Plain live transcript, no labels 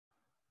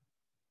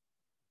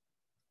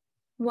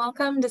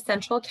Welcome to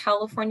Central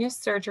California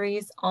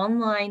Surgery's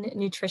online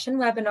nutrition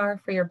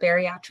webinar for your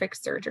bariatric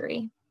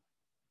surgery.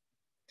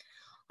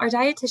 Our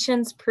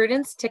dietitians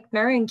Prudence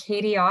Tickner and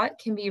Katie Ott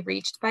can be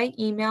reached by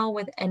email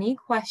with any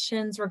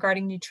questions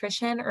regarding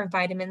nutrition or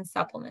vitamin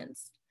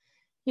supplements.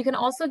 You can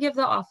also give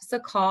the office a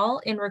call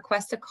and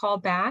request a call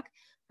back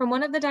from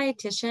one of the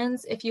dietitians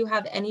if you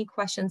have any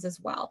questions as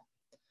well.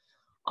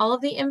 All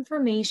of the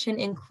information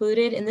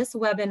included in this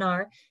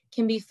webinar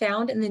can be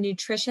found in the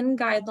Nutrition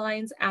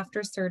Guidelines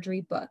After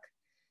Surgery book.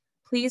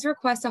 Please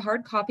request a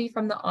hard copy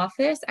from the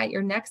office at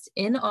your next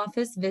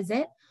in-office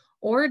visit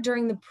or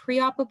during the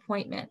pre-op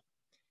appointment.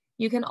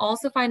 You can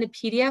also find a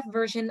PDF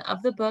version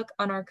of the book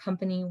on our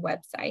company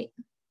website.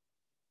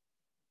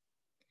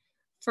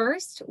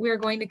 First, we are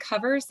going to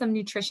cover some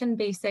nutrition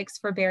basics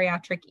for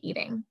bariatric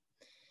eating.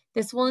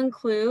 This will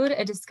include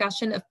a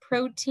discussion of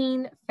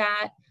protein,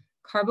 fat,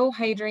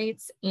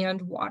 carbohydrates,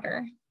 and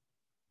water.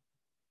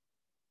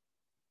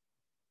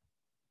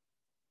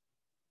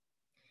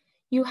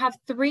 You have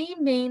three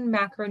main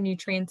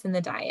macronutrients in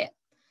the diet.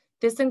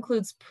 This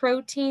includes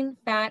protein,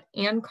 fat,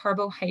 and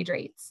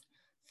carbohydrates.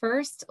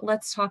 First,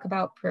 let's talk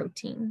about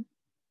protein.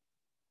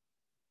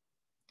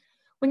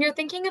 When you're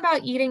thinking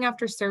about eating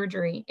after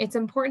surgery, it's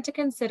important to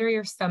consider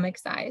your stomach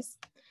size.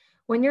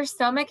 When your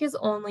stomach is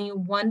only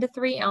 1 to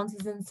 3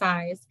 ounces in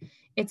size,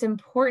 it's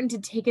important to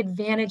take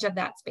advantage of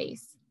that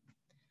space.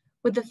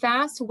 With the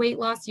fast weight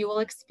loss you will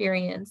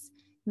experience,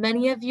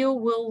 many of you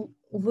will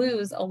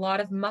lose a lot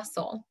of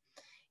muscle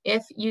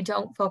if you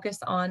don't focus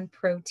on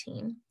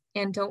protein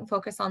and don't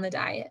focus on the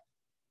diet.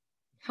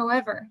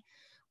 However,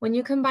 when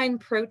you combine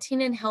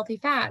protein and healthy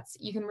fats,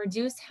 you can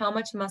reduce how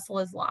much muscle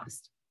is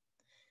lost.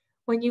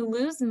 When you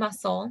lose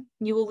muscle,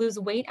 you will lose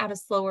weight at a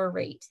slower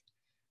rate.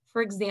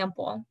 For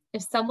example,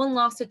 if someone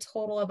lost a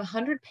total of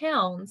 100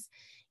 pounds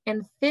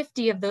and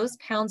 50 of those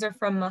pounds are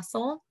from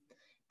muscle,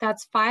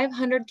 that's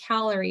 500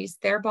 calories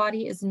their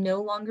body is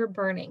no longer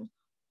burning,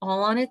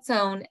 all on its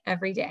own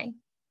every day.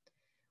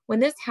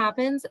 When this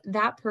happens,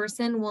 that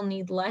person will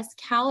need less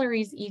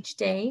calories each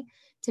day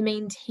to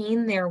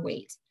maintain their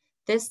weight.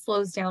 This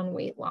slows down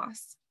weight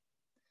loss.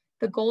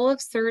 The goal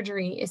of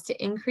surgery is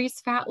to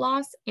increase fat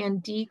loss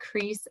and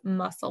decrease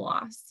muscle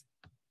loss.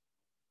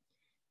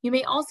 You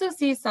may also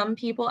see some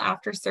people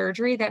after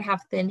surgery that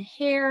have thin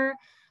hair,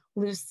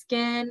 loose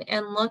skin,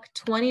 and look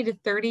 20 to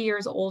 30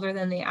 years older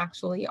than they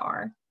actually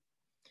are.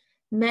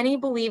 Many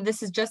believe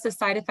this is just a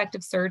side effect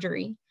of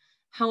surgery.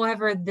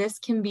 However, this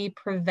can be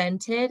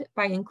prevented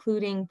by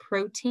including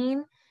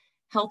protein,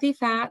 healthy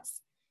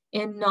fats,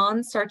 and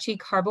non-starchy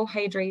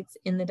carbohydrates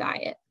in the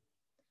diet.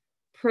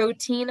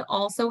 Protein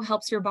also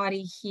helps your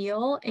body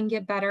heal and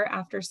get better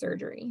after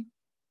surgery.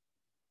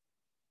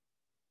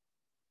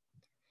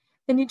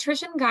 The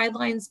Nutrition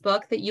Guidelines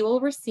book that you will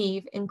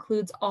receive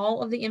includes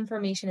all of the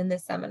information in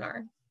this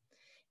seminar.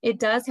 It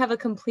does have a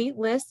complete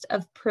list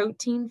of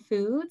protein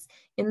foods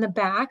in the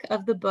back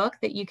of the book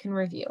that you can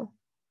review.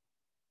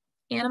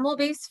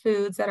 Animal-based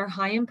foods that are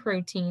high in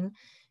protein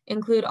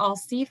include all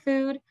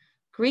seafood,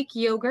 Greek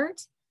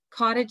yogurt,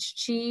 cottage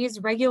cheese,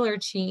 regular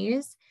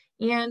cheese,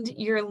 and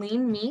your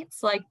lean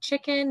meats like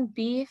chicken,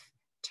 beef,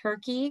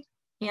 turkey,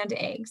 and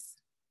eggs.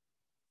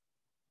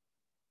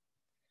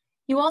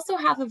 You also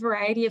have a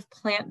variety of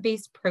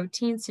plant-based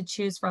proteins to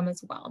choose from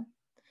as well.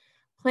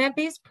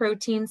 Plant-based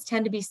proteins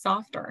tend to be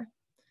softer.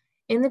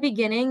 In the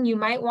beginning, you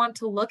might want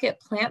to look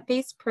at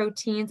plant-based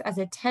proteins as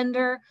a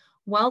tender,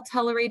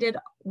 well-tolerated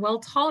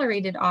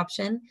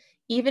option,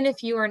 even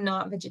if you are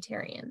not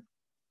vegetarian.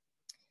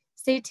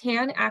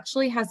 Seitan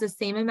actually has the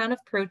same amount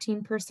of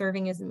protein per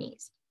serving as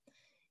meat.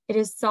 It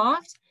is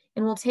soft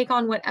and will take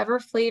on whatever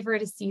flavor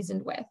it is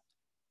seasoned with.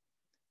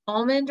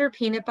 Almond or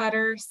peanut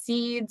butter,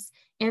 seeds,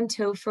 and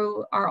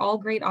tofu are all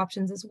great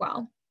options as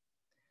well.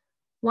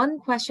 One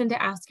question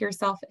to ask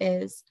yourself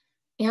is,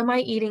 am I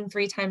eating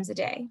 3 times a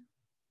day?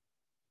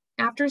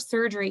 After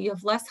surgery, you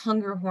have less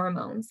hunger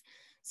hormones,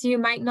 so you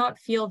might not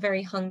feel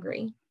very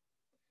hungry.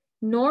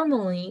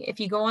 Normally, if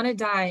you go on a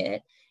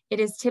diet, it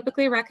is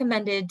typically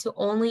recommended to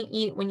only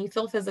eat when you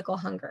feel physical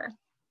hunger.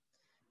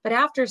 But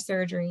after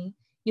surgery,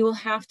 you will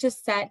have to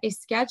set a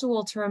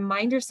schedule to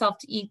remind yourself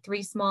to eat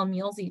 3 small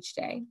meals each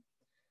day.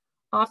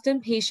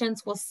 Often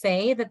patients will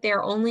say that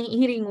they're only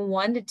eating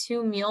 1 to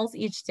 2 meals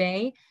each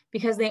day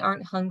because they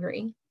aren't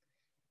hungry.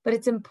 But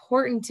it's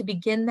important to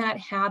begin that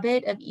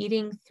habit of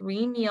eating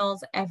 3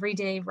 meals every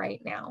day right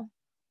now.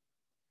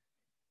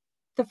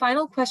 The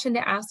final question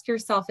to ask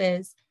yourself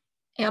is,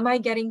 am I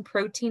getting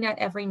protein at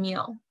every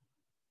meal?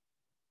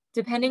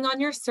 Depending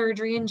on your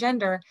surgery and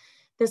gender,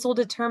 this will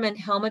determine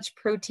how much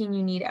protein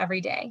you need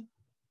every day.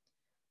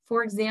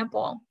 For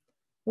example,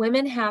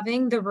 women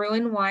having the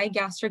Roux-en-Y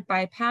gastric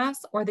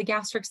bypass or the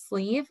gastric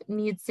sleeve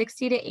need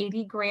 60 to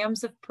 80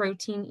 grams of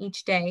protein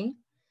each day.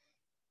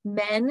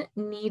 Men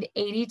need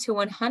 80 to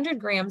 100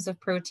 grams of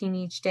protein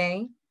each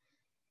day.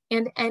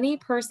 And any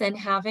person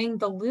having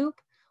the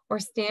loop or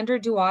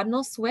standard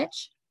duodenal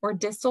switch or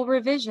distal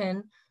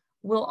revision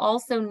will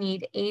also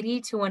need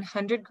 80 to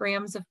 100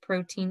 grams of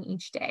protein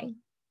each day.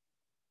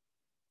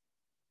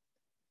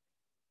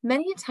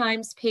 Many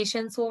times,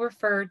 patients will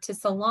refer to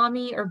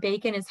salami or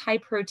bacon as high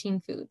protein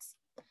foods.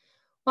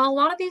 While a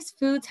lot of these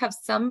foods have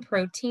some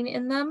protein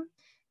in them,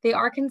 they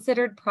are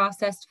considered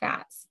processed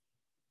fats.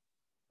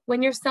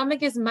 When your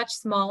stomach is much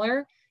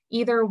smaller,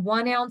 either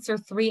 1 ounce or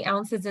 3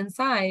 ounces in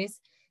size,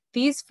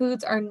 these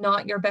foods are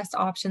not your best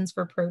options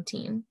for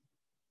protein.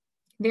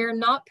 They're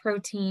not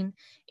protein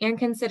and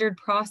considered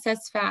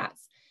processed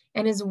fats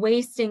and is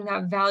wasting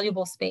that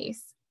valuable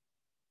space.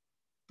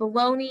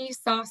 Bologna,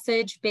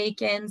 sausage,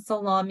 bacon,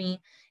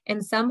 salami,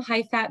 and some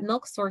high-fat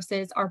milk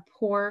sources are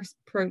poor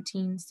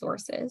protein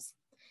sources.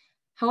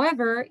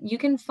 However, you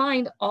can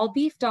find all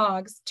beef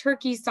dogs,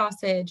 turkey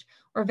sausage,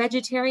 or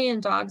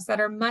vegetarian dogs that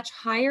are much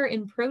higher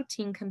in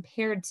protein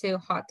compared to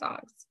hot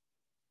dogs.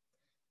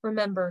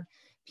 Remember,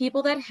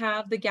 people that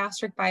have the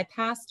gastric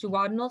bypass,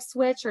 duodenal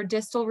switch, or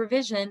distal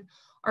revision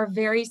are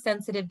very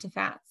sensitive to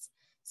fats,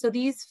 so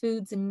these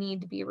foods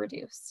need to be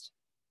reduced.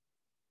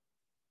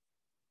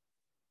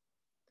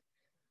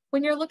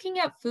 When you're looking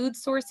at food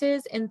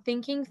sources and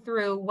thinking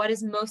through what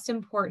is most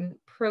important,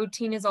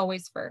 protein is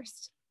always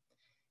first.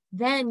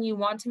 Then you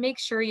want to make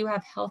sure you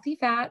have healthy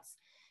fats,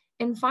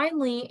 and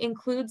finally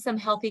include some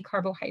healthy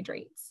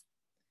carbohydrates.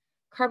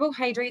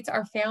 Carbohydrates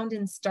are found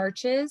in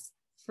starches,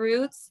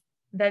 fruits,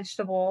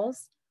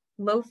 vegetables,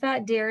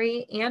 low-fat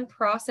dairy, and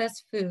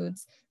processed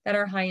foods that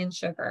are high in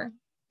sugar.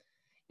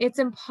 It's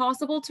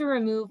impossible to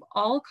remove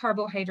all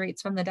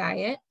carbohydrates from the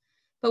diet,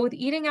 but with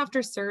eating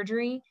after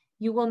surgery,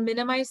 you will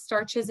minimize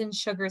starches and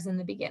sugars in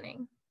the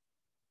beginning.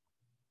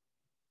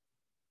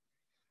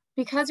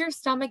 Because your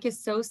stomach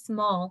is so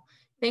small,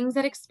 things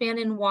that expand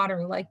in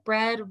water like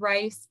bread,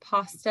 rice,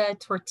 pasta,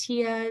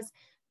 tortillas,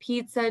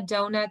 pizza,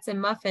 donuts,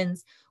 and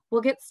muffins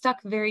will get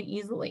stuck very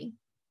easily.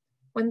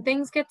 When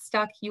things get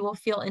stuck, you will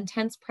feel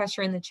intense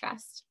pressure in the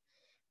chest.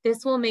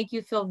 This will make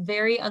you feel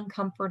very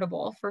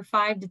uncomfortable for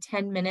 5 to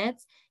 10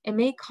 minutes and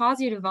may cause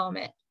you to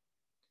vomit.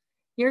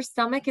 Your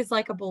stomach is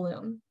like a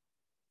balloon.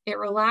 It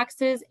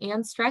relaxes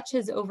and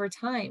stretches over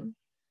time.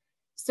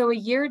 So a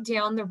year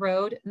down the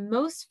road,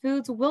 most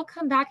foods will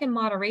come back in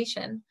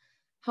moderation.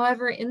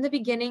 However, in the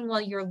beginning,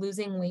 while you're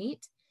losing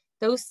weight,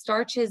 those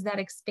starches that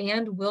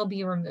expand will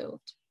be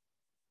removed.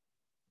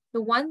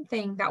 The one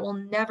thing that will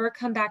never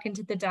come back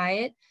into the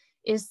diet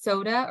is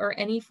soda or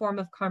any form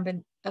of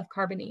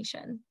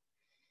carbonation.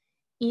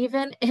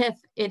 Even if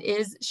it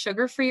is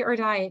sugar-free or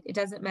diet, it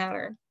doesn't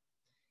matter.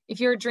 If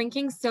you're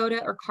drinking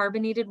soda or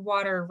carbonated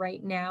water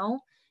right now,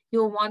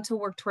 you'll want to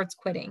work towards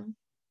quitting.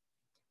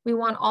 We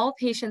want all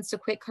patients to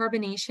quit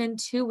carbonation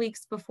 2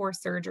 weeks before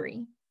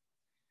surgery.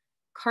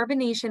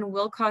 Carbonation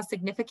will cause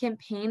significant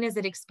pain as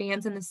it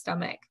expands in the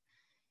stomach.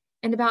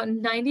 And about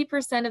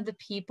 90% of the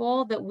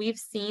people that we've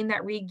seen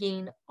that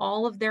regain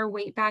all of their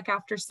weight back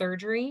after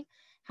surgery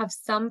have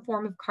some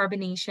form of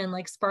carbonation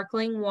like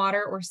sparkling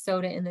water or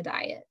soda in the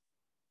diet.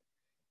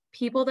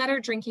 People that are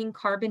drinking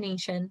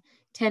carbonation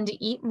tend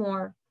to eat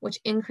more, which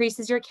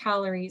increases your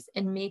calories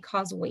and may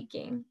cause weight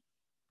gain.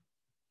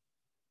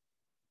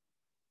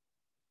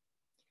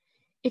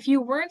 If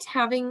you weren't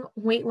having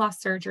weight loss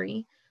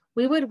surgery,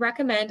 we would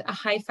recommend a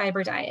high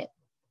fiber diet.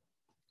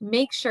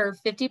 Make sure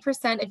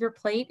 50% of your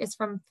plate is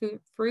from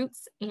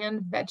fruits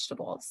and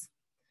vegetables.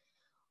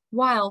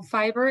 While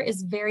fiber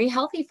is very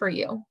healthy for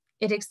you,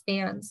 it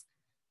expands.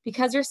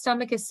 Because your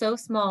stomach is so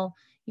small,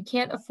 you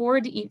can't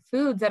afford to eat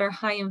foods that are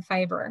high in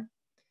fiber.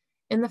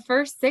 In the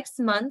first 6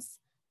 months,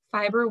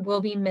 fiber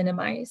will be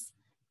minimized,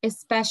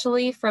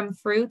 especially from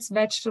fruits,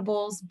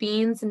 vegetables,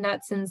 beans,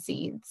 nuts, and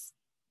seeds.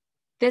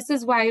 This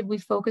is why we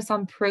focus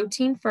on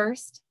protein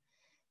first,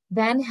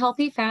 then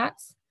healthy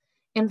fats,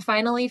 and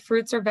finally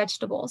fruits or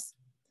vegetables.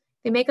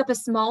 They make up a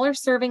smaller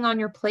serving on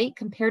your plate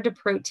compared to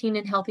protein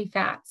and healthy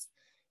fats.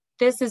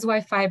 This is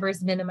why fiber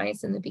is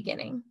minimized in the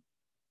beginning.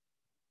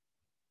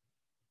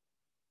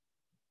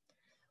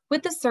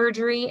 With the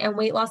surgery and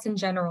weight loss in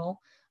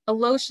general, a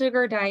low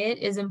sugar diet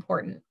is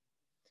important.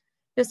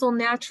 This will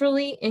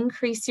naturally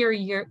increase your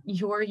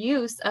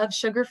use of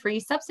sugar-free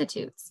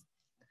substitutes.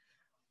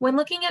 When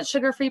looking at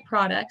sugar-free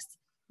products,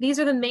 these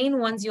are the main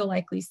ones you'll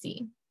likely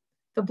see.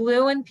 The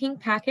blue and pink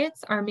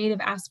packets are made of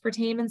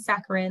aspartame and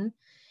saccharin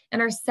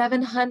and are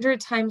 700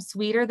 times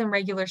sweeter than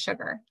regular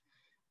sugar.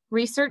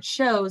 Research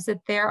shows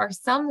that there are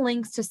some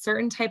links to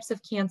certain types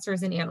of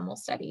cancers in animal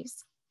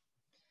studies.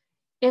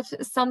 If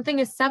something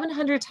is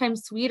 700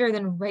 times sweeter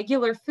than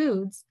regular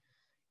foods,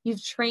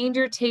 you've trained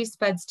your taste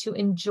buds to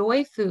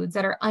enjoy foods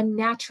that are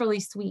unnaturally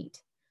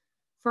sweet.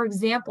 For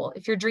example,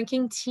 if you're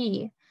drinking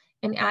tea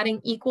and adding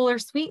equal or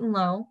sweet and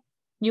low,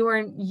 you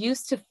are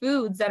used to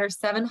foods that are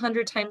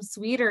 700 times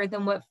sweeter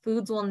than what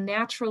foods will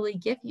naturally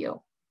give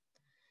you.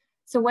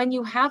 So when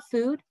you have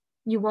food,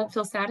 you won't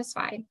feel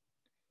satisfied.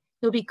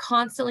 You'll be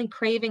constantly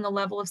craving a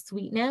level of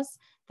sweetness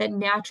that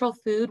natural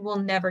food will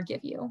never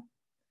give you.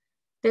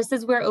 This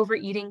is where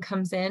overeating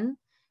comes in,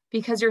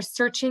 because you're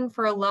searching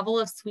for a level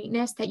of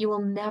sweetness that you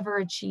will never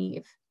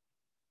achieve.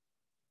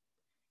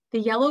 The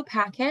yellow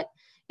packet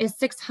is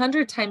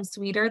 600 times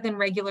sweeter than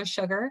regular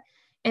sugar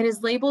and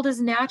is labeled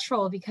as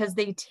natural because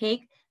they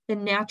take the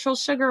natural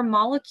sugar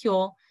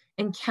molecule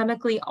and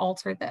chemically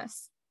alter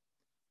this.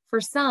 For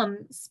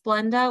some,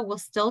 Splenda will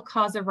still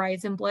cause a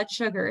rise in blood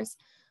sugars,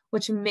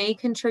 which may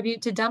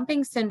contribute to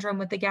dumping syndrome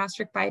with the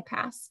gastric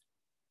bypass.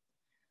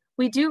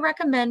 We do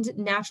recommend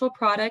natural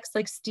products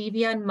like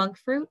stevia and monk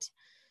fruit.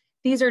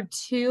 These are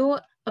two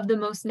of the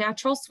most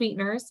natural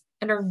sweeteners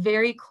and are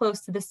very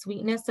close to the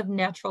sweetness of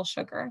natural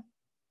sugar.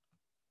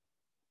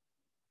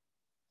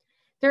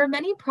 There are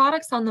many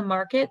products on the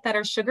market that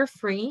are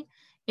sugar-free,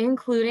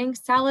 including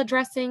salad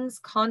dressings,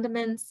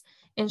 condiments,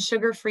 and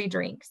sugar-free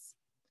drinks.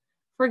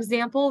 For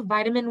example,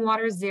 Vitamin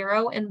Water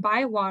Zero and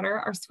Bai Water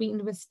are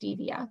sweetened with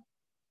stevia.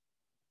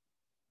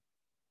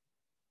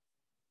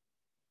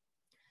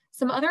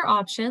 Some other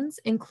options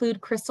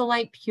include Crystal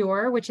Light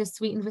Pure, which is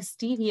sweetened with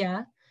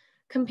stevia,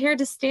 compared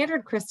to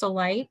standard Crystal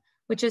Light,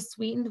 which is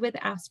sweetened with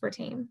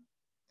aspartame.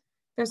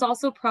 There's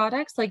also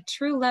products like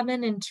True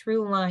Lemon and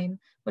True Lime,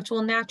 which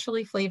will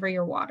naturally flavor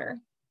your water.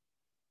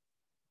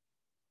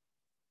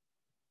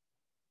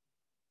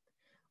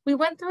 We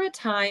went through a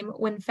time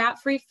when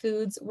fat-free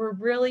foods were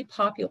really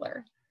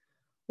popular.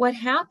 What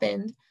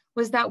happened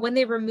was that when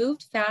they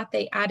removed fat,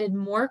 they added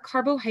more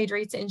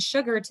carbohydrates and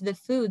sugar to the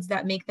foods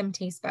that make them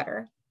taste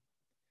better.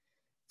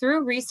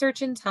 Through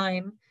research and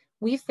time,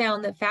 we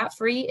found that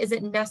fat-free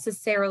isn't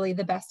necessarily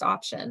the best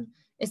option,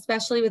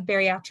 especially with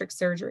bariatric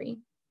surgery.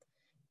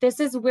 This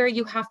is where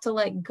you have to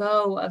let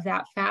go of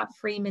that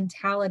fat-free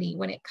mentality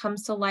when it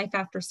comes to life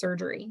after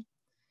surgery.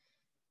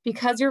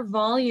 Because your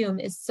volume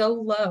is so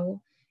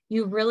low,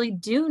 you really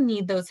do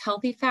need those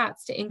healthy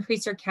fats to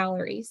increase your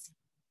calories.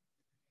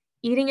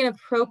 Eating an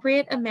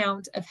appropriate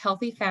amount of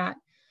healthy fat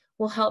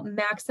will help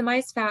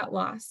maximize fat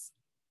loss.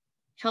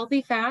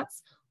 Healthy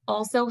fats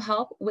also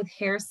help with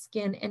hair,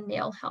 skin, and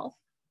nail health.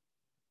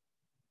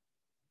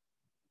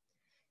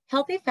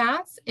 Healthy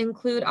fats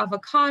include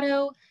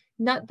avocado,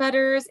 nut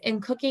butters,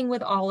 and cooking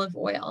with olive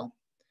oil.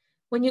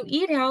 When you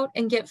eat out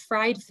and get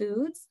fried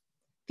foods,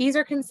 these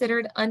are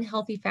considered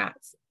unhealthy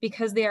fats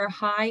because they are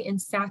high in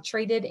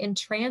saturated and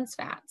trans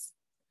fats.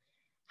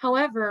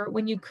 However,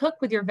 when you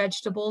cook with your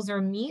vegetables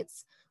or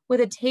meats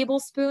with a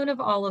tablespoon of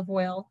olive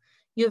oil,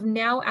 you have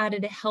now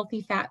added a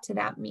healthy fat to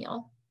that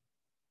meal.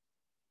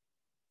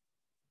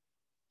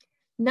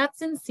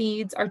 Nuts and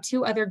seeds are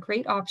two other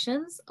great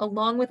options,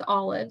 along with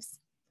olives.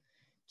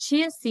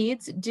 Chia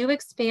seeds do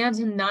expand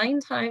 9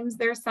 times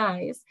their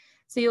size,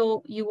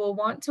 so you will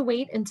want to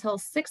wait until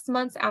 6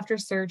 months after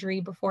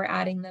surgery before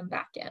adding them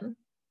back in.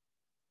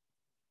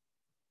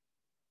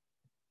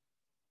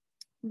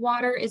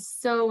 Water is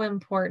so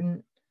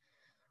important.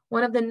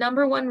 One of the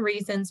 #1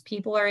 reasons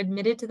people are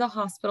admitted to the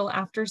hospital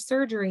after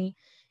surgery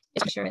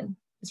is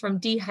from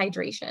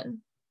dehydration.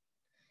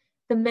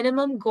 The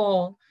minimum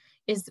goal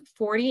is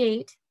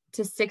 48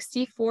 to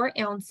 64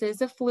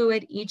 ounces of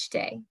fluid each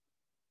day.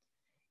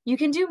 You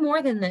can do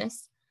more than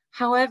this.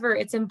 However,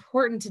 it's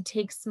important to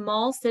take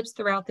small sips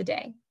throughout the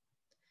day.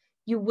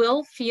 You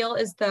will feel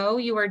as though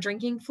you are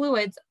drinking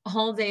fluids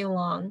all day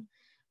long,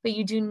 but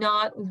you do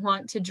not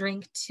want to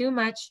drink too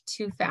much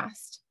too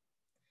fast.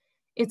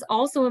 It's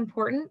also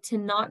important to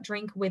not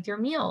drink with your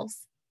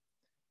meals.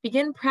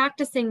 Begin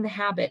practicing the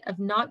habit of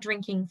not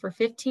drinking for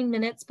 15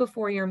 minutes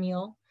before your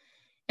meal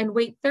and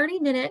wait 30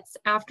 minutes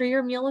after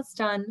your meal is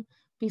done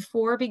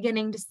before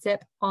beginning to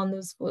sip on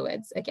those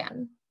fluids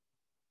again.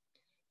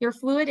 Your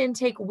fluid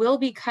intake will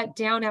be cut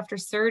down after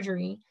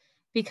surgery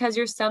because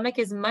your stomach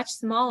is much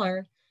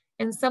smaller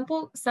and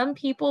some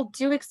people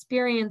do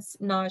experience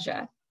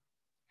nausea.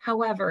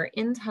 However,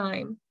 in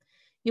time,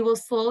 you will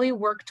slowly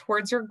work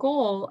towards your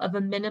goal of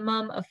a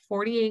minimum of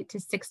 48 to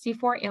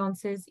 64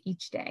 ounces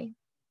each day.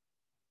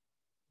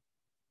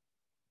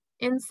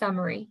 In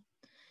summary,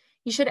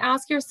 you should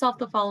ask yourself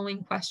the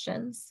following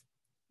questions.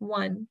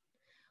 1,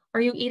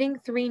 are you eating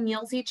 3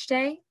 meals each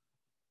day?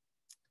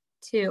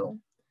 2,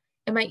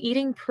 am I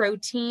eating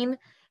protein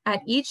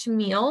at each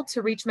meal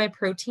to reach my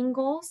protein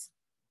goals?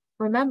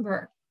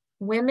 Remember,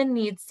 women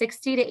need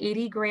 60 to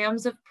 80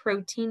 grams of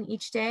protein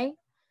each day.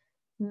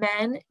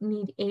 Men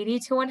need 80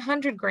 to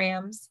 100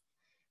 grams.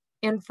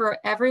 And for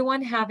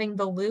everyone having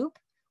the loop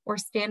or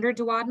standard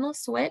duodenal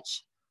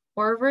switch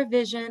or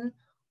revision,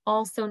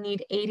 also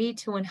need 80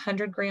 to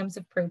 100 grams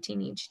of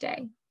protein each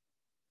day.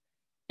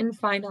 And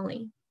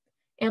finally,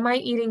 am I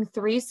eating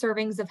 3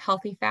 servings of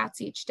healthy fats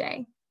each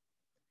day?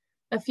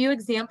 A few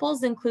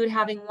examples include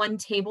having 1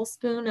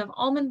 tablespoon of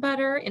almond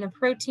butter in a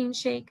protein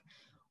shake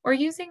or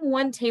using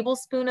 1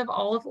 tablespoon of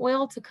olive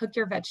oil to cook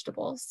your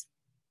vegetables.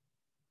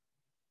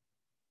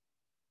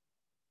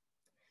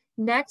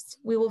 Next,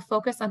 we will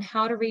focus on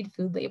how to read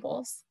food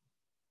labels.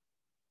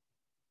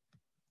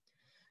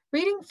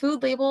 Reading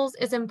food labels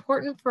is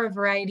important for a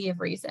variety of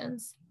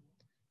reasons.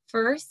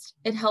 First,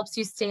 it helps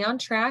you stay on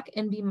track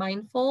and be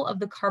mindful of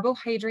the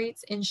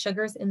carbohydrates and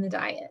sugars in the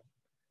diet.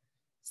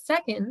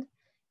 Second,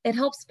 it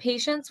helps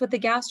patients with the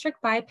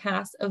gastric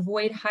bypass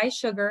avoid high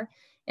sugar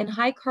and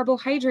high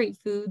carbohydrate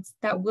foods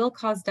that will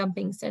cause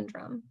dumping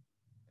syndrome.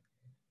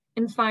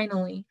 And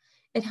finally,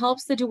 it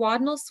helps the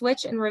duodenal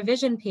switch and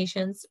revision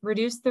patients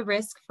reduce the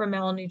risk for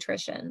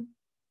malnutrition.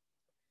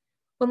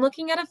 When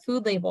looking at a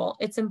food label,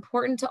 it's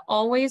important to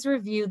always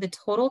review the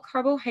total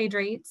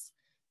carbohydrates,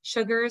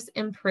 sugars,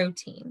 and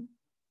protein.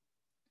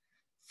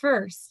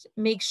 First,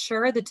 make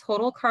sure the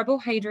total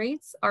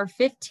carbohydrates are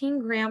 15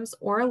 grams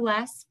or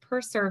less per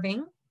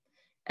serving,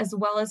 as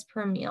well as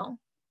per meal.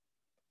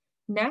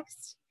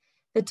 Next,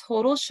 the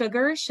total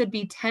sugar should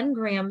be 10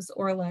 grams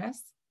or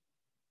less.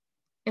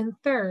 And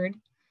third,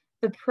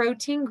 the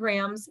protein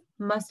grams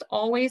must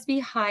always be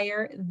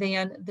higher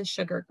than the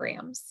sugar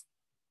grams.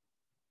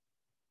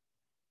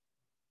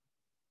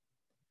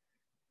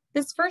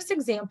 This first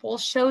example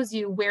shows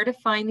you where to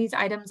find these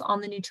items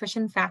on the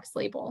nutrition facts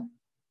label.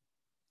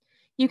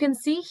 You can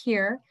see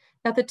here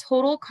that the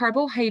total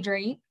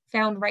carbohydrate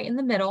found right in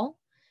the middle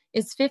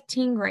is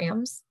 15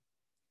 grams.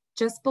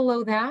 Just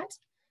below that,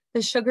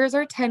 the sugars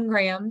are 10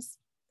 grams,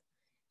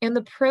 and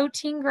the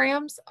protein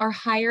grams are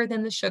higher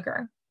than the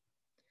sugar.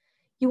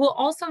 You will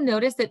also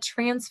notice that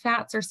trans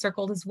fats are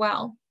circled as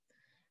well.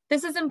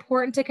 This is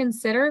important to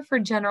consider for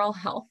general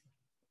health.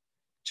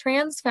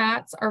 Trans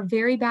fats are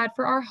very bad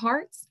for our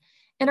hearts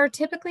and are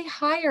typically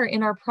higher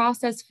in our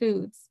processed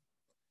foods.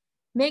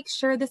 Make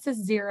sure this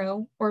is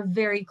 0 or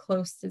very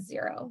close to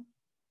 0.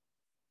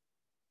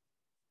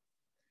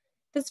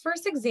 This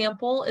first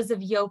example is of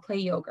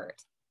Yoplait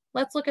yogurt.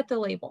 Let's look at the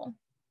label.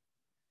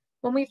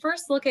 When we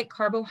first look at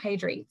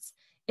carbohydrates,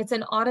 it's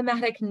an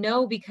automatic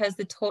no because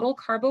the total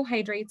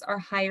carbohydrates are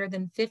higher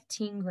than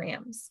 15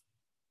 grams.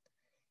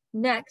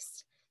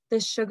 Next, the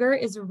sugar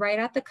is right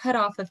at the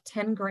cutoff of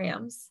 10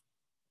 grams.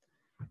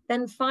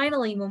 Then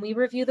finally, when we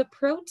review the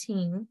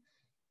protein,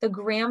 the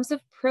grams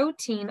of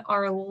protein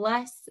are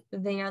less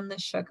than the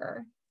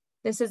sugar.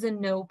 This is a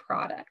no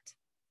product.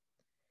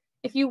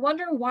 If you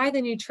wonder why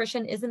the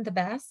nutrition isn't the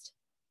best,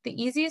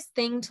 the easiest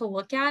thing to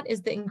look at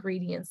is the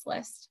ingredients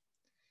list.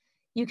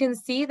 You can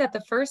see that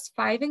the first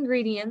 5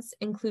 ingredients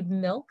include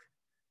milk,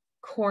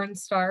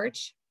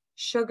 cornstarch,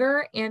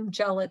 sugar, and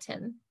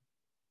gelatin.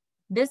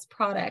 This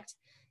product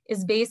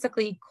is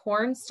basically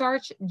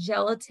cornstarch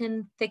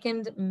gelatin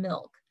thickened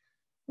milk.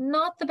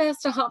 Not the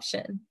best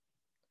option.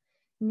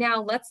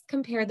 Now let's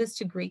compare this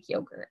to Greek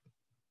yogurt.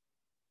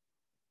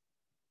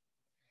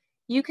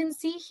 You can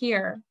see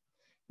here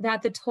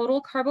that the total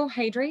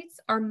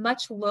carbohydrates are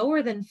much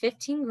lower than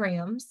 15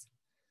 grams,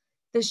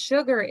 the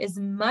sugar is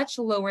much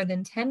lower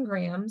than 10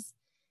 grams,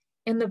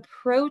 and the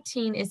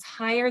protein is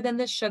higher than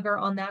the sugar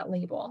on that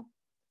label.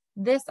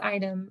 This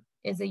item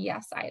is a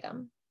yes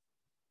item.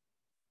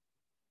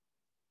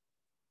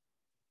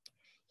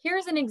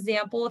 Here's an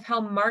example of how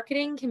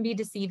marketing can be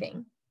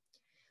deceiving.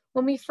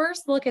 When we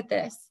first look at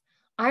this,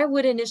 I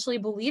would initially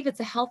believe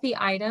it's a healthy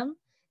item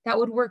that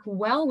would work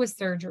well with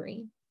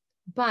surgery,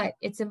 but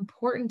it's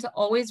important to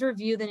always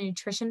review the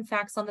nutrition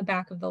facts on the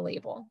back of the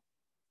label.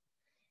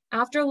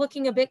 After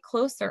looking a bit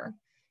closer,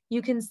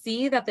 you can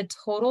see that the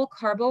total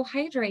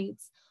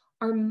carbohydrates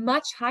are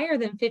much higher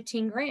than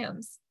 15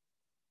 grams.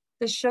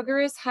 The sugar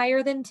is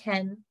higher than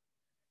 10,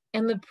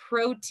 and the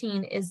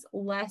protein is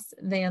less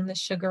than the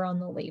sugar on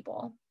the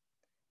label.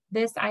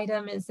 This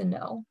item is a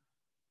no.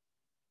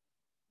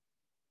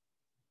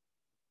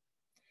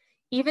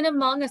 Even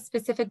among a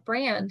specific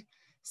brand,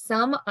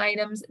 some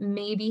items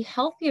may be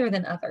healthier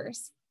than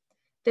others.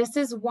 This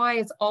is why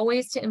it's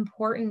always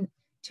important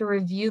to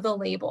review the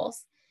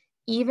labels,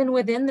 even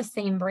within the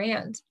same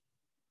brand.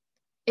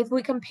 If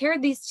we compare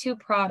these two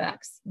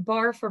products,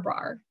 bar for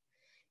bar,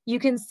 you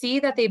can see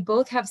that they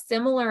both have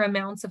similar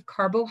amounts of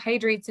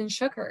carbohydrates and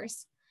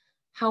sugars.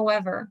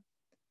 However,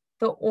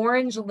 the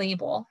orange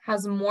label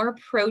has more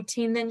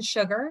protein than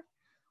sugar,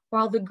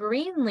 while the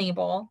green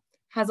label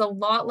has a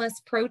lot less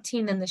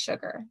protein than the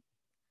sugar.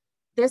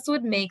 This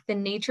would make the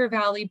Nature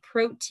Valley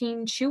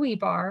Protein Chewy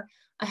Bar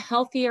a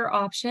healthier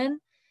option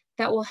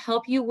that will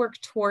help you work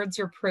towards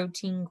your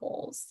protein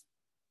goals.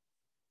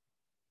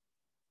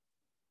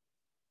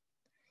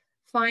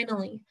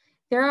 Finally,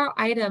 there are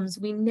items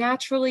we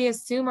naturally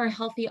assume are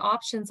healthy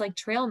options like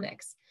trail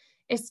mix,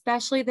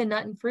 especially the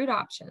nut and fruit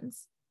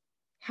options.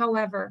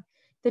 However,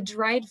 the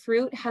dried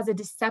fruit has a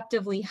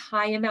deceptively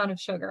high amount of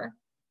sugar.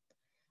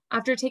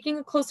 After taking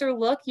a closer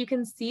look, you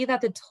can see that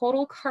the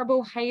total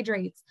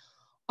carbohydrates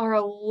are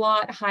a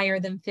lot higher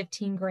than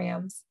 15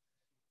 grams.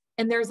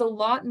 And there's a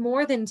lot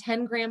more than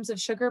 10 grams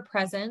of sugar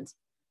present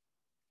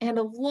and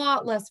a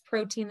lot less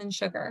protein than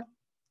sugar.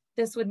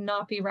 This would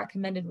not be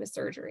recommended with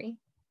surgery.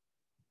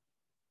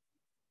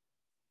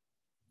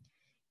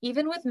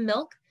 Even with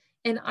milk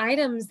and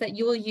items that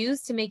you will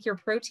use to make your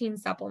protein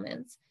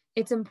supplements,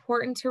 it's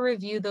important to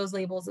review those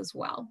labels as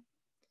well.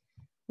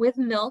 With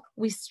milk,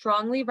 we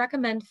strongly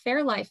recommend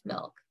Fairlife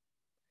milk.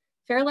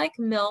 Fairlife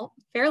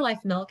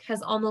milk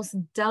has almost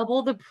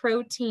double the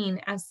protein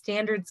as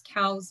Standard's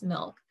cow's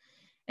milk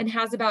and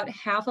has about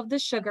half of the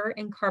sugar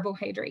and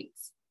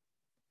carbohydrates.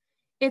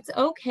 It's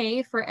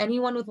okay for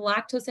anyone with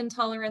lactose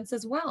intolerance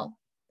as well.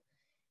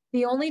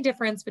 The only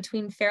difference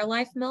between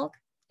Fairlife milk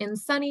and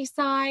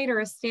Sunnyside or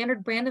a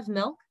standard brand of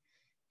milk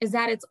is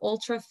that it's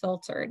ultra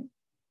filtered.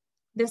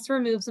 This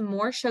removes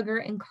more sugar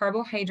and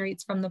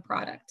carbohydrates from the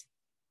product.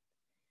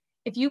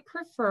 If you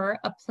prefer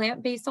a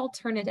plant-based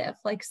alternative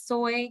like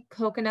soy,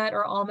 coconut,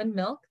 or almond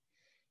milk,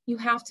 you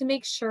have to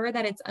make sure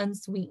that it's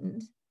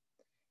unsweetened.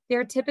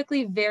 They're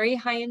typically very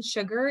high in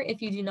sugar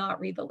if you do not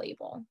read the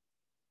label.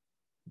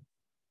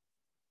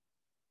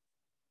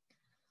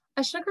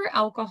 A sugar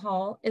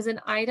alcohol is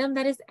an item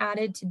that is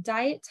added to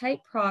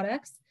diet-type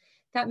products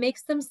that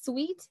makes them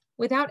sweet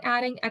without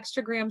adding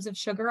extra grams of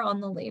sugar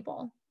on the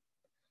label.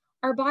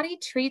 Our body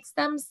treats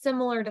them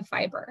similar to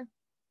fiber.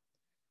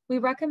 We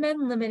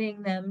recommend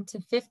limiting them to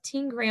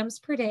 15 grams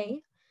per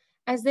day,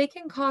 as they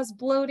can cause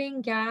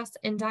bloating, gas,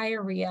 and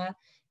diarrhea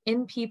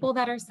in people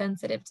that are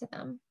sensitive to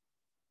them.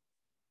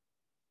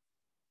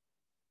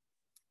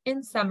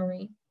 In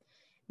summary,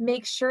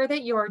 make sure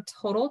that your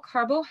total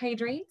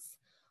carbohydrates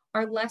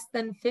are less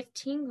than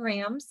 15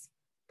 grams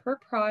per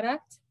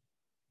product,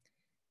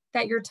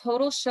 that your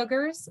total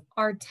sugars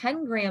are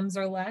 10 grams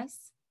or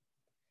less,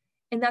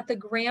 and that the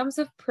grams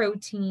of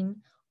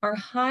protein are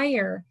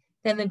higher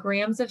than the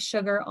grams of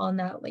sugar on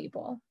that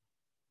label.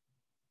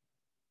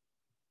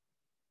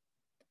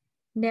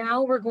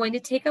 Now we're going to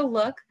take a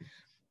look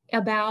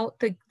we're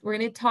going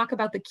to talk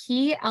about the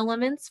key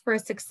elements for a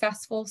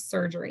successful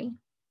surgery.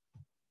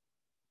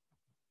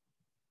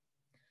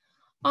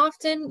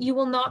 Often you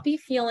will not be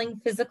feeling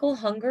physical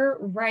hunger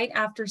right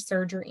after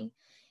surgery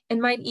and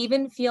might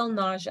even feel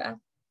nausea.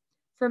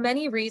 For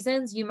many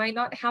reasons, you might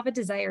not have a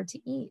desire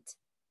to eat.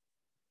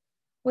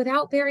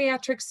 Without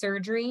bariatric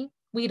surgery,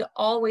 we'd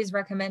always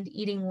recommend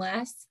eating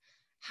less.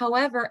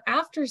 However,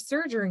 after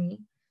surgery,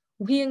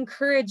 we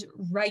encourage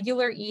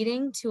regular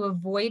eating to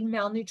avoid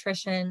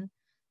malnutrition,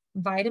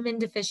 vitamin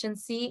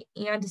deficiency,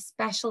 and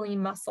especially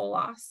muscle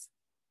loss.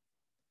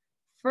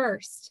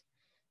 First,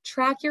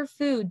 track your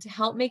food to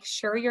help make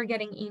sure you're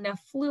getting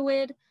enough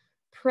fluid,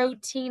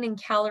 protein, and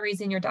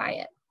calories in your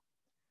diet.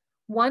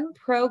 One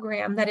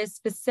program that is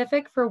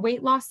specific for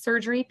weight loss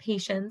surgery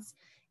patients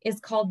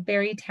is called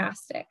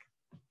Bariatric.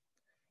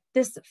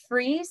 This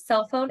free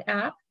cell phone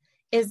app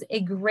is a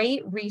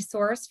great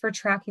resource for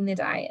tracking the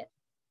diet.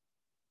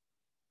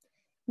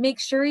 Make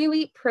sure you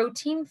eat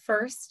protein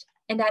first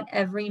and at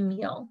every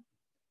meal.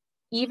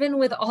 Even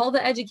with all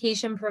the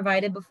education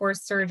provided before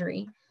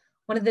surgery,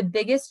 one of the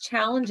biggest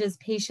challenges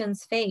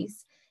patients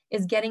face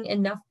is getting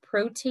enough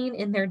protein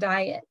in their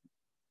diet.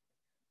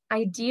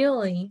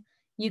 Ideally,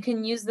 you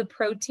can use the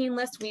protein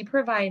list we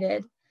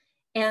provided,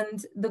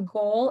 and the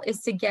goal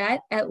is to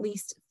get at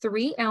least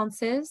 3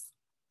 ounces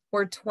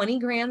or 20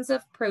 grams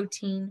of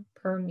protein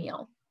per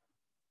meal.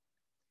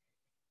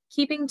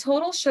 Keeping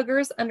total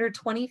sugars under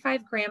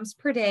 25 grams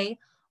per day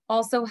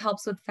also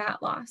helps with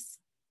fat loss.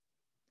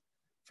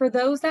 For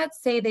those that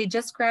say they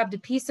just grabbed a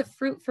piece of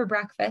fruit for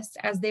breakfast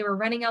as they were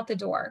running out the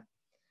door,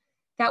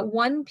 that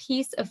one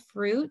piece of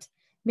fruit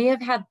may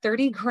have had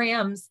 30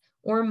 grams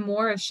or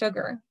more of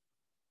sugar.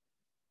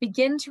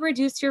 Begin to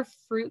reduce your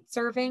fruit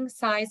serving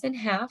size in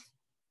half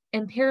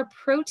and pair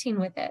protein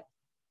with it.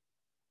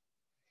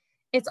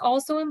 It's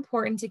also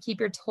important to keep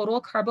your total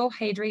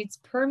carbohydrates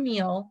per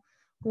meal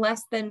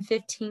less than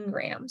 15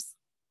 grams.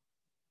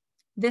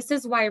 This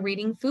is why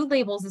reading food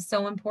labels is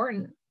so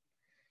important.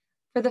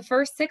 For the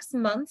first 6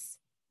 months,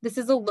 this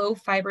is a low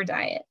fiber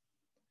diet,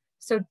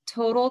 so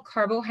total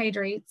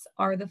carbohydrates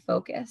are the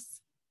focus.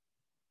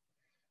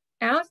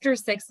 After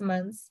 6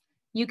 months,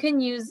 you can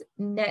use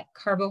net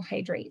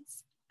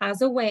carbohydrates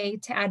as a way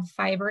to add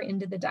fiber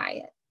into the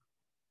diet.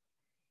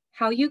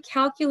 How you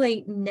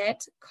calculate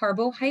net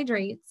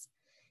carbohydrates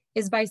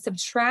is by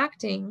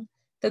subtracting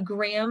the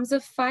grams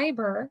of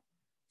fiber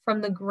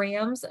from the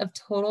grams of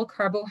total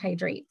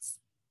carbohydrates.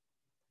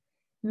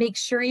 Make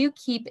sure you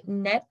keep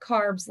net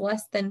carbs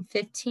less than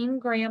 15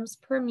 grams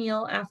per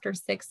meal after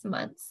 6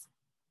 months.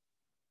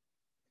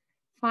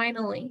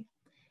 Finally,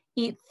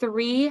 eat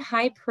 3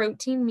 high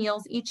protein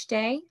meals each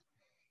day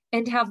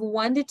and have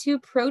 1 to 2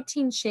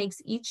 protein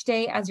shakes each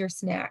day as your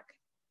snack.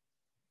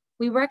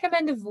 We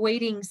recommend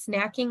avoiding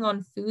snacking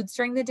on foods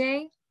during the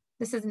day.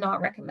 This is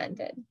not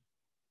recommended.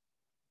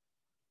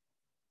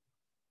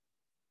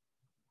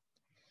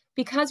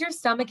 Because your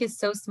stomach is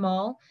so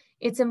small,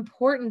 it's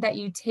important that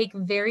you take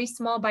very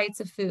small bites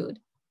of food.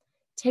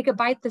 Take a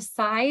bite the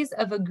size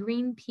of a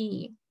green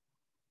pea.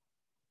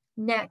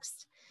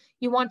 Next,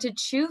 you want to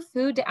chew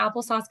food to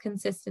applesauce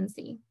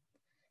consistency.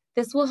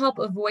 This will help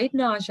avoid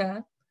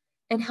nausea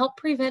and help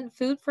prevent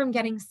food from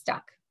getting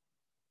stuck.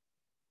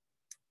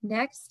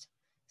 Next,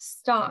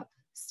 stop.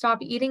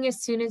 Stop eating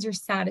as soon as you're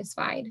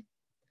satisfied.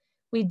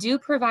 We do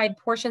provide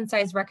portion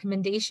size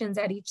recommendations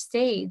at each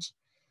stage,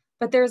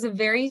 but there's a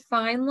very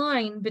fine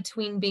line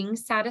between being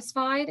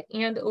satisfied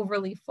and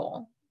overly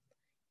full.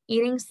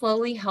 Eating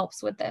slowly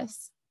helps with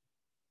this.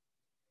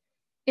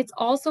 It's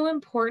also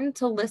important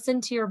to listen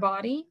to your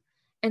body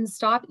and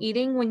stop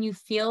eating when you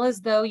feel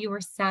as though you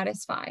are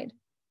satisfied.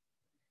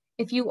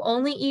 If you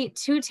only eat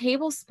 2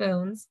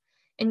 tablespoons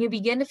and you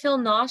begin to feel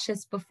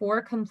nauseous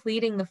before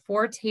completing the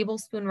 4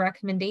 tablespoon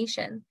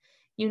recommendation,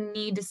 you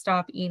need to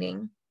stop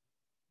eating.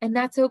 And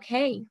that's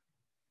okay.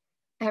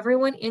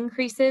 Everyone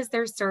increases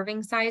their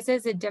serving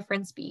sizes at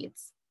different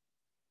speeds.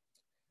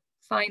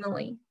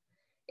 Finally,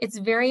 It's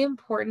very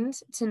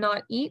important to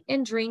not eat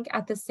and drink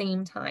at the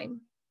same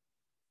time.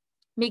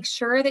 Make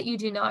sure that you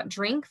do not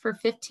drink for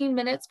 15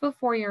 minutes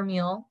before your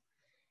meal,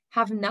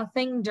 have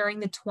nothing during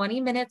the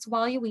 20 minutes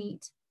while you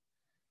eat,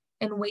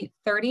 and wait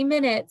 30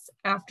 minutes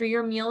after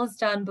your meal is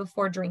done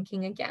before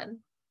drinking again.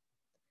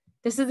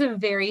 This is a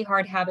very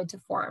hard habit to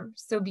form,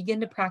 so begin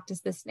to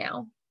practice this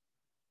now.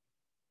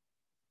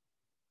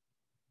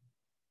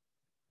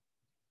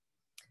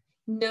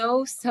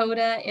 No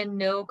soda and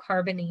no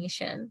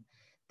carbonation.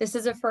 This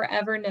is a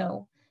forever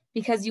no,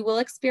 because you will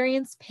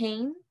experience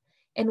pain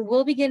and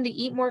will begin to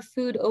eat more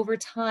food over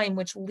time,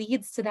 which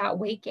leads to that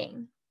weight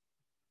gain.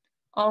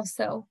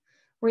 Also,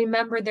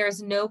 remember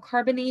there's no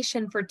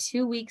carbonation for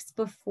 2 weeks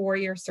before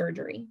your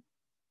surgery.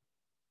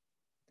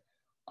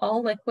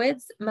 All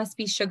liquids must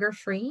be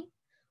sugar-free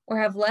or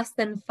have less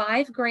than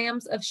 5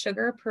 grams of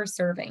sugar per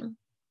serving.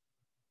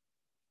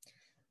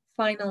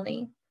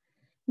 Finally,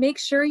 make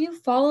sure you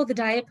follow the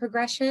diet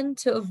progression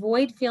to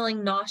avoid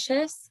feeling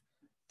nauseous,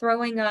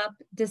 throwing up,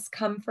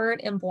 discomfort,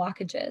 and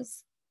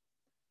blockages.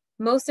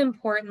 Most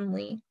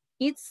importantly,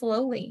 eat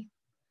slowly.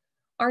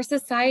 Our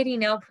society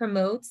now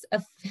promotes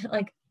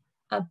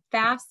a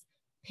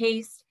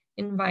fast-paced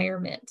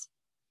environment.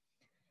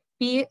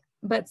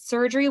 But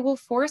surgery will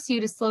force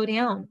you to slow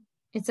down.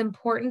 It's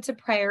important to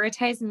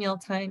prioritize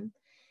mealtime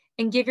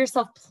and give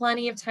yourself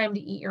plenty of time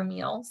to eat your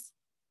meals.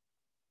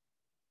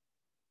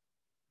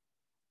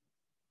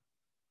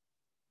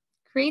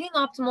 Creating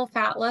optimal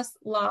fat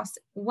loss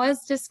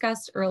was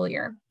discussed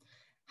earlier.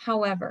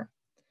 However,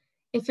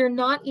 if you're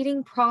not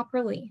eating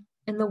properly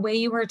in the way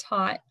you were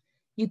taught,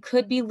 you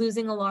could be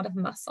losing a lot of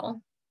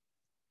muscle.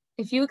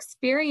 If you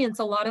experience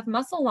a lot of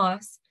muscle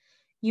loss,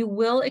 you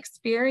will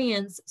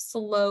experience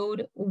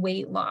slowed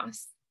weight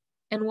loss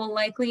and will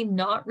likely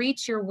not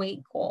reach your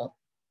weight goal.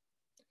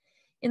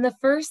 In the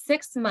first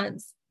 6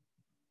 months,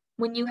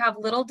 when you have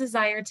little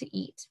desire to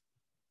eat,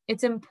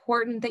 it's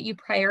important that you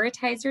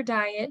prioritize your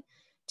diet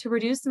to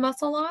reduce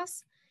muscle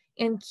loss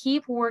and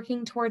keep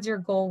working towards your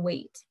goal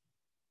weight.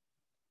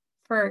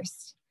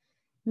 First,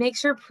 make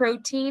sure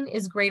protein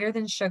is greater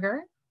than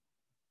sugar.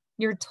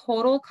 Your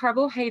total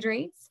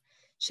carbohydrates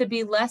should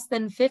be less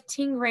than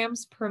 15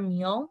 grams per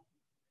meal.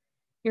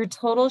 Your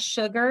total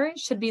sugar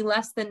should be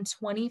less than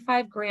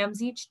 25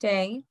 grams each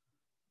day.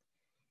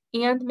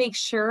 And make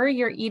sure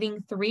you're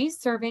eating 3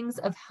 servings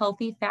of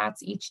healthy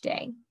fats each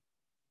day.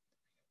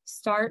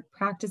 Start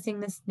practicing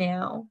this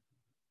now.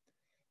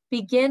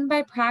 Begin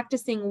by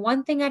practicing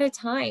one thing at a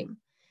time,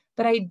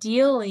 but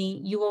ideally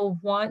you will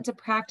want to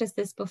practice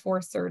this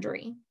before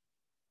surgery.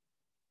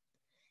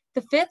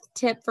 The 5th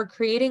tip for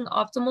creating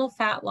optimal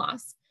fat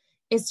loss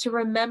is to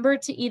remember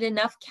to eat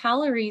enough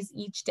calories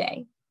each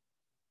day.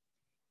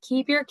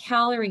 Keep your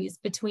calories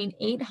between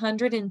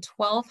 800 and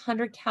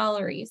 1200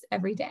 calories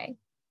every day.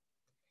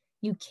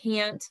 You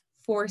can't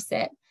force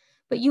it,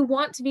 but you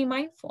want to be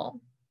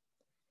mindful.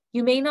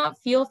 You may not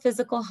feel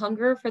physical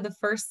hunger for the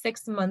first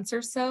 6 months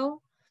or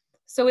so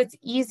it's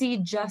easy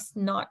just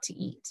not to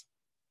eat.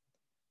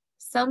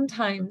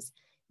 Sometimes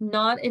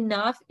not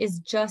enough is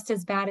just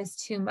as bad as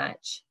too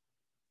much.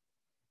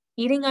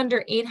 Eating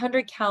under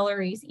 800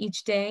 calories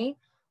each day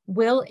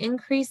will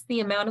increase the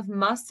amount of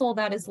muscle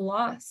that is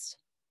lost.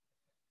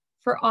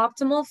 For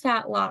optimal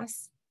fat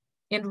loss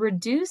and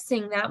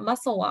reducing that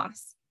muscle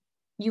loss,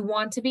 you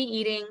want to be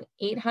eating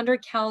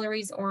 800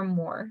 calories or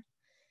more.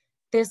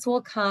 This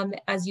will come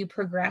as you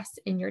progress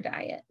in your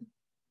diet.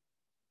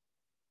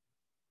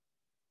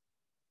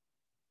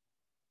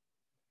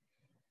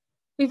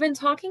 We've been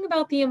talking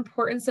about the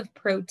importance of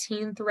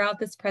protein throughout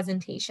this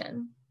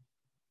presentation.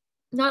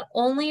 Not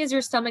only is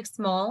your stomach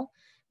small,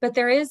 but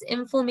there is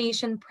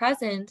inflammation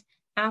present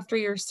after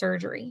your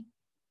surgery.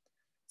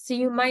 So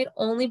you might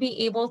only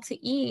be able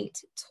to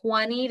eat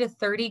 20 to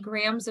 30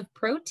 grams of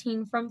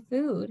protein from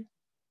food.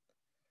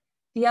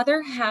 The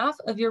other half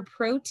of your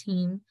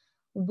protein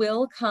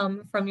will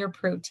come from your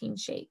protein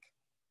shake.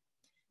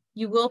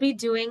 You will be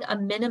doing a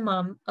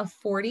minimum of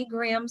 40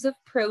 grams of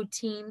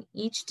protein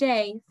each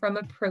day from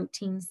a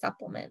protein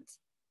supplement.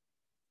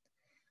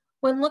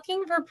 When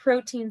looking for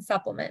protein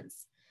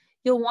supplements,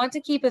 you'll want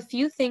to keep a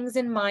few things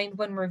in mind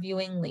when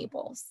reviewing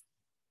labels.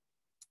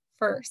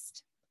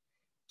 First,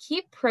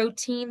 keep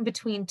protein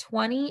between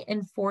 20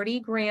 and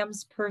 40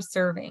 grams per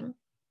serving.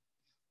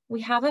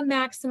 We have a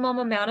maximum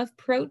amount of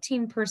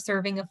protein per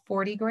serving of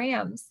 40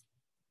 grams.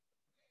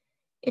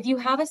 If you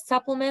have a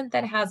supplement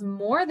that has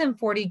more than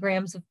 40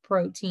 grams of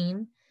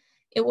protein,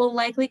 it will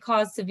likely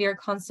cause severe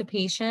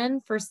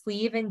constipation for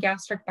sleeve and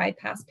gastric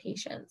bypass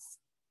patients.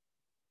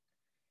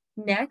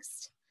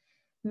 Next,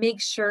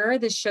 make sure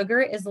the sugar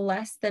is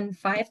less than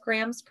 5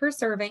 grams per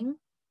serving.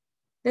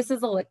 This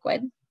is a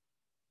liquid.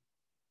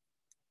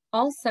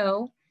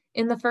 Also,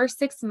 in the first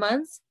 6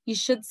 months, you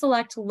should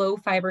select low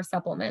fiber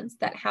supplements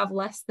that have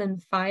less than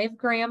 5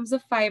 grams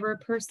of fiber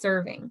per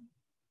serving.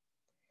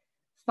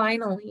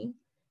 Finally,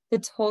 the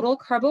total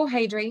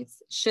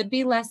carbohydrates should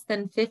be less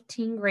than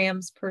 15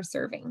 grams per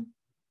serving.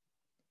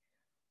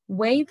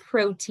 Whey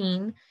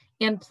protein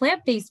and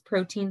plant-based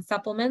protein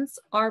supplements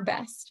are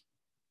best.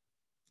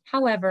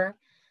 However,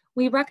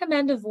 we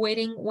recommend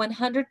avoiding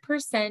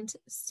 100%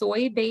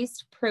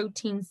 soy-based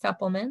protein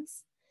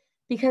supplements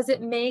because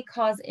it may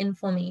cause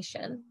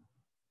inflammation.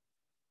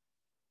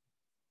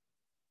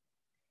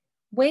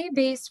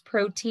 Whey-based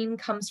protein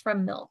comes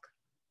from milk.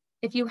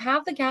 If you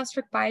have the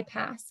gastric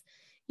bypass,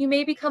 you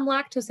may become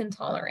lactose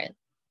intolerant.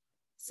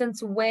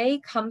 Since whey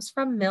comes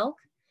from milk,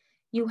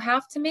 you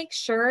have to make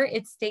sure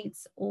it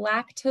states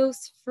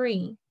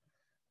lactose-free.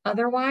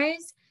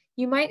 Otherwise,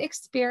 you might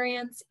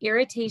experience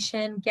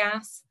irritation,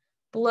 gas,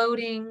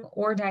 bloating,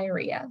 or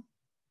diarrhea.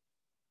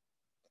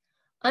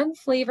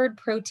 Unflavored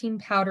protein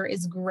powder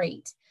is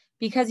great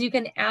because you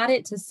can add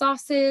it to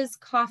sauces,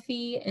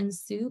 coffee, and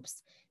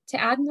soups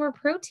to add more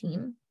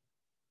protein.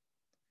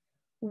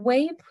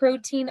 Whey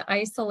protein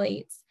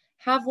isolates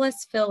have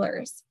less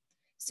fillers,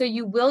 so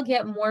you will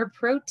get more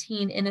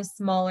protein in a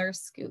smaller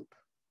scoop.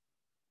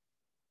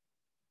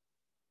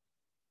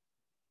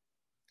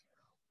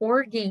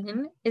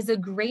 Orgain is a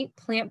great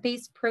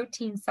plant-based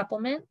protein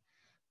supplement,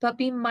 but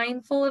be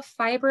mindful of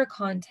fiber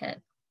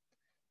content.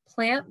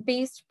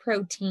 Plant-based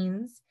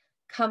proteins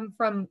come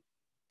from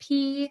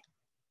pea,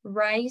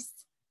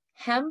 rice,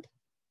 hemp,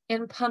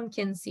 and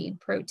pumpkin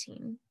seed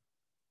protein.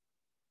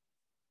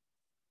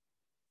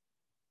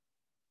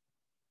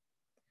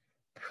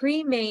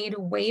 Pre-made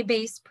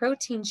whey-based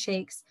protein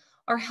shakes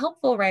are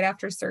helpful right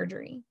after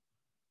surgery,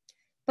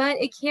 but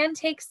it can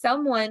take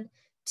someone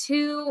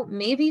 2,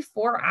 maybe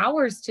 4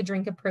 hours to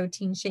drink a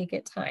protein shake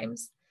at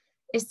times,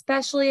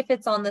 especially if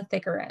it's on the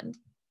thicker end.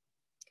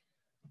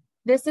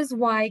 This is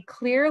why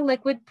clear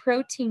liquid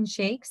protein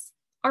shakes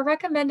are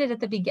recommended at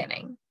the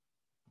beginning.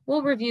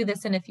 We'll review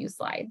this in a few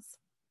slides.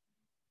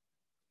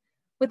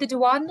 With the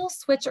duodenal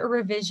switch or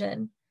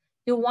revision,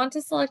 you'll want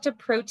to select a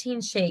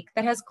protein shake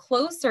that has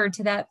closer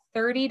to that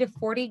 30 to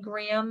 40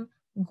 gram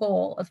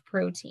goal of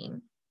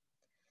protein.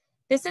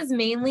 This is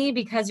mainly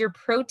because your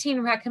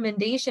protein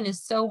recommendation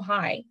is so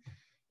high.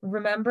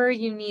 Remember,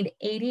 you need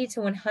 80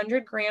 to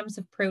 100 grams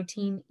of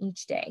protein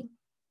each day.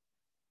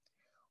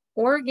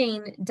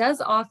 Orgain does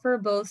offer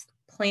both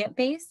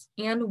plant-based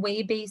and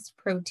whey-based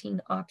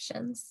protein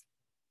options.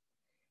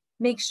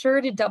 Make sure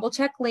to double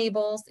check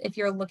labels if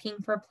you're looking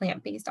for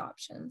plant-based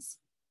options.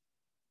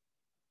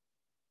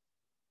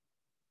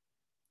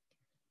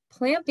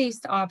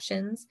 Plant-based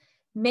options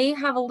may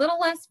have a little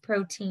less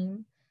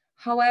protein,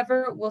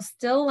 however, will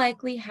still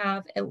likely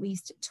have at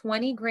least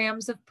 20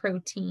 grams of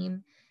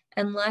protein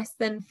and less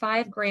than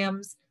 5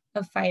 grams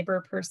of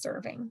fiber per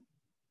serving.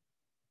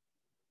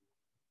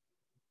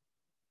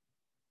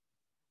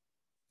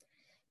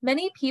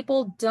 Many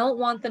people don't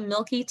want the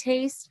milky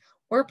taste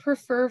or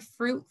prefer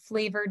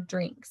fruit-flavored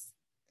drinks.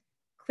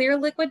 Clear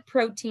liquid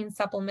protein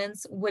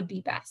supplements would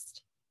be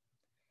best.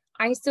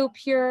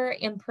 IsoPure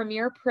and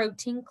Premier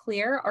Protein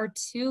Clear are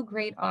 2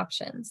 great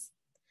options.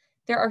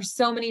 There are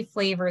so many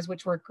flavors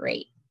which work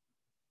great.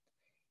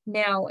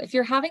 Now, if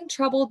you're having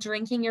trouble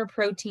drinking your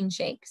protein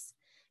shakes,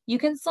 you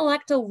can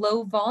select a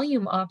low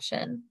volume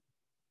option.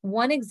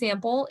 One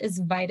example is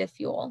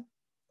VitaFuel.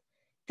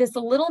 This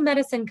little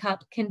medicine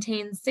cup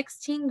contains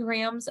 16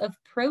 grams of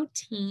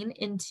protein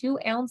in 2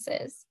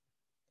 ounces.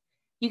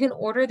 You can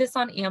order this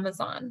on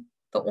Amazon.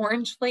 The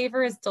orange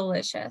flavor is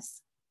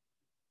delicious.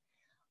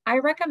 I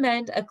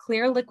recommend a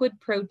clear liquid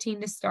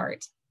protein to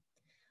start.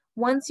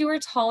 Once you are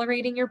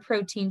tolerating your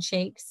protein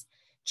shakes,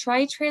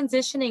 try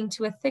transitioning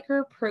to a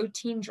thicker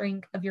protein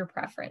drink of your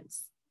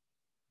preference.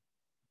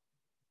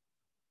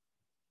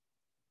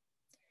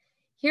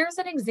 Here's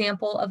an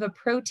example of a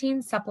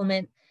protein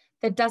supplement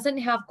that doesn't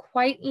have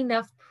quite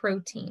enough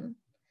protein.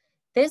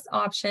 This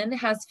option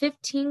has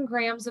 15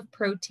 grams of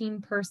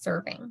protein per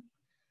serving,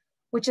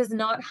 which is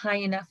not high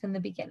enough in the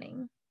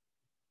beginning.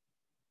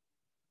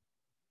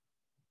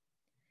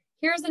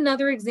 Here's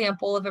another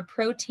example of a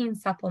protein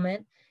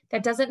supplement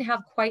that doesn't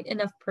have quite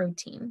enough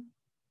protein.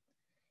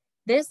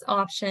 This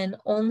option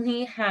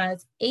only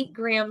has 8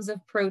 grams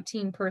of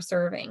protein per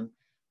serving,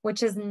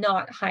 which is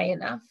not high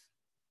enough.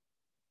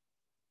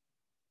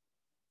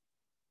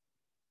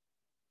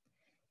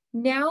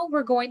 Now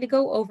we're going to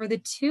go over the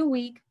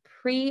 2-week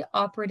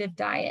pre-operative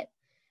diet.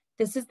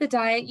 This is the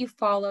diet you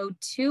follow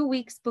 2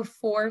 weeks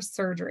before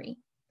surgery.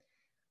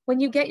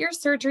 When you get your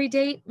surgery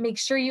date, make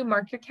sure you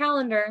mark your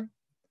calendar.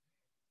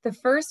 The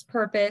first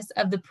purpose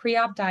of the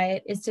pre-op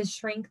diet is to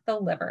shrink the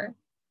liver.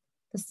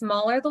 The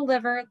smaller the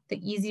liver, the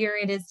easier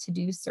it is to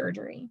do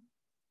surgery.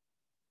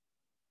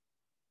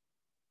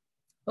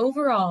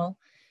 Overall,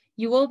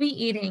 you will be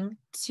eating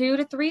 2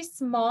 to 3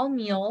 small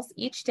meals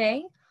each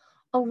day,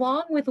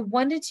 along with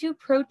 1 to 2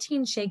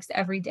 protein shakes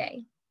every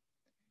day.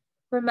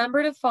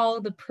 Remember to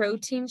follow the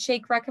protein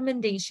shake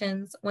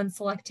recommendations when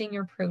selecting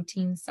your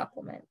protein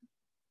supplement.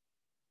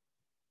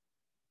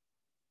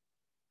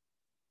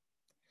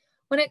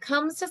 When it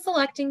comes to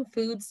selecting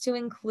foods to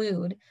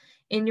include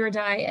in your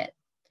diet,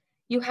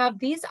 you have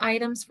these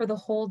items for the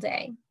whole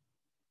day.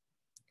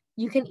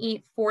 You can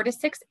eat 4 to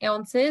 6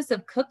 ounces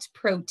of cooked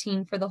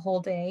protein for the whole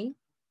day.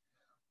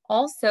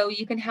 Also,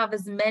 you can have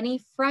as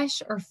many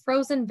fresh or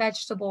frozen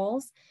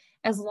vegetables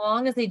as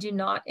long as they do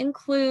not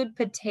include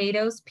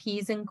potatoes,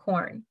 peas, and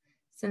corn,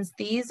 since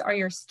these are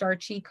your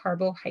starchy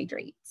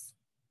carbohydrates.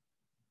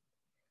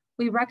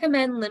 We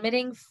recommend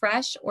limiting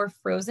fresh or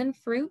frozen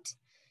fruit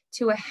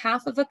to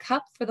 1/2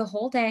 cup for the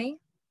whole day.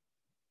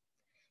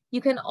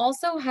 You can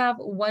also have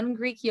 1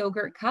 Greek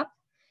yogurt cup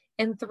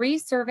and 3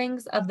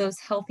 servings of those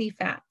healthy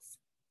fats.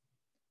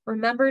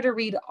 Remember to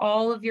read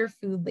all of your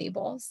food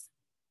labels.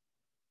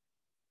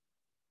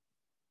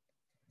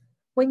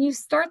 When you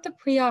start the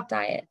pre-op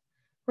diet,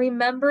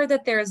 remember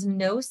that there is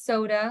no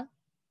soda,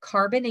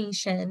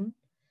 carbonation,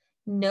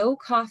 no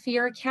coffee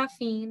or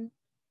caffeine,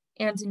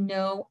 and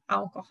no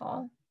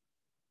alcohol.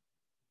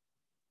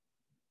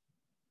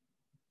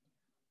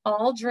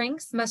 All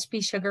drinks must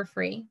be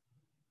sugar-free.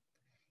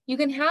 You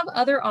can have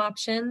other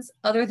options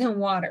other than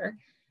water.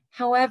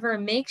 However,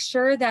 make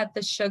sure that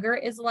the sugar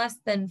is less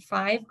than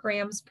 5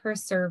 grams per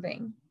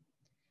serving.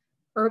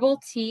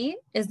 Herbal tea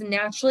is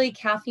naturally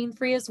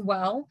caffeine-free as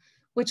well,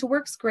 which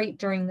works great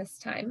during this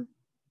time.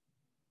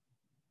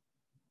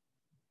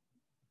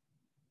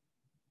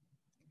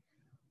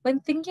 When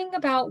thinking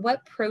about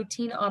what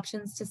protein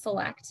options to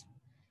select,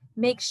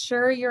 make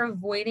sure you're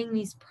avoiding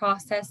these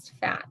processed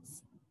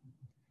fats.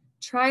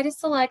 Try to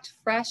select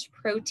fresh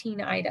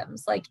protein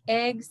items like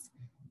eggs,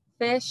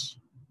 fish,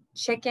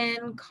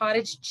 chicken,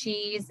 cottage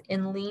cheese,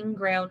 and lean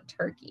ground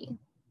turkey.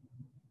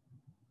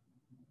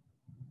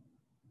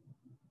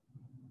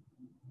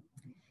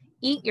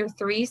 Eat your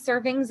 3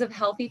 servings of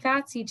healthy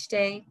fats each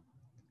day.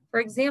 For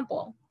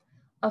example,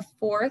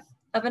 1/4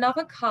 of an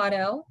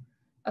avocado,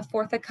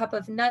 1/4 cup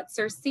of nuts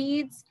or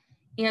seeds,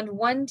 and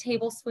 1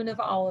 tablespoon of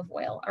olive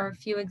oil are a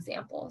few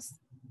examples.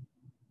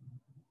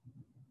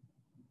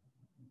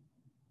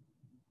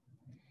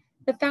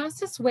 The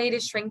fastest way to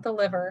shrink the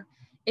liver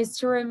is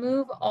to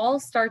remove all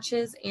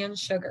starches and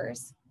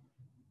sugars.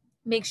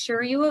 Make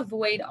sure you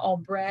avoid all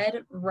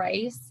bread,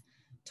 rice,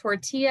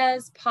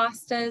 tortillas,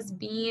 pastas,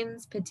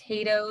 beans,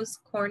 potatoes,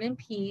 corn and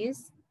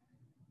peas,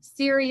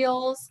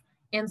 cereals,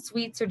 and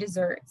sweets or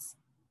desserts.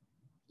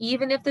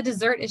 Even if the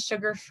dessert is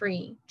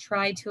sugar-free,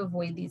 try to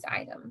avoid these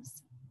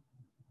items.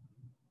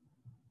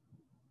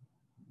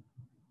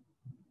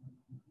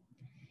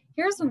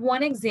 Here's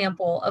one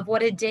example of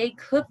what a day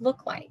could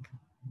look like.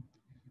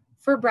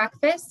 For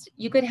breakfast,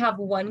 you could have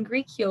 1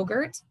 Greek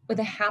yogurt with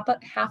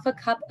 1/2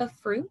 cup of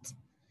fruit.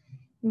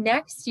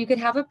 Next, you could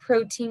have a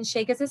protein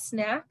shake as a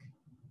snack.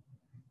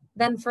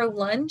 Then for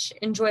lunch,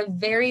 enjoy a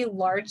very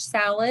large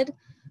salad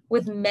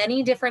with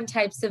many different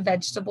types of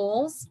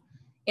vegetables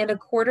and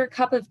 1/4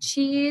 cup of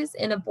cheese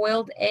and a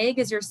boiled egg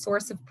as your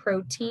source of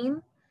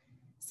protein,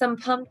 some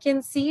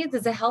pumpkin seeds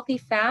as a healthy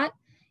fat,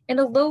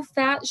 and a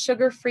low-fat,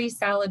 sugar-free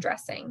salad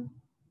dressing.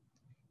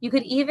 You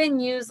could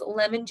even use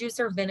lemon juice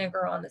or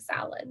vinegar on the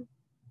salad.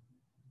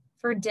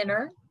 For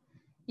dinner,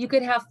 you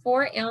could have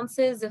 4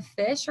 ounces of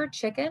fish or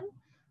chicken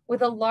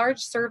with a large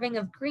serving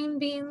of green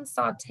beans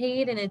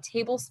sauteed in a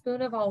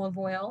tablespoon of olive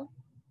oil.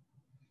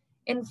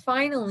 And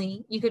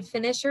finally, you could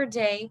finish your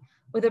day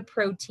with a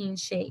protein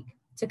shake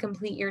to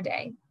complete your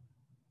day.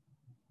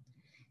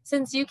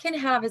 Since you can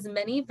have as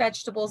many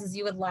vegetables as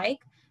you would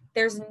like,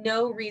 there's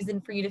no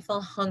reason for you to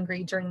feel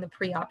hungry during the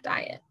pre-op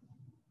diet.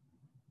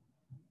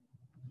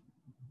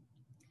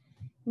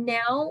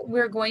 Now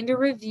we're going to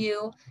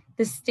review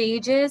the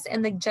stages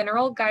and the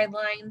general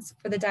guidelines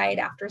for the diet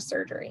after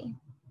surgery.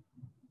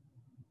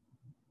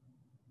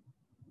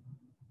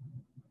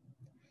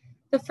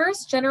 The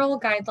first general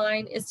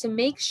guideline is to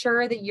make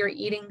sure that you're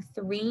eating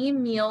 3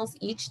 meals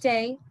each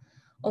day,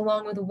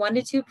 along with 1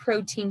 to 2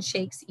 protein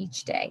shakes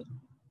each day.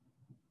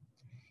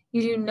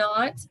 You do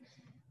not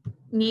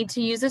need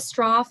to use a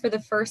straw for the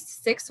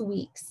first 6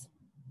 weeks.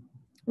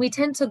 We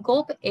tend to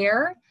gulp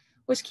air,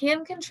 which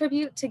can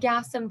contribute to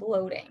gas and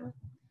bloating.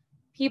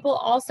 People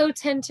also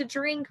tend to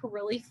drink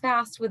really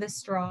fast with a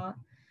straw,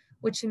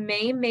 which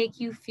may make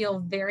you feel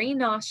very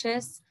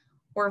nauseous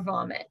or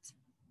vomit.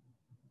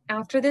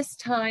 After this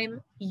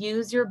time,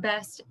 use your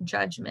best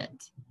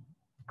judgment.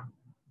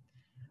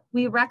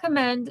 We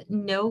recommend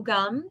no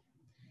gum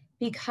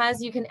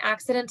because you can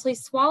accidentally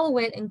swallow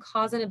it and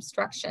cause an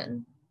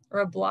obstruction or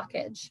a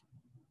blockage.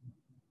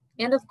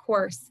 And of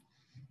course,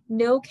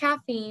 no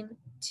caffeine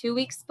 2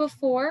 weeks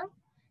before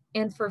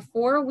and for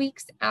 4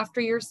 weeks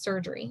after your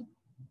surgery.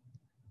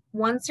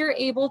 Once you're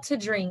able to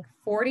drink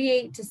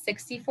 48 to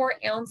 64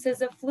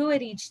 ounces of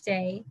fluid each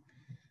day,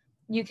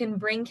 you can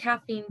bring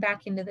caffeine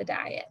back into the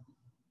diet.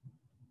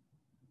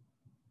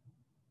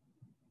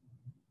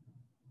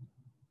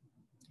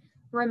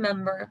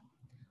 Remember,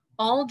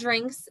 all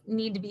drinks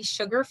need to be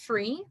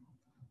sugar-free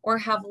or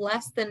have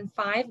less than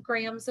 5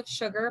 grams of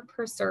sugar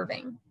per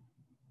serving.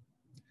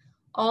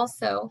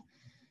 Also,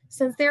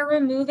 since they're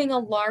removing a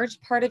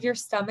large part of your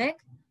stomach,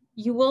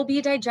 you will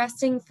be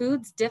digesting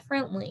foods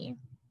differently.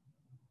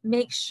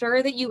 Make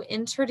sure that you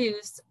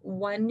introduce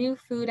 1 new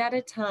food at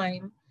a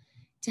time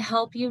to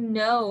help you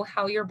know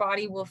how your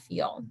body will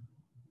feel.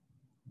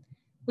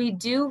 We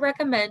do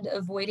recommend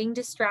avoiding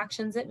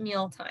distractions at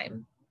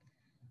mealtime.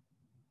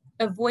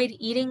 Avoid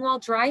eating while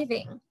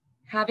driving,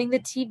 having the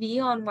TV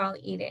on while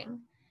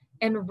eating,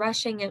 and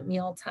rushing at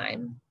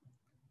mealtime.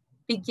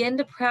 Begin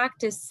to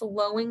practice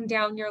slowing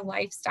down your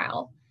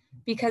lifestyle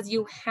because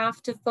you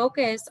have to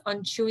focus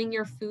on chewing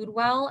your food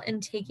well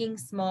and taking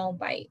small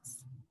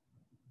bites.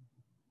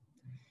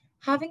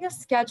 Having a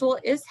schedule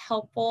is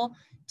helpful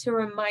to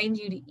remind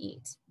you to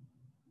eat.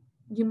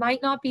 You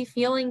might not be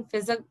feeling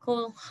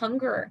physical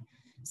hunger,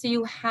 so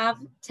you have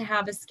to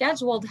have a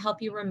schedule to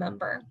help you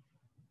remember.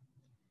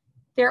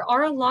 There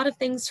are a lot of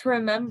things to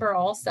remember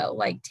also,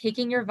 like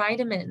taking your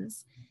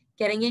vitamins,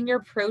 getting in your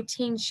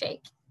protein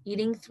shake,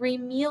 eating 3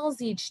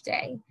 meals each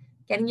day,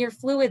 getting your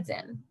fluids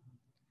in.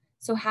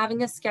 So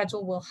having a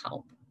schedule will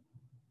help.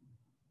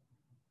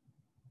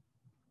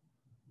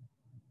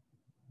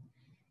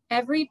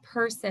 Every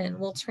person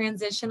will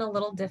transition a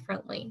little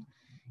differently,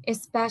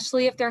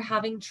 especially if they're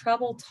having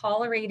trouble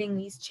tolerating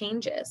these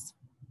changes.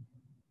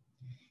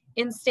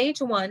 In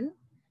stage 1,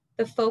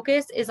 the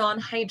focus is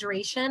on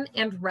hydration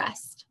and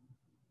rest.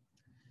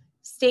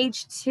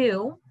 Stage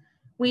 2,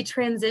 we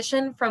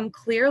transition from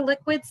clear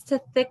liquids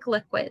to thick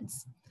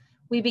liquids.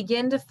 We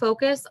begin to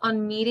focus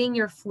on meeting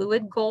your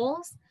fluid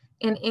goals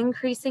and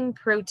increasing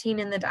protein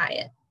in the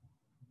diet.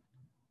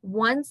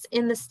 Once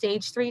in the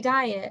stage 3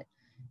 diet,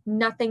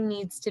 nothing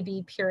needs to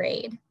be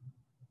pureed.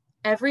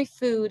 Every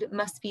food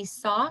must be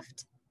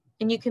soft,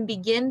 and you can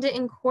begin to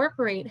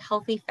incorporate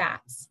healthy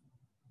fats.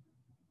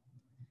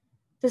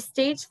 The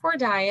stage 4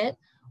 diet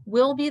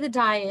will be the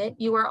diet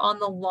you are on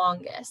the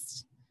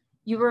longest.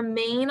 You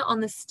remain on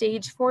the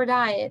stage 4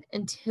 diet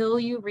until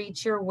you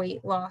reach your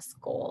weight loss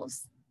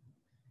goals.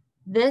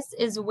 This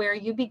is where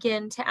you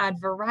begin to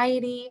add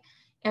variety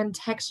and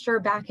texture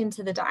back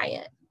into the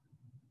diet.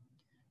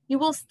 You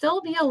will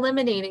still be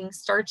eliminating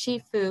starchy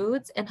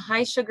foods and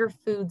high sugar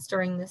foods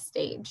during this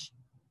stage.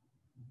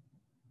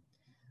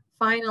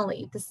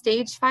 Finally, the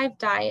stage 5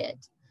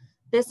 diet.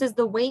 This is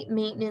the weight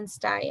maintenance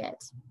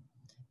diet.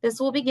 This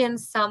will begin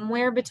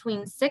somewhere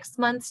between 6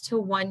 months to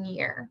 1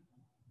 year.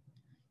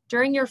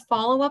 During your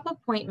follow-up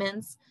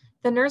appointments,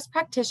 the nurse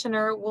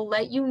practitioner will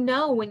let you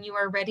know when you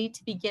are ready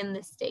to begin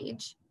this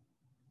stage.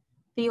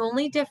 The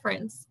only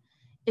difference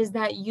is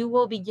that you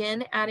will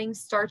begin adding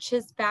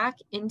starches back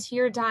into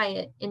your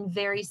diet in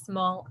very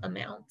small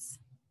amounts.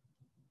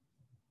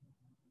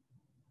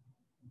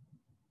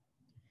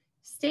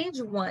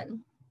 Stage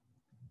 1.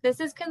 This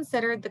is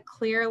considered the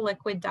clear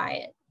liquid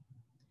diet.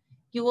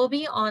 You will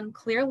be on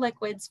clear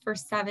liquids for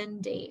 7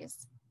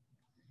 days.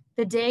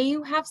 The day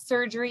you have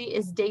surgery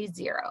is day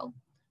 0.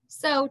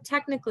 So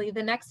technically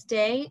the next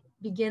day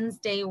begins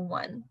day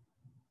 1.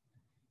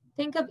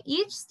 Think of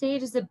each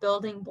stage as a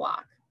building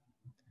block.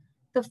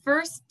 The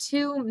first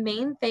 2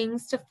 main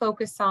things to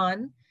focus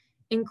on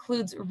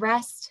includes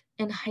rest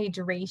and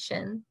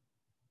hydration.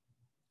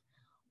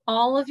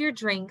 All of your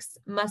drinks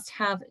must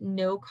have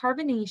no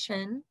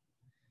carbonation,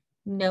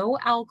 no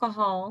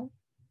alcohol,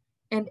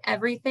 and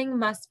everything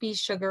must be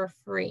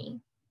sugar-free.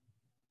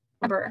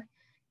 Remember,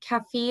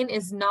 caffeine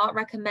is not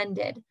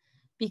recommended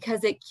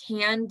because it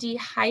can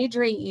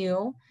dehydrate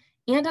you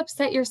and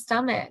upset your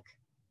stomach.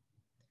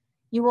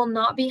 You will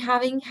not be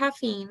having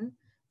caffeine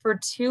for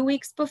 2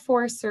 weeks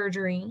before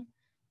surgery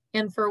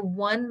and for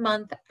 1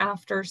 month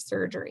after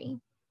surgery.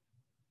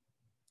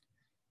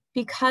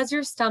 Because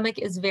your stomach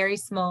is very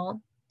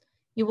small,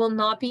 you will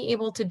not be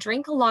able to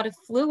drink a lot of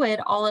fluid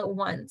all at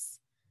once.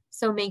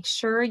 So make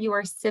sure you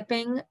are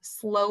sipping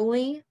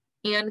slowly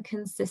and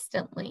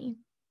consistently.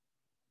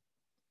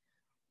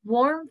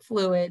 Warm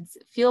fluids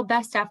feel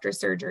best after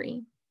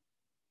surgery.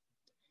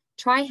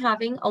 Try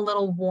having a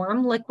little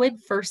warm liquid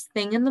first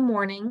thing in the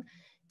morning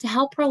to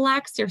help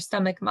relax your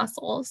stomach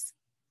muscles.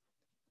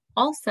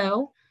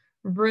 Also,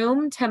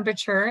 room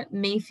temperature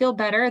may feel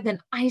better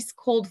than ice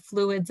cold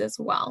fluids as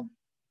well.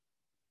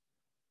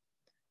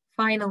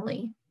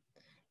 Finally,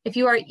 if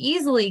you are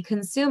easily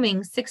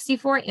consuming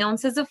 64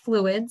 ounces of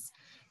fluids,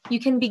 you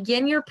can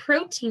begin your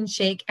protein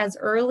shake as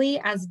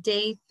early as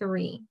day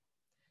 3.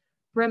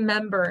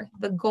 Remember,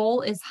 the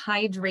goal is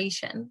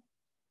hydration.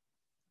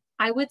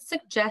 I would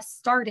suggest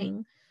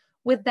starting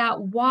with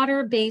that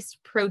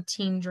water-based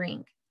protein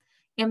drink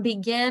and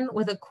begin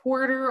with a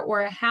quarter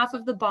or a half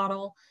of the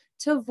bottle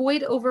to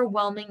avoid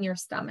overwhelming your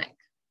stomach.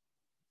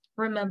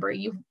 Remember,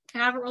 you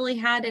haven't really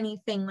had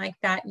anything like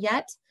that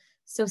yet,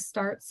 so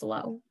start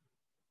slow.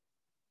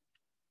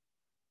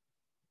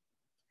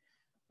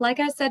 Like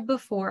I said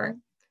before,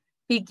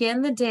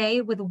 begin the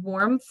day with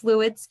warm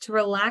fluids to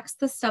relax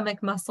the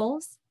stomach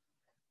muscles.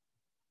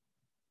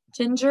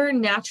 Ginger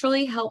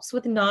naturally helps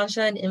with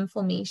nausea and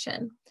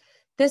inflammation.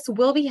 This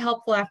will be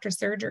helpful after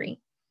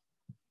surgery.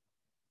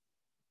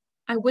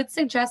 I would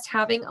suggest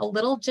having a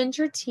little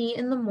ginger tea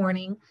in the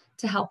morning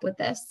to help with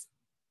this.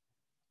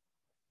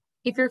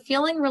 If you're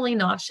feeling really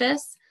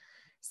nauseous,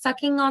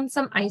 sucking on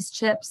some ice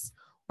chips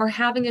or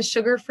having a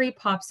sugar-free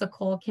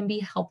popsicle can be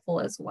helpful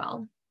as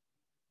well.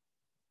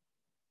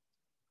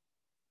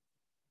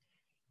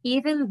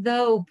 Even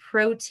though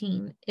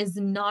protein is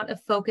not a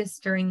focus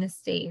during this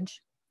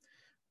stage,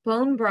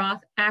 bone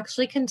broth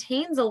actually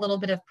contains a little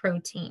bit of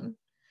protein.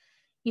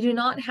 You do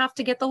not have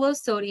to get the low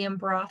sodium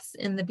broths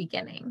in the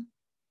beginning.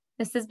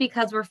 This is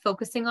because we're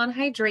focusing on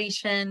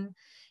hydration,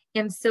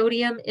 and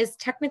sodium is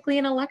technically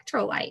an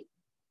electrolyte.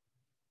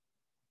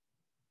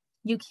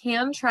 You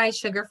can try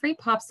sugar-free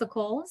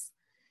popsicles,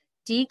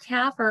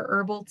 decaf or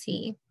herbal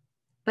tea,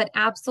 but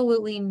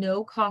absolutely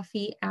no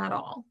coffee at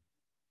all.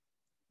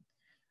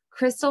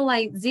 Crystal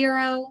Light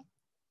Zero,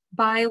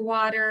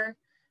 Bywater,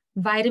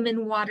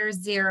 Vitamin Water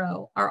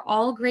Zero are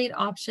all great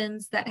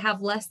options that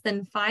have less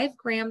than 5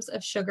 grams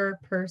of sugar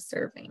per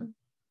serving.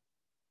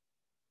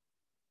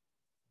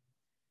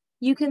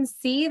 You can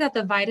see that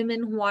the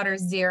Vitamin Water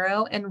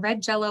Zero and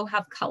Red Jello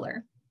have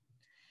color,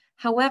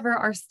 however,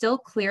 are still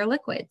clear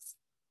liquids.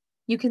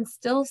 You can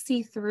still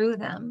see through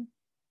them.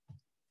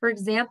 For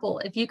example,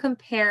 if you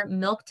compare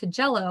milk to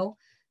Jello,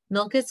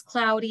 milk is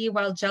cloudy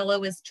while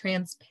Jello is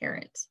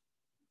transparent.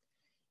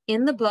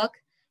 In the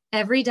book,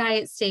 every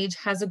diet stage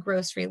has a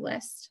grocery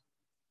list.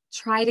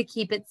 Try to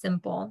keep it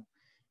simple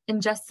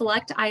and just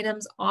select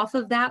items off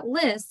of that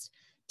list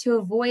to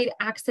avoid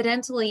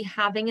accidentally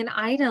having an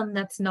item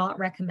that's not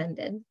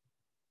recommended.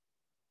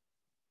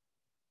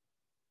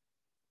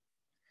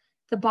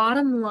 The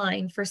bottom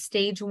line for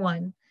stage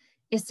 1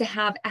 is to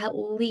have at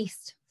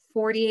least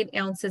 48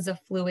 ounces of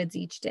fluids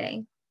each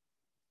day.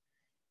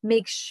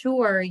 Make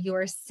sure you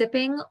are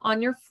sipping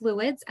on your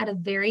fluids at a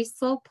very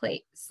slow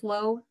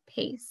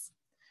pace.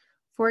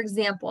 For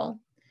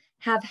example,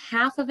 have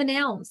half of an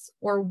ounce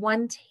or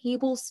 1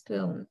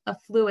 tablespoon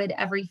of fluid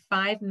every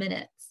 5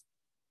 minutes.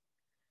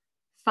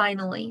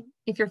 Finally,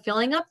 if you're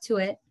feeling up to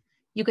it,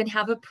 you can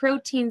have a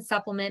protein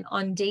supplement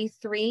on day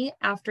 3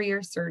 after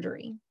your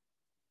surgery.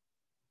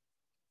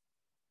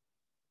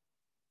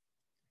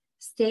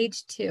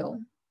 Stage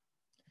 2.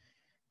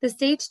 The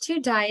stage 2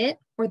 diet,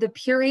 or the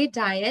puree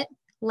diet,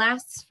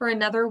 lasts for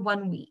another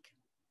 1 week.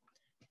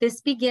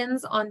 This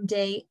begins on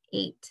day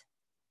 8.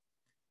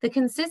 The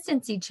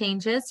consistency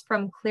changes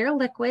from clear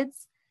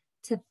liquids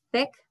to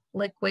thick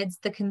liquids,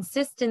 the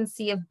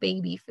consistency of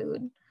baby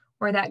food,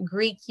 or that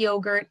Greek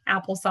yogurt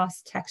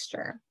applesauce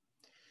texture.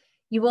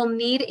 You will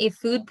need a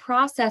food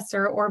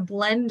processor or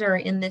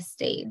blender in this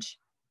stage.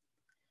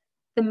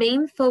 The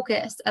main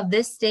focus of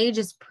this stage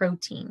is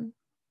protein.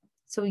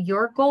 So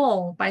your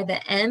goal by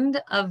the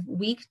end of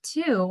week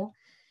 2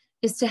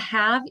 is to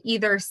have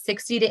either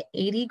 60 to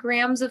 80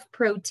 grams of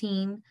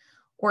protein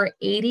or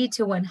 80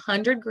 to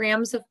 100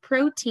 grams of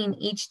protein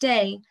each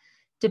day,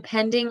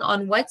 depending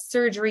on what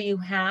surgery you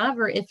have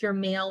or if you're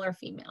male or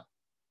female.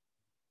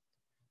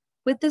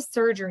 With the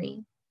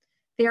surgery,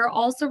 they are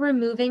also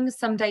removing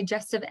some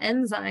digestive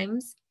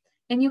enzymes,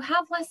 and you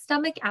have less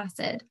stomach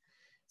acid,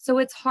 so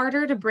it's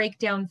harder to break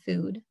down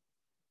food.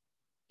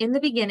 In the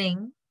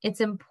beginning,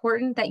 it's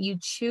important that you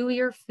chew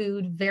your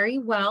food very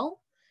well,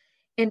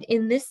 and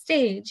in this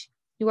stage,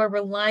 you are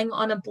relying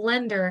on a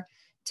blender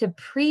to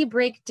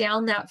pre-break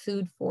down that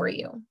food for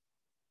you.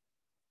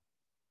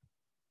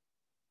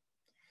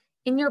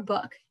 In your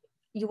book,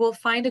 you will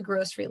find a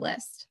grocery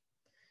list.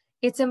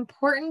 It's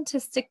important to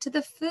stick to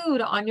the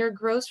food on your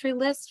grocery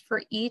list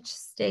for each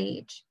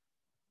stage.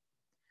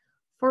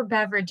 For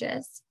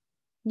beverages,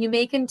 you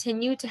may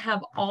continue to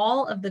have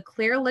all of the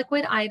clear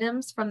liquid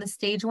items from the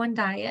stage 1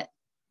 diet.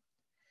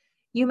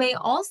 You may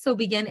also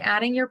begin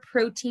adding your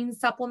protein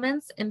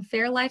supplements and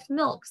Fairlife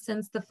milk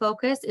since the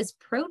focus is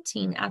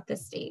protein at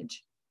this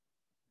stage.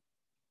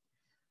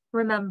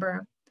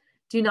 Remember,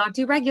 do not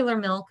do regular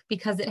milk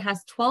because it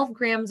has 12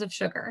 grams of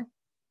sugar.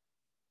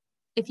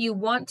 If you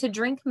want to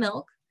drink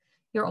milk,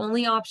 your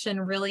only option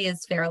really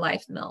is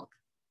Fairlife milk.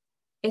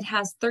 It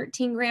has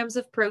 13 grams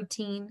of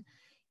protein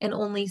and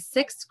only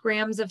 6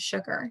 grams of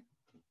sugar.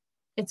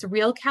 It's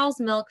real cow's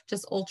milk,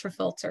 just ultra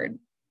filtered.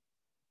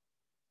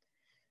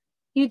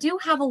 You do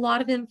have a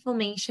lot of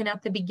inflammation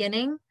at the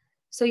beginning,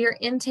 so your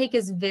intake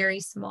is very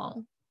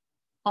small.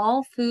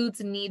 All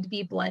foods need to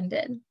be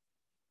blended.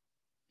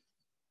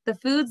 The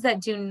foods that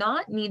do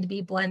not need to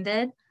be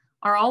blended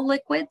are all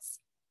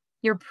liquids,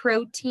 your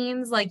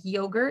proteins like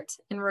yogurt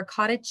and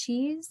ricotta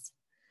cheese,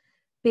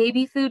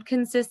 baby food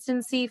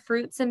consistency,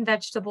 fruits and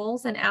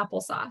vegetables, and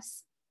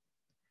applesauce.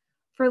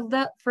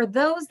 For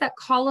those that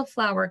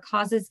cauliflower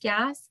causes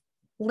gas,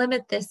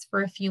 limit this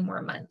for a few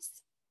more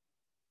months.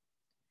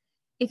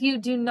 If you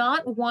do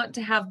not want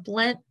to have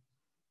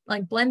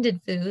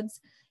blended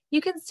foods,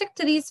 you can stick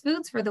to these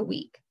foods for the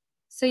week.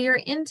 So your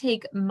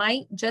intake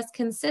might just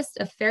consist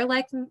of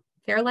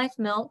Fairlife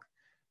milk,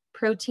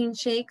 protein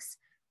shakes,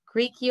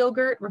 Greek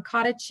yogurt,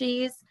 ricotta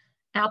cheese,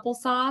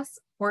 applesauce,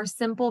 or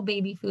simple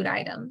baby food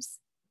items.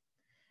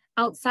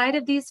 Outside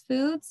of these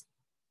foods,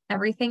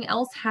 everything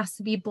else has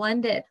to be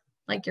blended,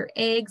 like your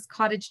eggs,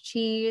 cottage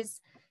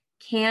cheese,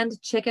 canned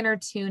chicken or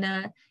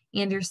tuna,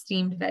 and your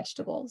steamed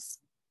vegetables.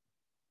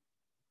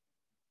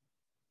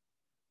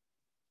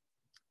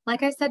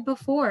 Like I said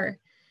before,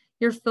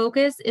 your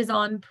focus is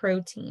on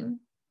protein.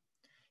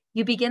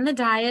 You begin the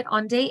diet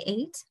on day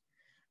 8,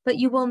 but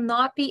you will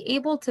not be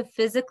able to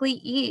physically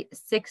eat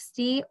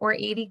 60 or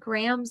 80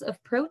 grams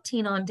of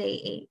protein on day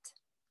 8.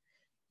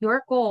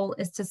 Your goal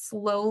is to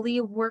slowly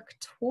work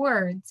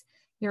towards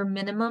your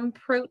minimum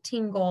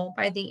protein goal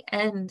by the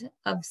end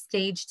of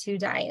stage 2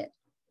 diet.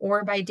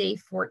 or by day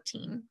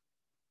 14.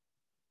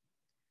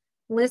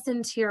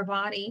 Listen to your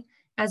body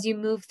as you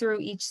move through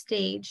each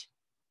stage.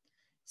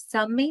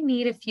 Some may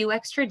need a few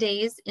extra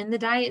days in the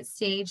diet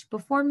stage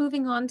before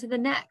moving on to the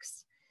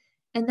next,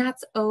 and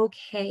that's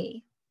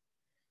okay.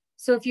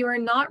 So if you are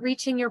not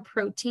reaching your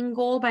protein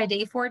goal by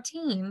day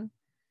 14,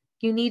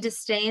 you need to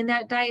stay in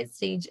that diet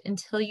stage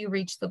until you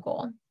reach the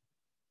goal.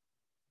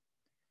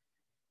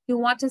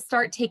 You'll want to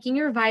start taking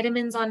your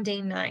vitamins on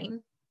day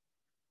 9.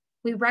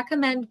 We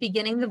recommend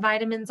beginning the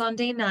vitamins on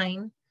day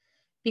 9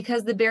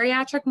 because the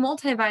bariatric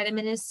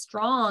multivitamin is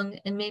strong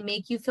and may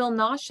make you feel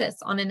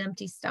nauseous on an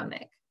empty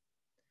stomach.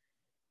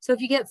 So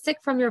if you get sick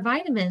from your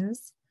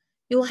vitamins,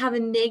 you will have a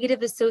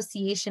negative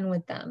association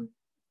with them.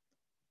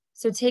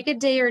 So take a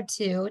day or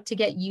two to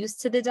get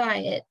used to the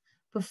diet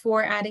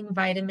before adding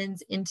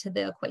vitamins into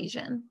the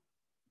equation.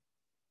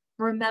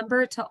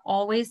 Remember to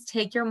always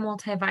take your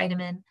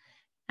multivitamin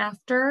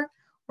after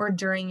or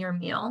during your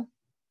meal.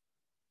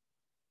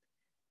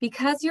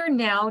 Because you're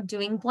now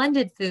doing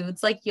blended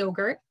foods like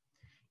yogurt,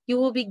 you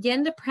will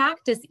begin to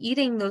practice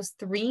eating those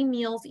 3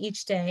 meals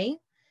each day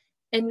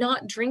and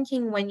not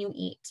drinking when you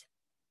eat.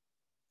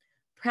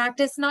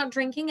 Practice not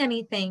drinking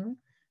anything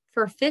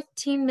for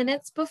 15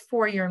 minutes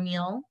before your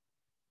meal,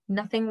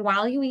 nothing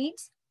while you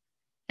eat,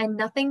 and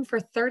nothing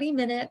for 30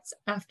 minutes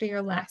after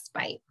your last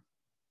bite.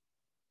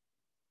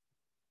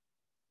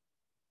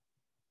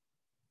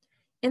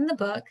 In the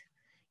book,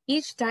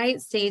 each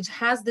diet stage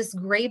has this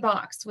gray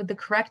box with the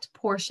correct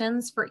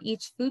portions for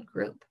each food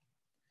group.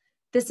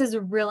 This is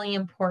really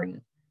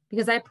important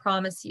because I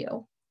promise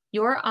you,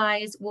 your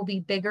eyes will be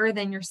bigger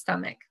than your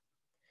stomach.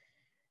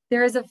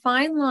 There is a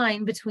fine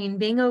line between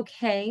being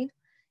okay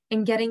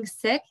and getting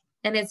sick,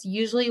 and it's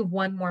usually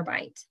one more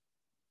bite.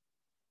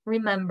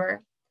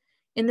 Remember,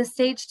 in the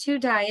stage 2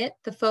 diet,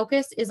 the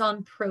focus is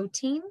on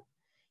protein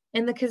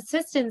and the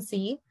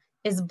consistency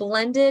is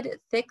blended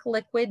thick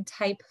liquid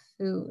type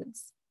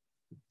foods.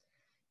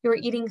 You're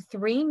eating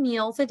 3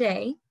 meals a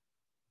day,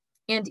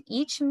 and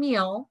each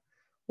meal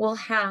will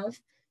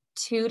have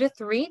 2 to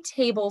 3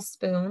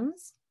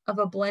 tablespoons of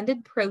a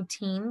blended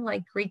protein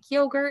like Greek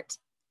yogurt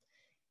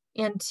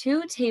and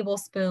 2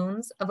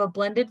 tablespoons of a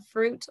blended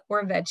fruit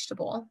or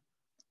vegetable,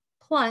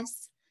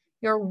 plus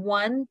your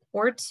 1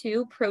 or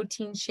 2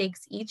 protein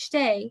shakes each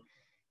day,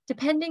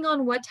 depending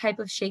on what type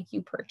of shake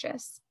you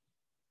purchase.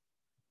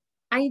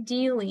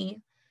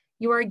 Ideally,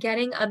 you are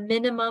getting a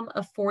minimum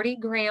of 40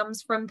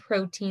 grams from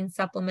protein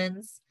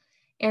supplements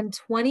and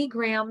 20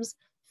 grams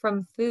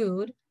from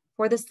food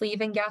for the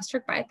sleeve and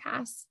gastric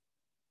bypass.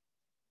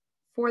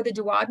 For the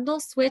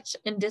duodenal switch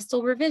and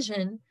distal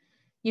revision,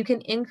 you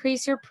can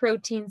increase your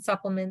protein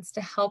supplements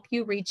to help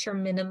you reach your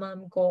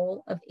minimum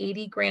goal of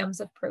 80 grams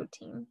of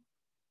protein.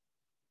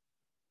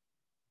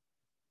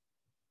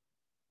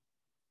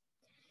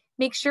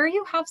 Make sure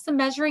you have some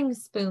measuring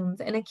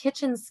spoons and a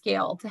kitchen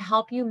scale to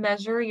help you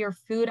measure your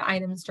food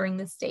items during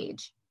this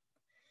stage.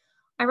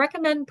 I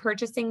recommend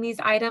purchasing these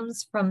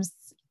items from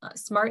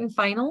Smart &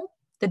 Final,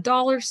 the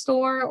dollar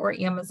store, or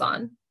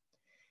Amazon.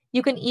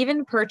 You can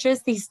even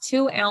purchase these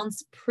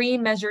 2-ounce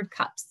pre-measured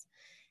cups.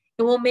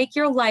 It will make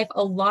your life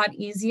a lot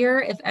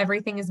easier if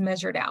everything is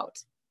measured out.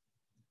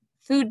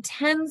 Food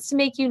tends to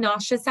make you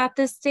nauseous at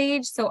this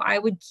stage, so I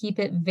would keep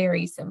it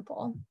very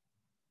simple.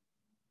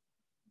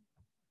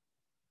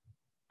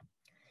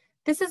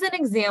 This is an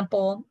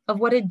example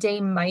of what a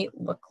day might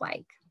look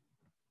like.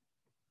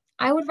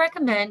 I would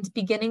recommend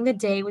beginning the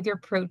day with your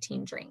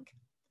protein drink.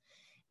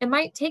 It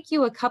might take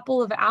you a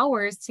couple of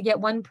hours to get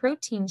 1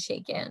 protein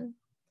shake in.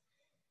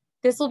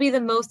 This will be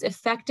the most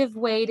effective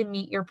way to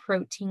meet your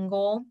protein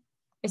goal,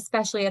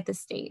 especially at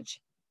this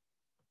stage.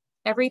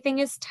 Everything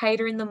is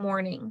tighter in the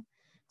morning,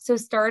 so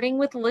starting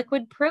with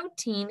liquid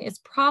protein is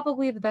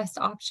probably the best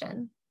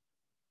option.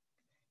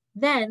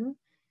 Then,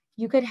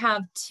 you could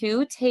have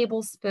 2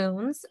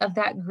 tablespoons of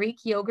that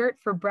Greek yogurt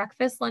for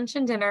breakfast, lunch,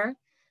 and dinner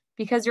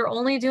because you're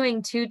only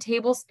doing 2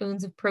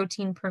 tablespoons of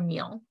protein per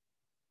meal.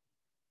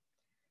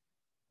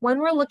 When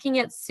we're looking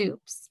at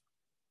soups,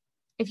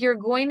 if you're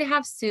going to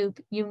have soup,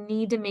 you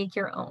need to make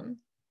your own.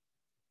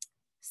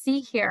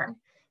 See here,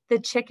 the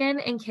chicken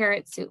and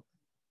carrot soup.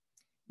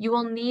 You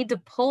will need to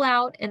pull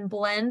out and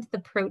blend the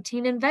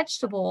protein and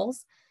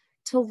vegetables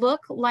to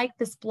look like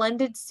this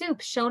blended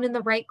soup shown in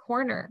the right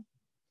corner.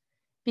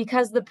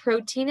 Because the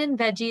protein and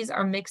veggies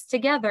are mixed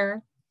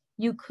together,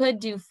 you could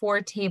do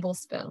 4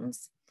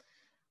 tablespoons,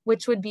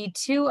 which would be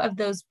 2 of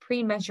those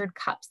pre-measured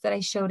cups that I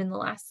showed in the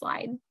last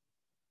slide.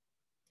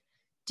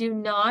 Do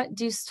not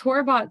do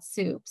store-bought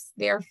soups.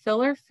 They are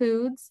filler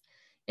foods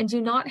and do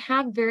not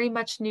have very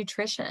much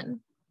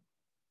nutrition.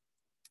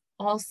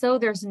 Also,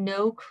 there's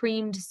no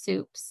creamed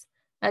soups.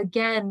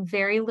 Again,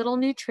 very little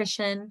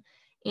nutrition,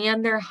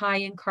 and they're high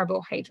in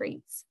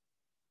carbohydrates.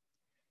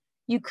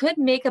 You could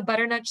make a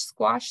butternut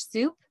squash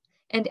soup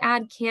and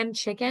add canned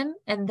chicken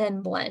and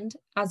then blend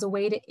as a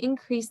way to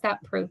increase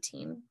that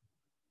protein.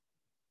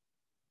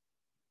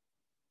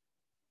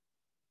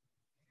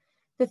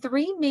 The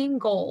 3 main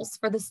goals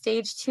for the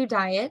stage 2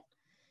 diet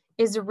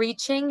is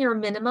reaching your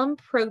minimum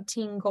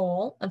protein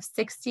goal of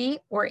 60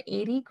 or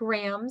 80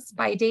 grams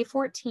by day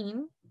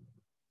 14.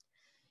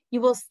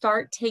 You will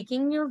start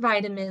taking your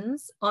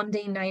vitamins on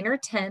day 9 or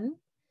 10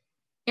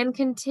 and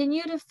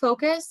continue to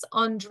focus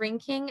on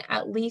drinking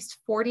at least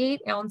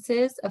 48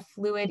 ounces of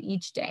fluid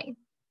each day.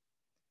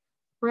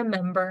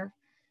 Remember,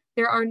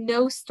 there are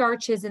no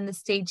starches in the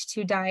stage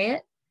 2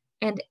 diet,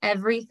 and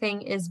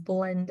everything is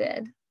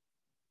blended.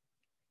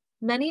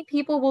 Many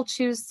people will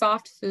choose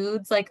soft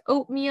foods like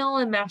oatmeal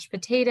and mashed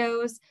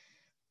potatoes.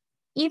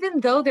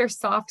 Even though they're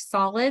soft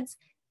solids,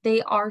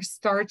 they are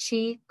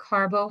starchy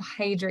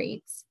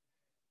carbohydrates,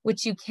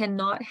 which you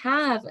cannot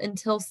have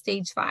until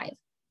stage 5.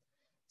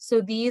 So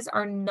these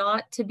are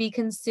not to be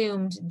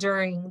consumed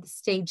during the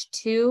stage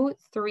 2,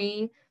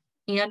 3,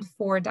 and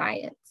 4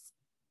 diets.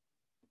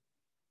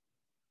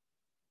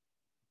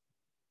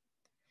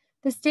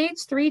 The stage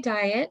 3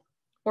 diet,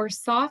 or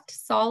soft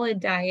solid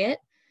diet,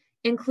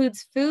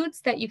 includes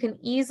foods that you can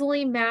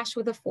easily mash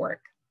with a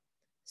fork.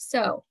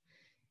 So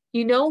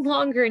you no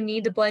longer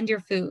need to blend your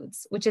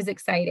foods, which is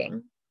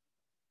exciting.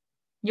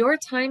 Your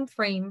time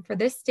frame for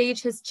this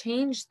stage has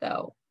changed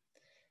though.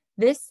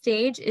 This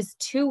stage is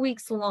 2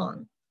 weeks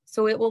long,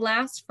 so it will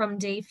last from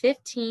day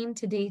 15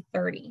 to day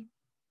 30.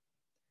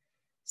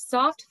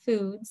 Soft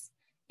foods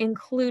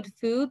include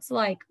foods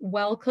like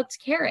well-cooked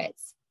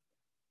carrots,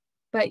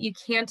 but you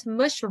can't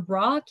mush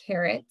raw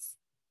carrots.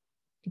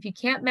 If you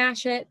can't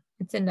mash it,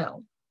 it's a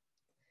no.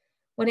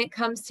 When it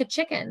comes to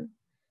chicken,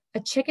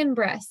 a chicken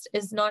breast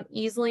is not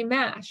easily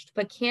mashed,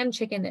 but canned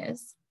chicken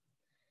is.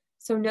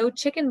 So no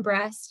chicken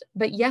breast,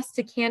 but yes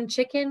to canned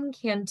chicken,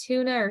 canned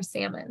tuna, or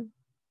salmon.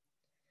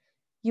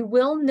 You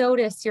will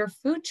notice your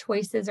food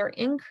choices are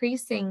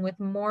increasing with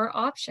more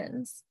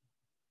options.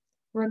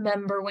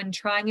 Remember, when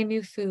trying a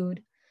new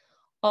food,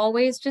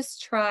 always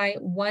just try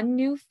one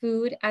new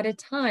food at a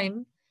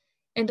time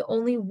and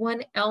only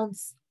 1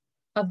 ounce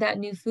of that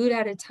new food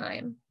at a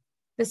time.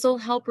 This will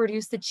help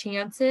reduce the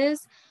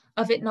chances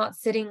of it not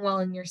sitting well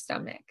in your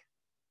stomach.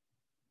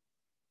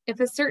 If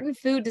a certain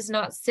food does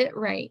not sit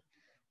right,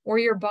 or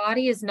your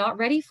body is not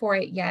ready for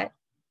it yet,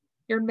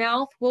 your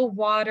mouth will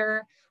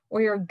water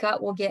or your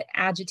gut will get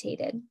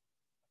agitated.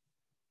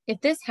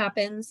 If this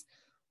happens,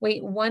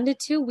 wait 1 to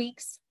 2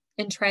 weeks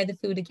and try the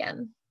food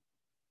again.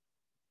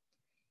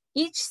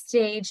 Each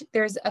stage,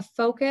 there's a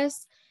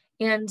focus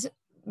and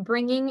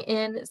bringing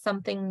in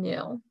something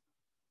new.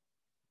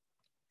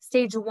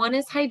 Stage 1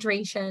 is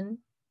hydration,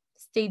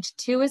 stage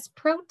 2 is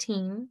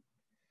protein,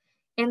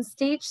 and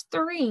stage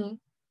 3,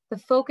 the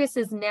focus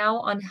is now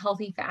on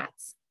healthy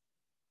fats.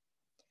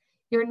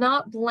 You're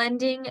not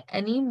blending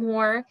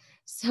anymore,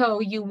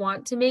 so you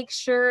want to make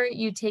sure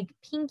you take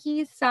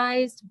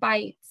pinky-sized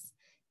bites,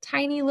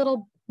 tiny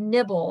little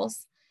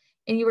nibbles,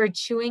 and you are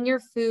chewing your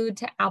food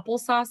to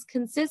applesauce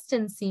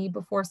consistency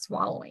before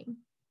swallowing.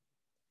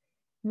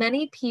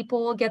 Many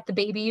people get the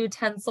baby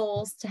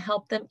utensils to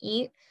help them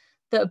eat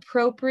the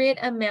appropriate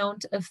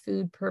amount of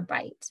food per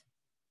bite.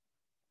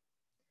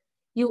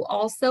 You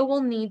also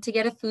will need to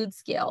get a food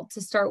scale to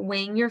start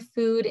weighing your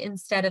food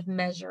instead of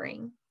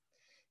measuring.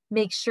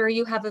 Make sure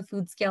you have a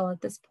food scale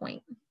at this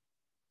point.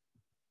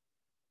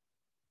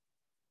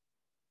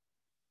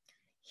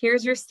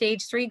 Here's your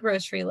stage 3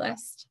 grocery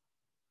list.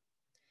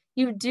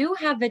 You do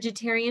have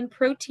vegetarian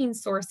protein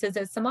sources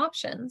as some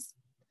options.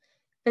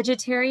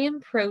 Vegetarian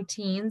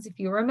proteins,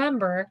 if you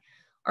remember,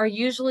 are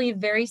usually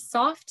very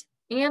soft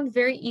and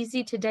very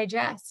easy to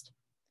digest.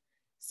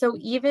 So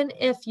even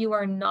if you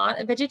are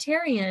not a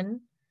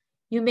vegetarian,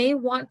 you may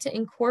want to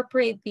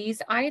incorporate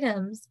these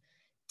items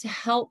to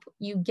help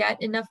you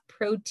get enough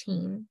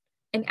protein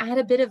and add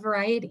a bit of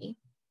variety.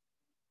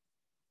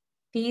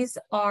 These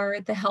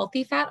are the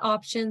healthy fat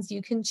options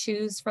you can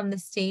choose from the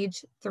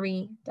stage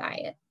 3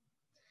 diet.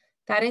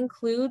 That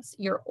includes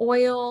your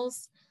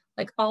oils,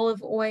 like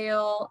olive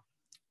oil,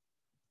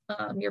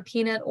 your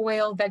peanut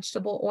oil,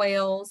 vegetable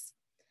oils,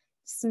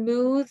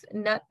 smooth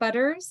nut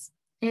butters,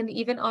 and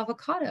even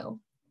avocado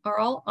are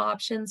all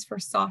options for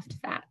soft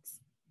fats.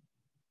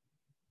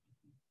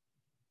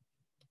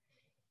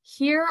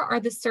 Here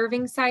are the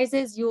serving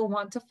sizes you will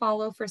want to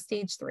follow for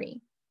stage 3.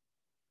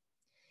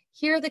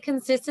 Here are the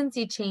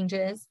consistency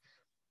changes,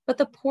 but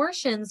the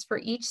portions for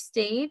each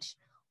stage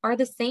are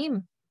the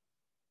same.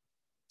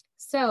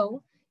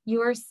 So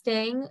you are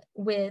staying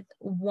with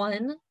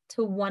 1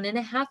 to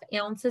 1.5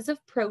 ounces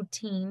of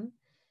protein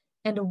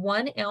and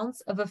 1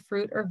 ounce of a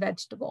fruit or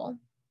vegetable.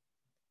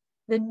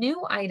 The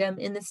new item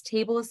in this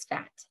table is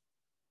fat.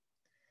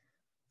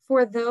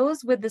 For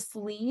those with the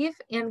sleeve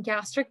and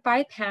gastric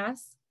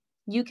bypass,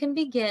 you can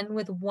begin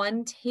with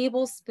 1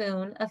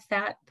 tablespoon of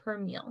fat per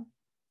meal.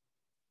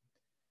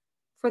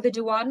 For the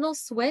duodenal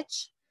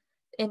switch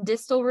and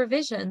distal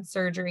revision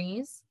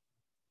surgeries,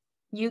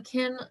 you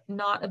can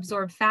not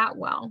absorb fat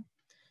well,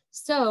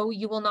 so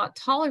you will not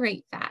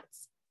tolerate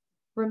fats.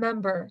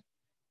 Remember,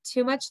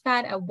 too much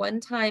fat at one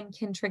time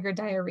can trigger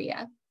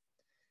diarrhea.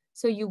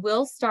 So you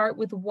will start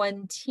with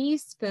 1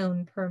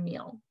 teaspoon per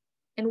meal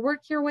and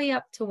work your way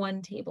up to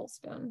 1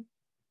 tablespoon.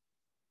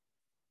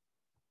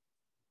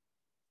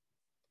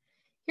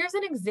 Here's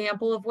an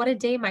example of what a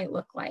day might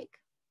look like.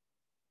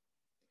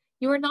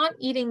 You are not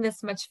eating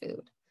this much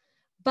food,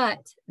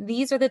 but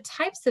these are the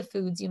types of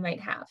foods you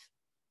might have.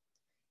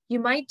 You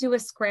might do a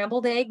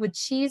scrambled egg with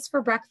cheese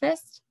for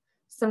breakfast,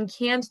 some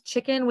canned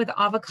chicken with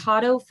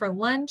avocado for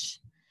lunch,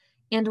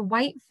 and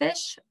white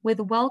fish with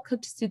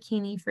well-cooked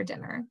zucchini for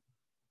dinner.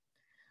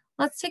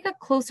 Let's take a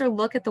closer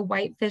look at the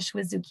white fish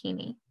with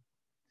zucchini.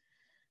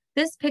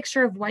 This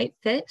picture of white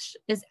fish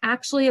is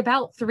actually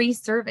about 3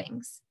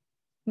 servings.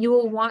 You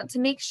will want to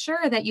make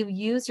sure that you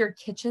use your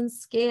kitchen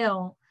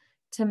scale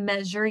to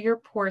measure your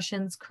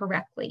portions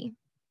correctly.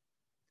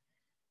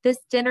 This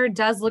dinner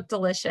does look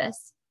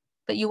delicious,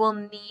 but you will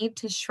need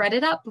to shred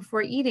it up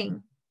before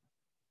eating.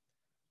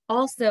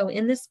 Also,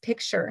 in this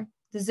picture,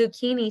 the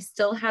zucchini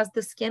still has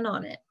the skin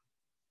on it.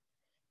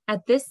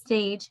 At this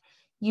stage,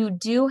 you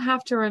do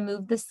have to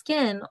remove the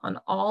skin on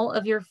all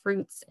of your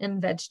fruits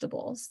and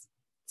vegetables.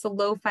 It's a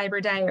low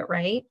fiber diet,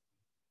 right?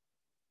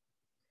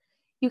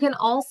 You can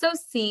also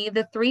see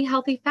the 3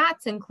 healthy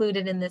fats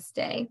included in this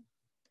day.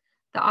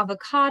 The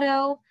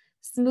avocado,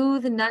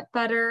 smooth nut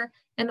butter,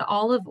 and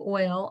olive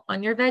oil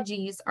on your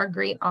veggies are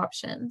great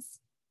options.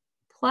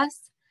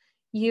 Plus,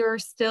 you're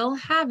still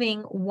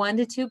having 1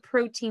 to 2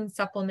 protein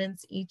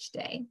supplements each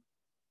day.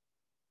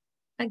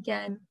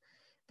 Again,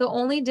 the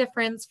only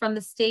difference from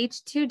the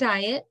stage 2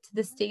 diet to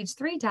the stage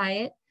 3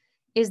 diet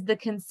is the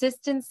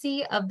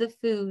consistency of the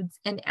foods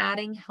and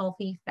adding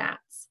healthy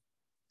fats.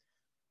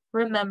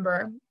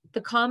 Remember,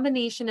 the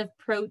combination of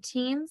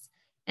proteins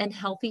and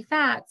healthy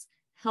fats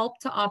help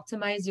to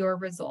optimize your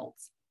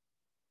results.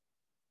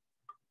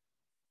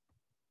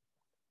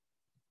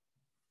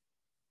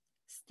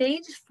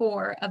 Stage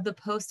 4 of the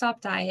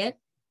post-op diet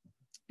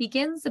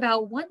begins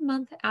about 1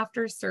 month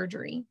after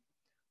surgery,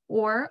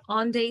 or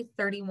on day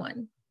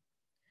 31.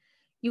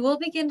 You will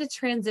begin to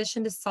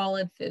transition to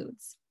solid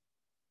foods.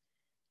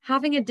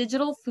 Having a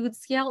digital food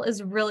scale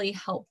is really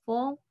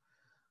helpful.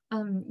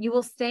 You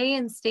will stay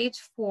in stage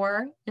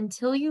 4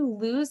 until you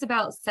lose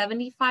about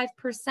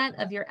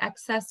 75% of your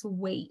excess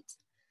weight.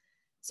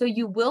 So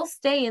you will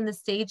stay in the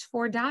stage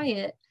 4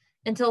 diet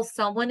until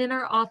someone in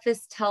our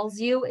office tells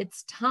you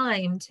it's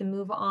time to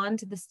move on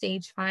to the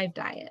stage 5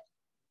 diet.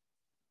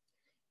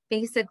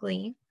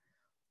 Basically,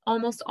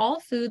 almost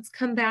all foods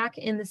come back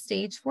in the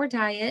stage 4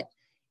 diet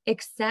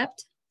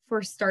except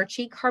for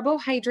starchy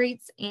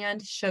carbohydrates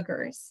and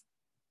sugars.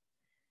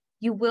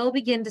 You will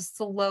begin to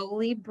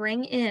slowly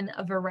bring in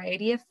a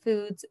variety of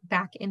foods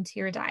back into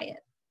your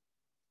diet.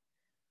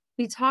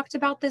 We talked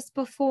about this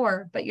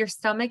before, but your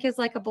stomach is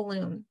like a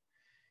balloon.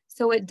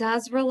 So it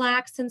does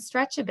relax and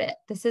stretch a bit.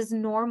 This is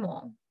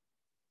normal.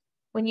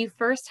 When you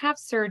first have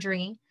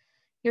surgery,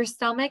 your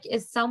stomach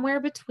is somewhere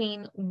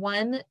between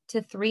 1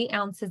 to 3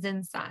 ounces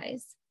in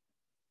size.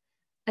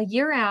 A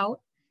year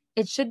out,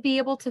 it should be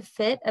able to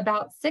fit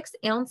about 6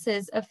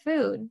 ounces of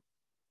food.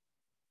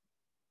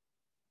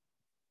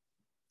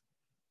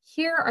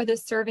 Here are the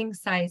serving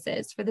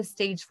sizes for the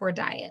stage 4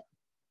 diet.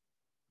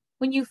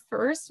 When you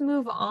first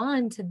move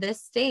on to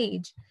this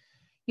stage,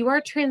 you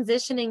are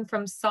transitioning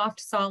from soft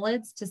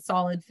solids to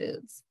solid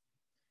foods.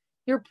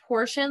 Your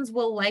portions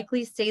will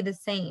likely stay the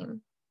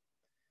same.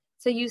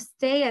 So you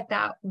stay at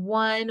that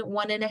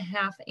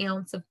 1.5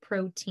 ounce of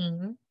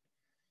protein,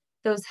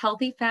 those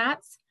healthy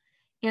fats,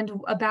 and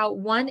about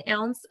 1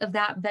 ounce of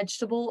that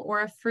vegetable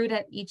or a fruit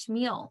at each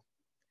meal.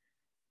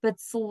 But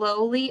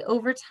slowly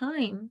over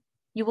time,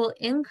 you will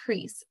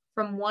increase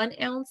from 1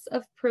 ounce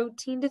of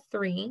protein to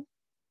 3,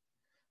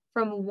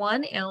 from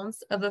 1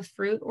 ounce of a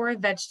fruit or a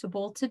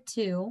vegetable to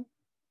 2,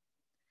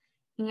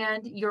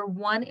 and your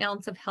 1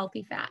 ounce of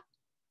healthy fat.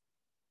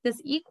 This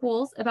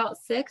equals about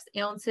 6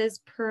 ounces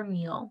per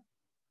meal.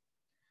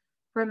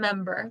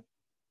 Remember,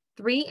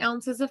 3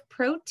 ounces of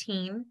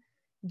protein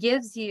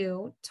gives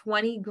you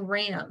 20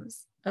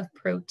 grams of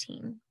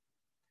protein.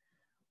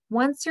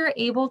 Once you're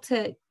able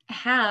to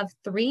have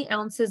 3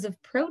 ounces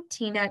of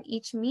protein at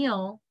each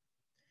meal,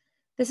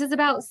 this is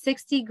about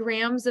 60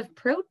 grams of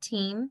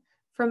protein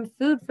from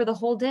food for the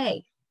whole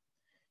day.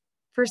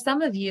 For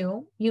some of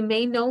you, you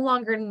may no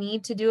longer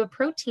need to do a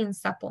protein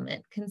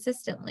supplement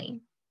consistently.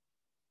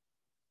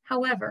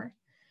 However,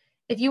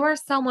 if you are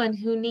someone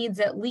who needs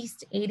at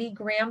least 80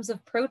 grams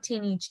of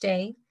protein each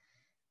day,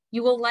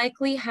 you will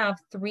likely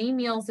have 3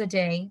 meals a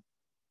day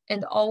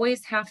and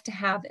always have to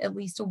have at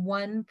least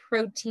 1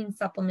 protein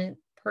supplement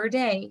per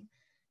day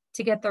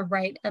to get the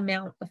right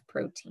amount of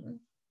protein.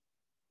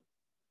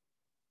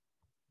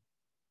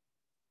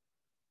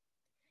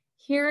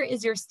 Here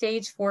is your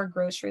stage 4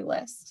 grocery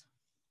list.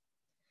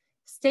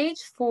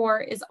 Stage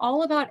 4 is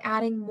all about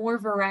adding more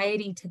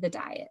variety to the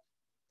diet.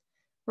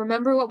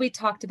 Remember what we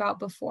talked about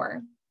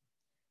before.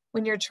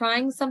 When you're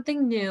trying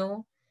something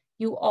new,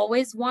 you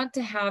always want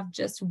to have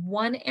just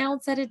 1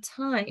 ounce at a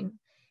time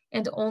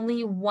and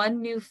only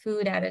 1 new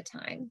food at a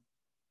time.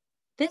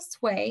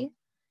 This way,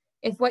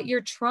 if what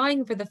you're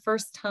trying for the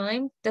first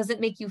time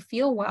doesn't make you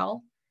feel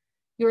well,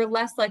 you're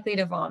less likely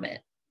to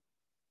vomit.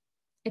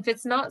 If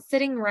it's not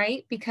sitting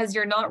right because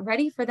you're not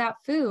ready for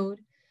that food,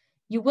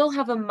 you will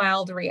have a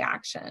mild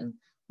reaction,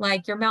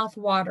 like your mouth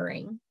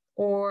watering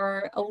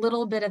or a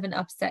little bit of an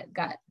upset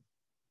gut.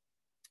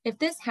 If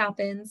this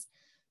happens,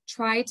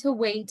 try to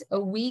wait a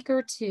week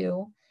or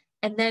two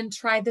and then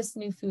try this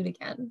new food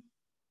again.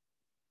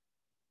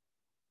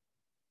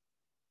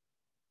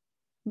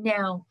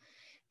 Now,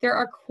 there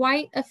are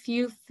quite a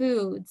few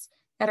foods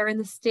that are in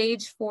the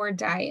stage 4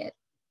 diet,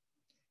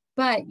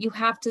 but you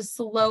have to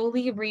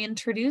slowly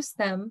reintroduce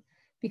them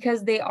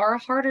because they are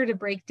harder to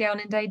break down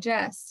and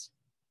digest.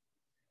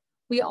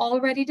 We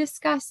already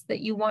discussed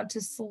that you want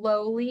to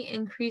slowly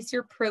increase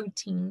your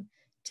protein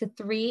to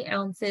 3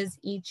 ounces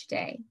each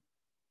day.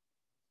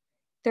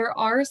 There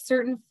are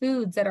certain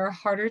foods that are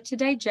harder to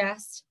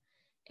digest,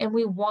 and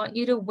we want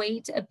you to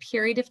wait a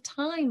period of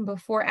time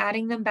before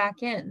adding them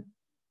back in.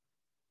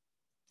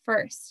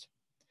 First,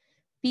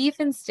 beef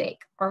and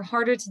steak are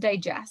harder to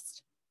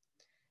digest,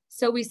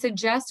 so we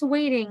suggest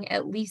waiting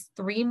at least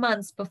 3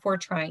 months before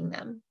trying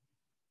them.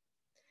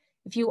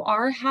 If you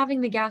are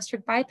having the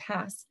gastric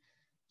bypass,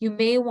 you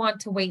may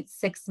want to wait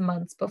 6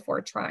 months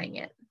before trying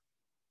it.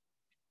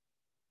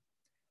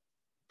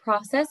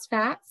 Processed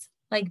fats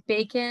like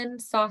bacon,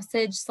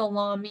 sausage,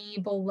 salami,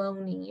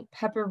 bologna,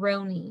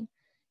 pepperoni,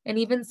 and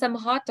even some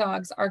hot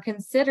dogs are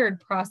considered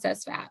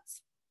processed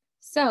fats.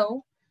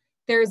 So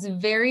there's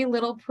very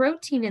little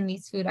protein in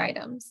these food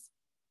items.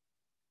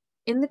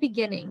 In the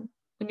beginning,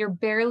 when you're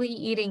barely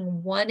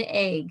eating 1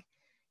 egg,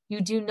 you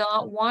do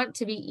not want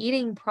to be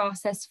eating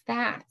processed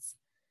fats.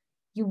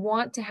 You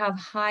want to have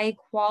high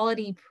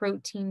quality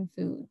protein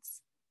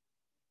foods.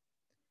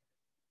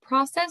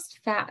 Processed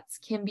fats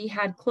can be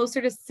had closer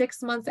to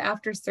 6 months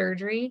after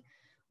surgery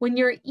when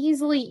you're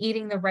easily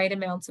eating the right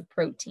amounts of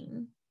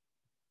protein.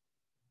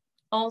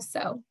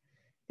 Also,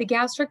 the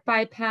gastric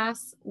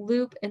bypass,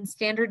 loop, and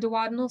standard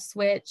duodenal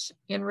switch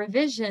and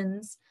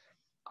revisions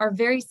are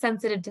very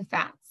sensitive to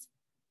fats.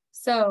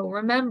 So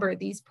remember,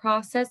 these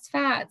processed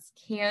fats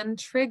can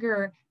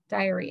trigger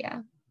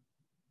diarrhea.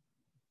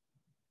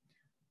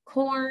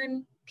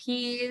 Corn,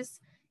 peas,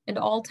 and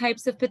all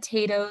types of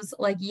potatoes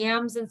like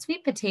yams and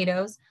sweet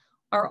potatoes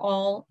are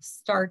all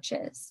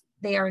starches.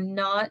 They are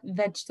not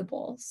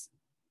vegetables.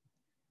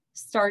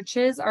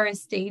 Starches are a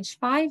stage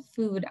 5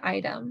 food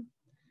item.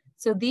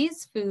 So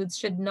these foods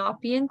should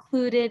not be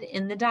included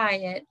in the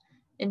diet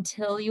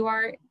until you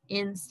are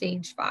in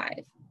stage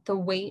 5, the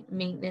weight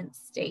maintenance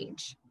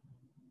stage.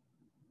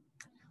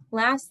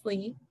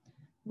 Lastly,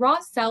 raw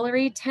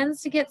celery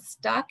tends to get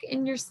stuck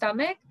in your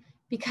stomach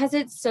because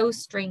it's so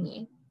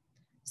stringy.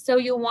 So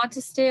you'll want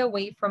to stay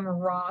away from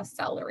raw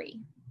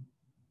celery.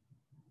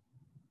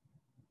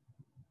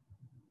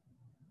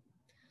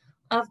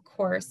 Of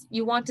course,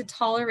 you want to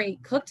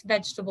tolerate cooked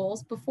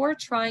vegetables before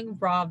trying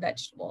raw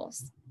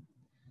vegetables.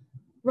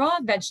 Raw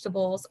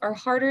vegetables are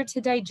harder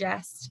to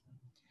digest.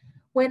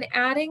 When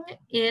adding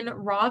in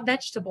raw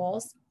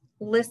vegetables,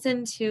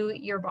 listen to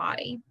your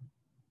body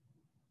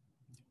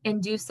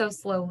and do so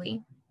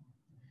slowly.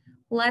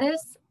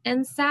 Lettuce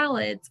and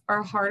salads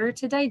are harder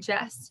to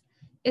digest,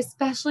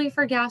 especially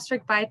for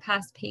gastric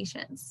bypass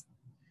patients.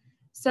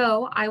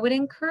 So I would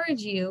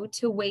encourage you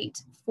to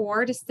wait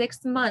 4 to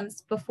 6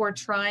 months before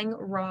trying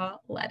raw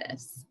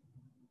lettuce.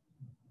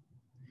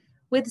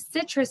 With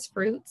citrus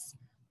fruits,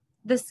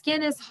 the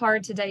skin is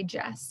hard to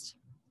digest.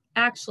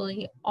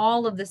 Actually,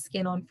 all of the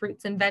skin on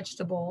fruits and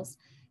vegetables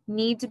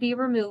need to be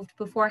removed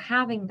before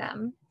having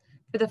them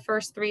for the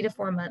first 3 to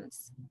 4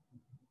 months.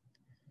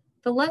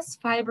 The less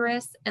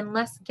fibrous and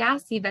less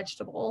gassy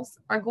vegetables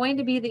are going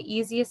to be the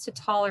easiest to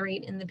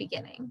tolerate in the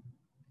beginning.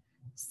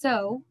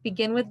 So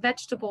begin with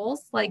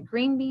vegetables like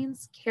green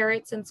beans,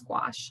 carrots, and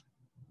squash.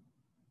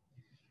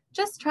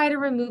 Just try to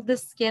remove the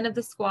skin of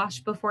the squash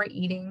before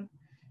eating,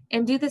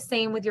 and do the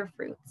same with your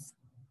fruits.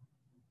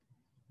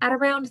 At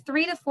around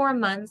 3 to 4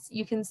 months,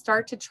 you can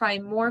start to try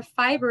more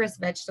fibrous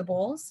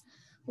vegetables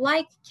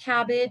like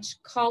cabbage,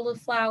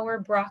 cauliflower,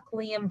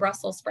 broccoli, and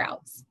Brussels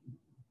sprouts.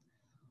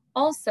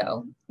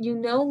 Also, you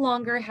no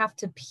longer have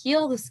to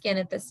peel the skin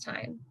at this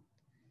time.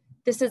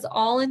 This is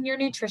all in your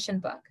nutrition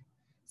book.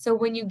 So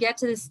when you get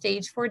to the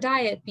stage 4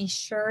 diet, be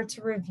sure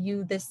to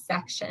review this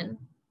section,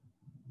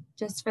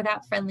 just for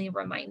that friendly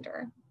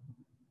reminder.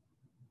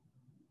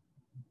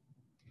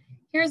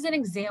 Here's an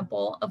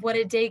example of what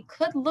a day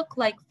could look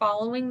like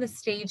following the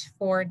stage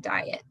 4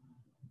 diet.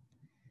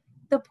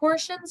 The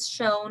portions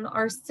shown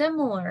are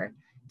similar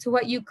to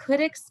what you could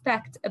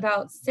expect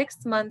about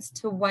 6 months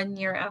to 1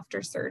 year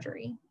after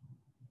surgery.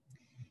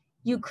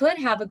 You could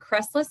have a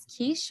crustless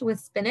quiche with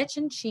spinach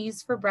and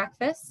cheese for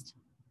breakfast,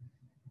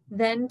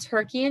 then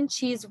turkey and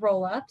cheese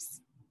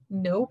roll-ups,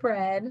 no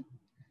bread,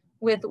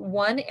 with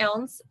 1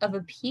 ounce of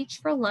a peach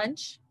for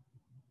lunch.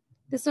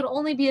 This would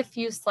only be a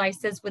few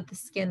slices with the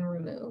skin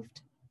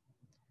removed.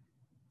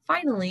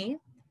 Finally,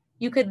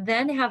 you could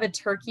then have a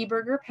turkey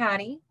burger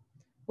patty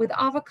with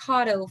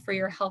avocado for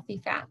your healthy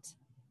fat.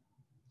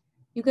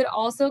 You could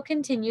also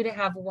continue to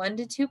have 1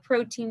 to 2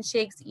 protein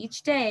shakes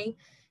each day,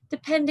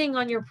 depending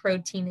on your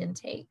protein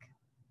intake.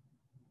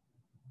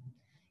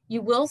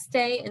 You will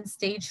stay in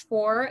stage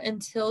 4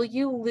 until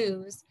you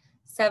lose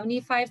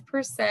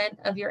 75%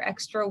 of your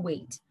extra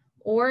weight,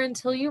 or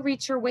until you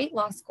reach your weight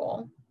loss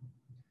goal.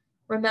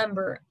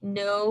 Remember,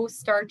 no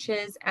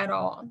starches at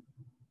all.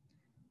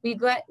 We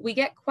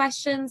get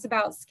questions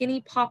about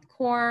skinny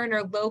popcorn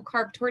or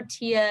low-carb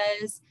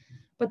tortillas,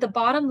 but the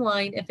bottom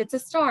line, if it's a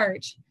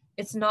starch,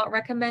 it's not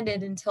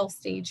recommended until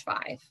stage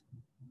 5.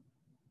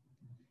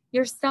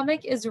 Your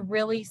stomach is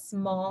really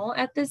small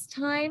at this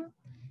time,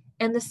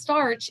 and the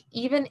starch,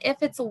 even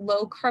if it's a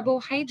low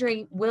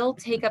carbohydrate, will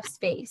take up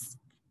space.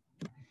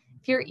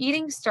 If you're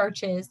eating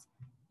starches,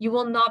 you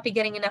will not be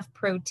getting enough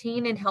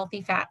protein and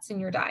healthy fats in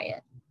your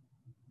diet.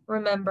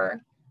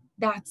 Remember,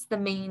 that's the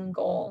main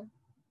goal.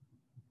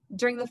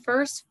 During the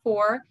first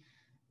 4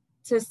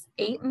 to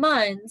 8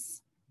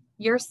 months,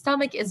 your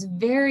stomach is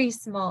very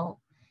small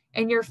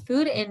and your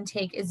food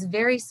intake is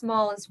very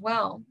small as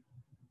well.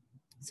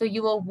 So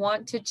you will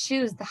want to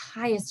choose the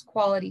highest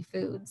quality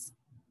foods.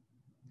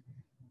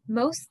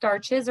 Most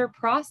starches are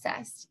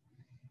processed,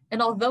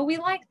 and although we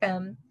like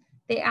them,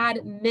 they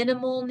add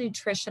minimal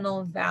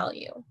nutritional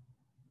value.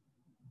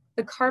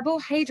 The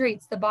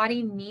carbohydrates the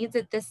body needs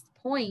at this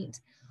point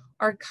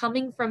are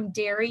coming from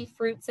dairy,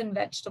 fruits, and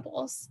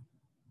vegetables.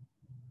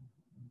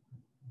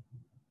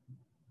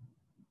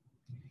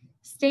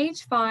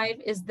 Stage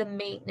 5 is the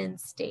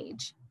maintenance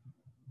stage.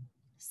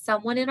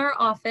 Someone in our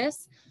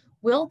office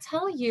will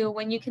tell you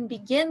when you can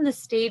begin the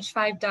stage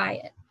 5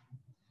 diet.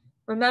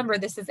 Remember,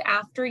 this is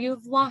after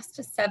you've lost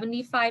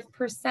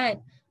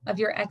 75% of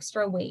your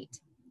extra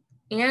weight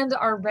and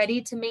are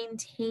ready to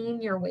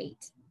maintain your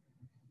weight.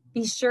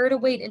 Be sure to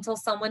wait until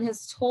someone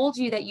has told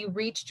you that you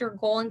reached your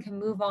goal and can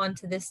move on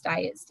to this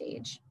diet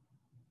stage.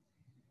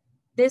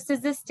 This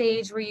is the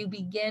stage where you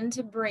begin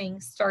to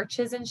bring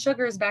starches and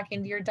sugars back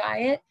into your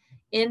diet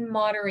in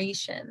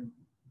moderation.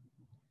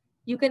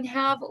 You can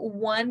have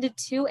 1 to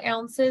 2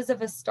 ounces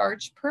of a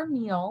starch per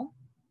meal.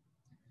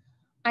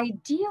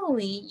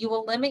 Ideally, you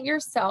will limit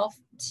yourself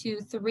to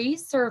 3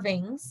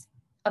 servings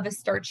of a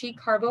starchy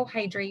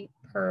carbohydrate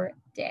per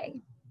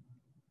day.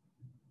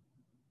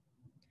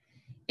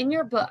 In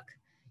your book,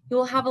 you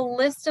will have a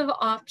list of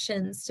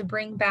options to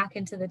bring back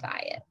into the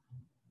diet.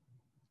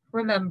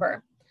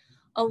 Remember,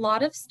 a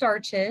lot of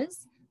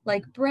starches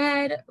like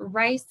bread,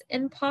 rice,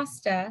 and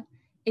pasta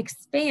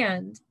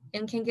expand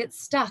and can get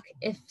stuck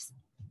if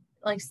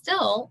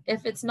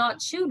it's not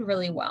chewed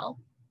really well.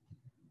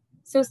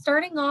 So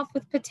starting off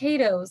with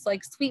potatoes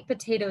like sweet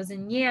potatoes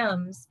and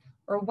yams,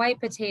 or white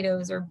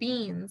potatoes or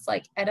beans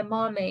like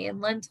edamame and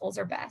lentils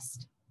are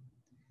best.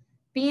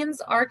 Beans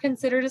are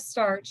considered a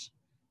starch,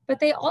 but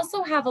they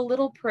also have a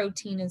little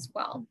protein as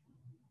well.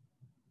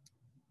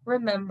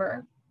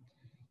 Remember,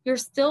 you're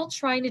still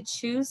trying to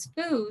choose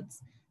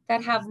foods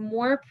that have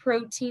more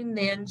protein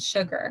than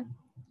sugar.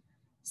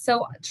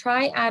 So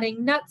try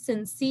adding nuts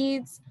and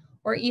seeds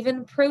or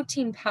even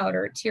protein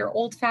powder to your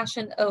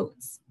old-fashioned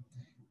oats.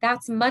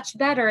 That's much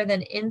better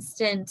than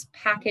instant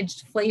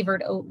packaged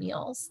flavored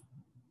oatmeals.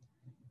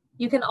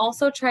 You can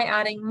also try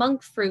adding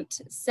monk fruit,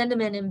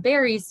 cinnamon, and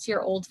berries to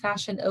your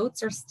old-fashioned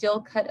oats or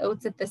steel-cut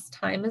oats at this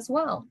time as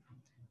well,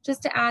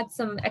 just to add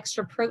some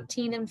extra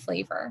protein and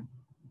flavor.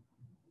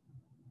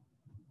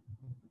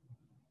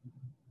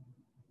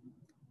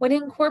 When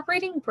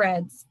incorporating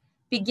breads,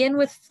 begin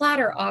with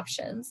flatter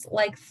options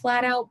like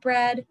flat-out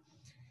bread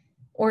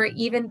or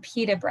even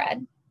pita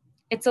bread.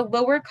 It's a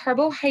lower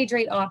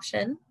carbohydrate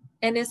option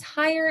and is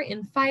higher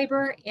in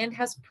fiber and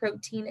has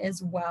protein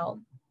as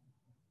well.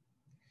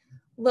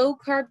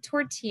 Low-carb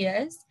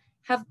tortillas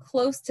have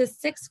close to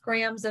 6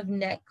 grams of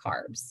net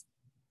carbs.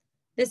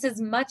 This is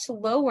much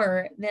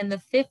lower than the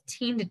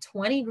 15 to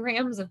 20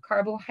 grams of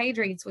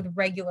carbohydrates with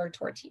regular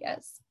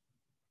tortillas.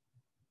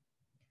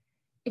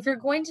 If you're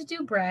going to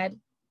do bread,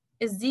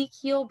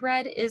 Ezekiel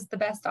bread is the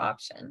best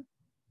option.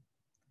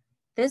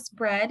 This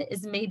bread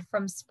is made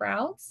from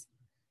sprouts.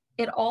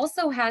 It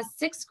also has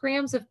 6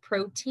 grams of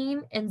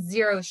protein and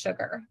 0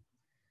 sugar.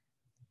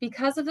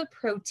 Because of the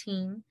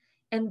protein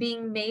and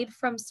being made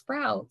from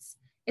sprouts,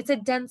 it's a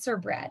denser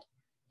bread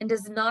and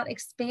does not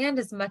expand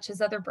as much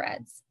as other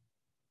breads.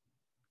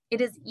 It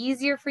is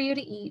easier for you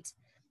to eat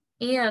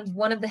and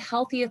one of the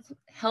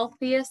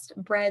healthiest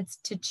breads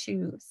to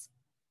choose.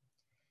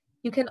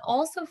 You can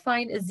also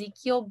find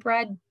Ezekiel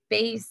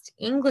bread-based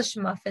English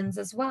muffins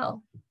as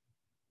well.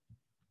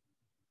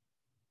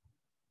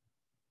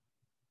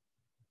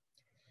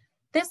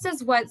 This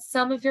is what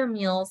some of your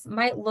meals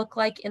might look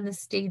like in the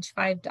stage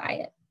 5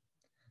 diet.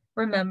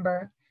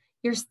 Remember,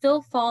 you're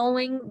still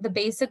following the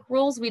basic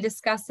rules we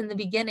discussed in the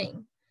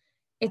beginning.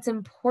 It's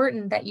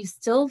important that you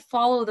still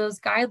follow those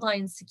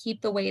guidelines to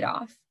keep the weight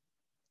off.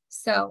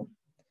 So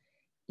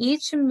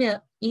each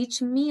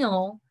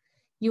meal,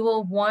 you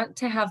will want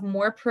to have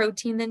more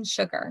protein than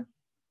sugar.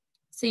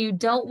 So you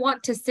don't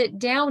want to sit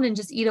down and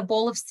just eat a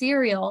bowl of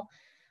cereal,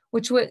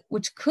 which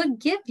could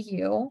give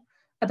you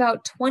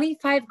about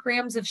 25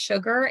 grams of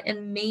sugar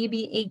and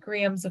maybe 8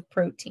 grams of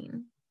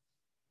protein.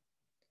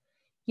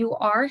 You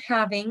are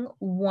having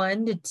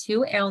 1 to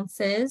 2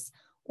 ounces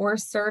or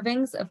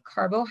servings of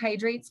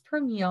carbohydrates per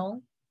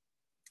meal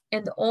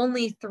and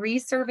only 3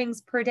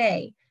 servings per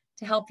day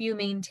to help you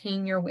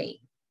maintain your weight.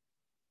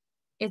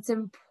 It's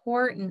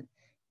important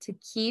to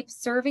keep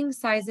serving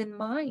size in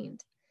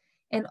mind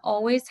and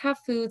always have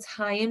foods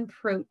high in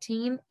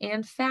protein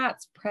and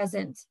fats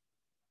present.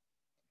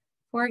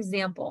 For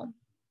example,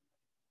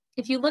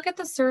 if you look at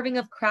the serving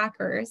of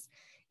crackers,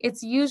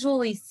 it's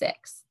usually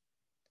 6.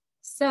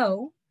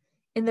 So,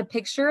 in the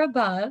picture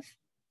above,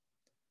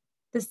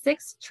 the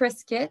 6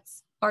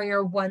 Triscuits are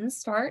your 1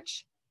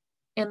 starch,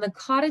 and the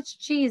cottage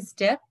cheese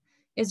dip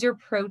is your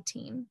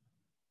protein.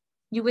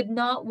 You would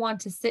not want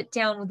to sit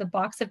down with a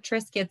box of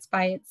Triscuits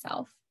by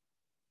itself.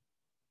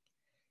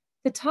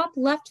 The top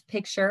left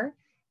picture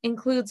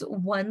includes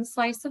 1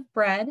 slice of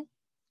bread,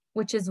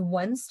 which is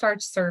 1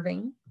 starch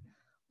serving,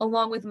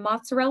 along with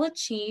mozzarella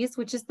cheese,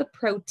 which is the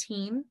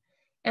protein,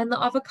 and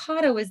the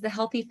avocado is the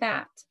healthy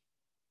fat.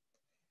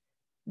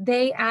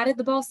 They added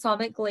the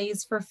balsamic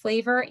glaze for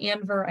flavor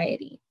and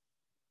variety.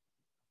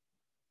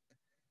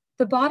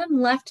 The bottom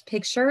left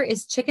picture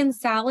is chicken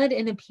salad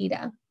in a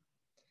pita.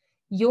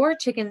 Your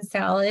chicken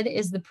salad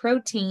is the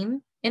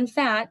protein and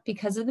fat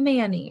because of the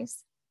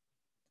mayonnaise.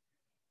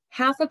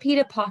 Half a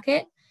pita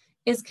pocket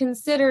is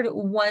considered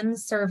 1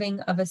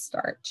 serving of a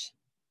starch.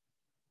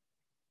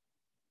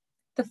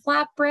 The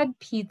flatbread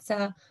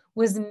pizza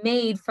was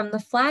made from the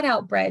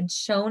flat-out bread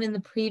shown in the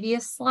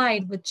previous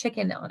slide with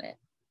chicken on it.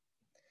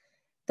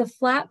 The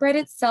flatbread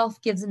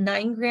itself gives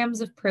 9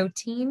 grams of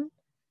protein,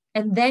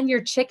 and then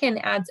your chicken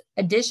adds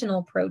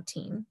additional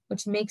protein,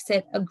 which makes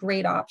it a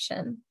great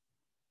option.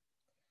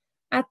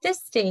 At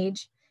this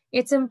stage,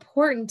 it's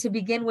important to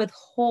begin with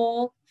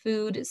whole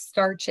food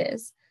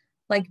starches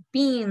like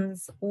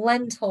beans,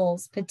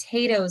 lentils,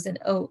 potatoes, and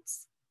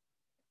oats.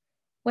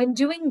 When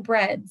doing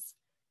breads,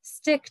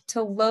 stick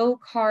to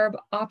low-carb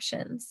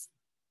options.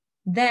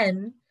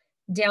 Then,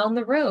 down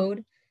the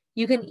road,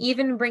 you can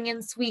even bring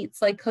in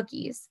sweets like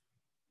cookies.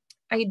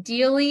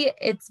 Ideally,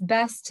 it's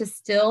best to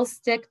still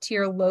stick to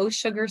your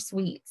low-sugar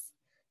sweets,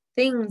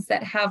 things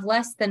that have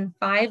less than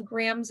 5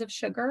 grams of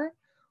sugar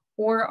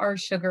or are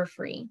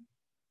sugar-free.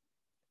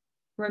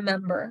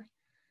 Remember,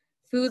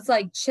 foods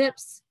like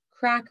chips,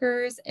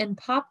 crackers, and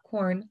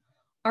popcorn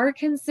are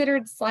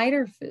considered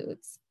slider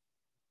foods.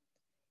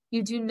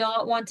 You do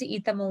not want to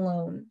eat them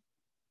alone.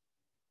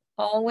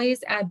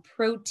 Always add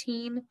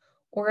protein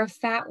or a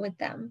fat with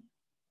them.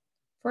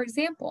 For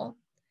example,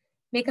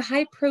 make a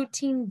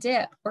high-protein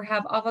dip or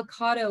have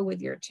avocado with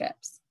your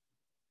chips.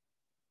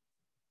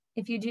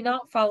 If you do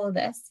not follow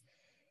this,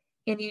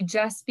 and you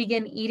just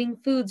begin eating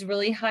foods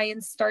really high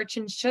in starch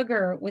and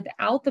sugar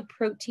without the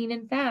protein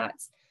and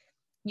fats,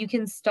 you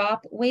can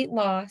stop weight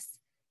loss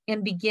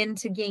and begin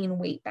to gain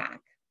weight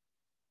back.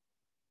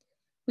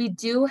 We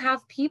do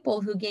have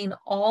people who gain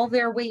all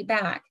their weight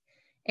back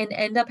and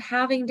end up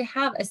having to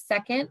have a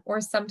second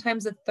or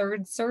sometimes a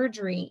third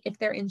surgery if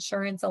their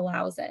insurance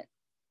allows it.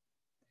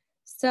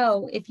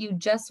 So if you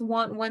just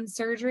want 1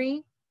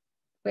 surgery,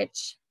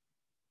 which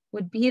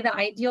would be the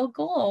ideal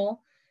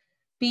goal,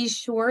 be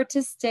sure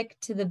to stick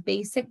to the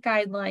basic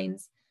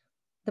guidelines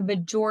the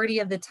majority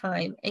of the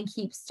time and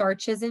keep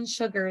starches and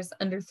sugars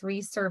under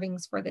 3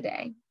 servings for the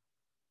day.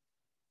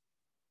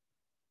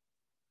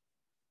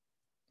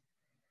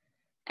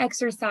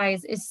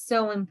 Exercise is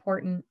so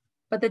important,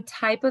 but the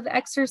type of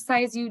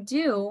exercise you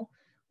do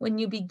when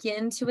you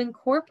begin to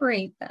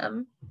incorporate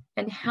them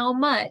and how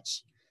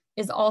much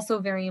is also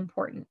very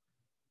important.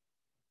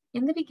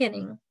 In the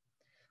beginning,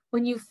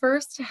 when you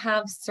first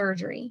have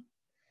surgery,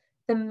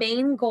 the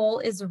main goal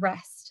is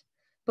rest,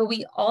 but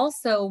we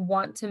also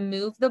want to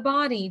move the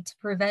body to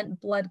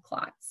prevent blood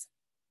clots.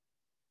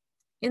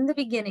 In the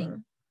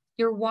beginning,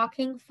 you're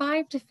walking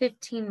 5 to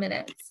 15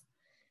 minutes.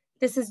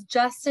 This is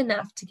just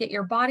enough to get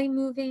your body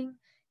moving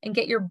and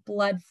get your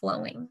blood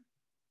flowing.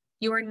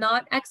 You are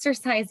not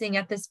exercising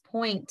at this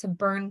point to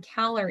burn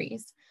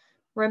calories.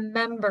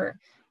 Remember,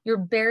 you're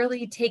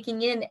barely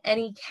taking in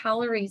any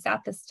calories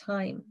at this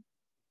time.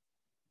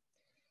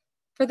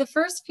 For the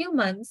first few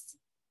months,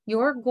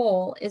 your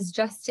goal is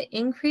just to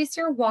increase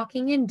your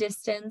walking in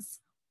distance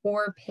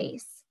or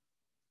pace.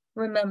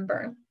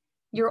 Remember,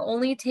 you're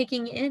only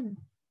taking in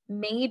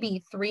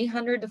maybe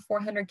 300 to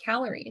 400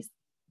 calories.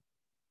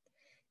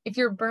 If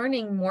you're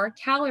burning more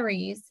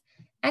calories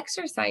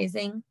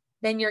exercising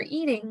than you're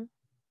eating,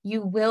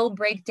 you will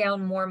break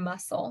down more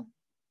muscle.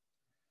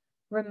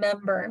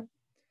 Remember,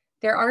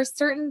 there are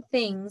certain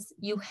things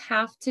you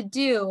have to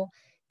do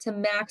to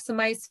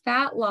maximize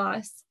fat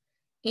loss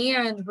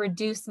and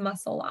reduce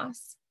muscle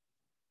loss.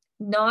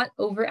 Not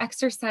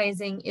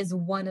over-exercising is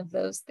one of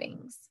those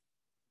things.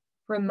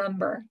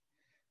 Remember,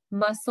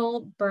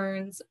 muscle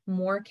burns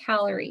more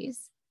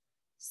calories.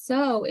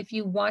 So if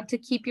you want to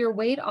keep your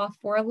weight off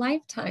for a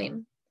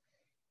lifetime,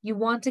 you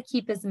want to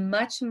keep as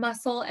much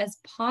muscle as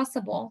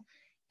possible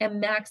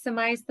and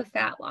maximize the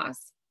fat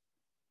loss.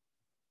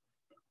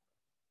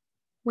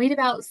 Wait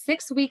about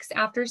 6 weeks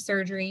after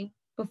surgery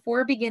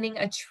before beginning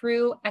a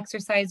true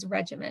exercise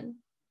regimen.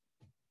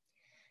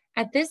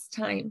 At this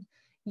time,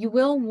 you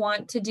will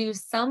want to do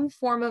some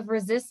form of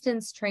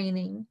resistance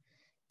training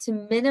to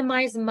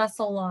minimize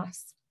muscle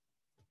loss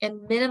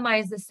and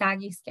minimize the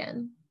saggy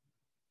skin.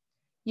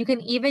 You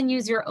can even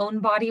use your own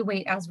body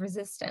weight as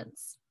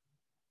resistance.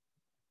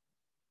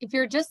 If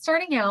you're just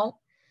starting out,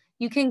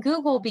 you can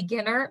Google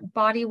beginner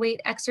body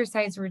weight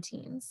exercise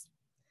routines.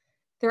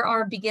 There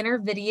are beginner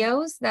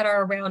videos that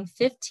are around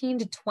 15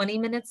 to 20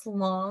 minutes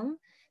long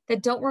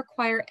that don't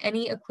require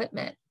any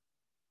equipment.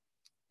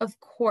 Of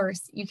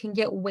course, you can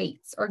get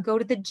weights or go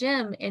to the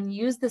gym and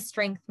use the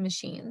strength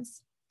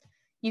machines.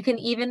 You can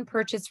even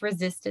purchase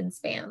resistance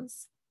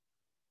bands.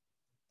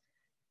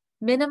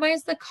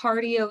 Minimize the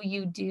cardio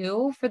you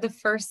do for the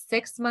first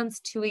 6 months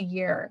to a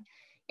year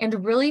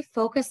and really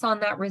focus on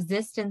that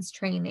resistance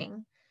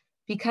training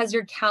because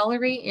your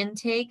calorie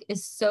intake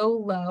is so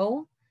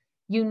low,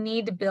 you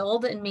need to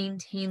build and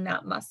maintain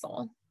that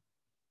muscle.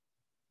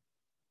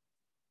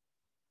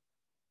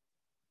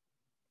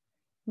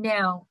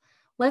 Now,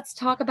 let's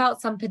talk about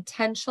some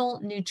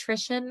potential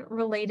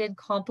nutrition-related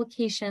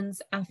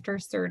complications after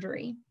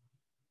surgery.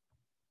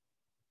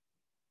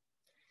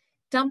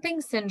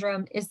 Dumping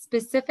syndrome is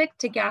specific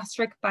to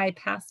gastric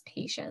bypass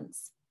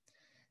patients.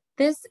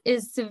 This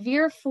is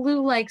severe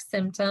flu-like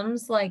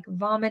symptoms like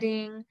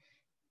vomiting,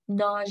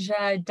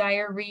 nausea,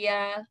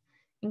 diarrhea,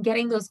 and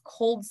getting those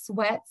cold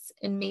sweats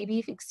and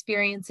maybe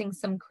experiencing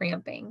some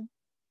cramping.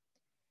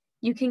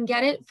 You can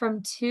get it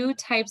from 2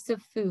 types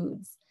of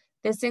foods.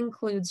 This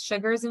includes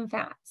sugars and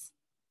fats.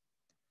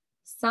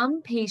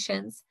 Some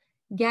patients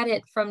get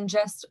it from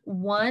just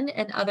one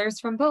and others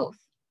from both.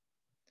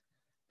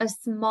 A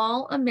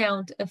small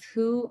amount of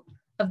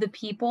the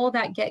people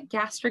that get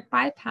gastric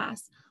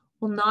bypass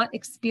will not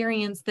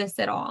experience this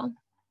at all.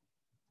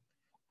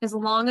 As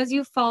long as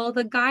you follow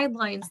the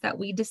guidelines that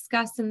we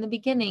discussed in the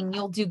beginning,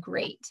 you'll do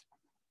great.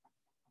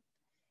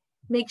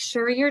 Make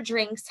sure your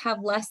drinks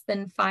have less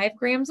than 5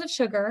 grams of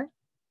sugar.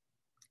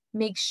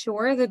 Make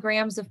sure the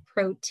grams of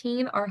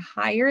protein are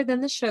higher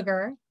than the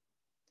sugar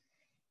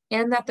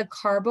and that the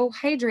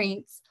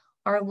carbohydrates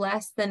are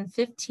less than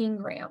 15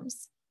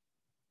 grams.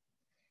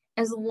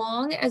 As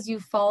long as you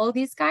follow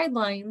these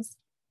guidelines,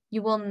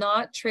 you will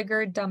not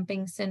trigger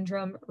dumping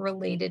syndrome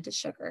related to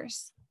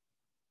sugars.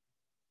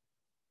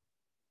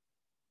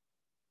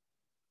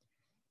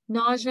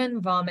 Nausea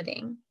and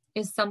vomiting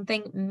is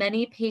something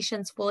many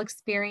patients will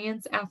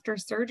experience after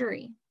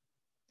surgery.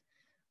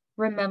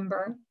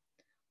 Remember,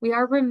 we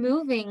are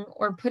removing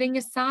or putting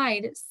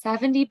aside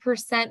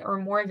 70% or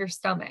more of your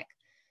stomach,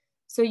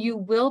 so you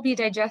will be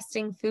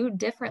digesting food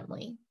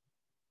differently.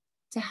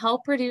 To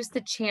help reduce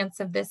the chance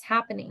of this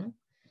happening,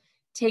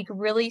 take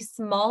really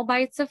small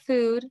bites of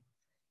food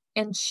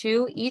and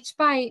chew each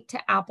bite to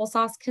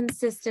applesauce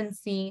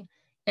consistency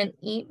and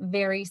eat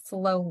very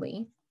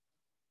slowly.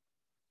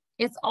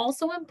 It's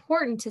also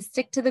important to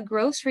stick to the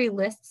grocery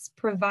lists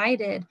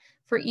provided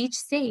for each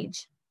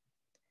stage.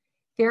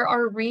 There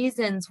are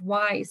reasons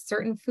why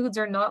certain foods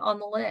are not on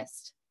the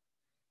list.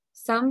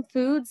 Some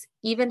foods,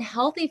 even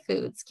healthy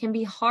foods, can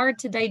be hard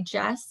to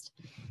digest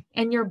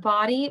and your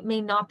body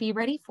may not be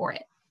ready for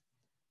it.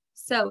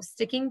 So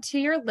sticking to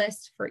your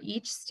list for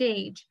each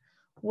stage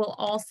will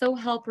also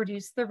help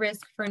reduce the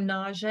risk for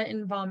nausea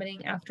and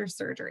vomiting after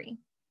surgery.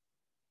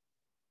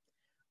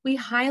 We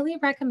highly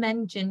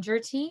recommend ginger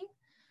tea,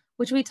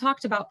 which we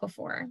talked about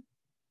before.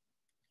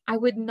 I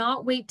would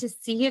not wait to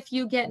see if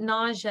you get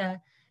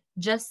nausea.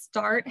 Just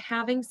start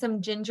having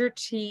some ginger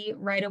tea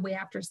right away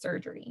after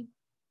surgery.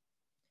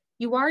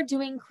 You are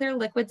doing clear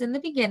liquids in the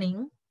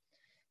beginning,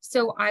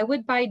 so I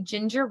would buy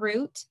ginger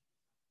root,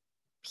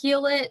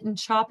 peel it and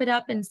chop it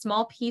up in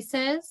small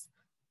pieces,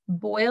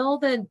 boil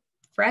the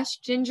fresh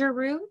ginger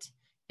root,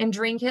 and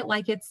drink it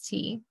like it's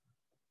tea.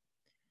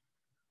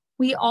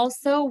 We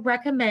also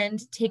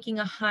recommend taking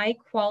a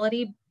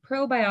high-quality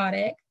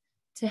probiotic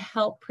to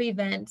help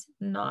prevent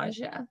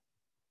nausea.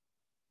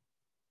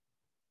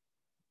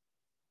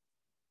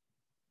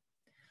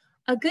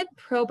 A good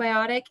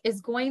probiotic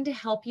is going to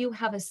help you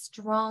have a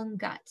strong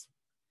gut.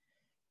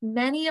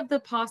 Many of the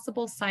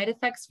possible side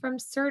effects from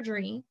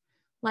surgery,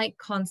 like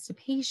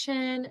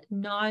constipation,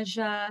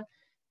 nausea,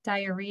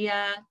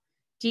 diarrhea,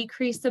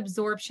 decreased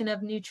absorption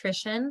of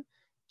nutrition,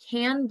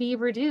 can be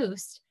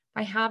reduced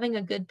by having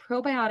a good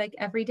probiotic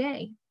every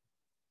day.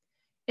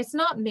 It's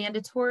not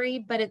mandatory,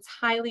 but it's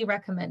highly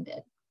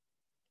recommended.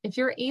 If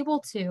you're able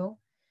to,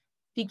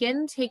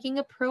 begin taking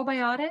a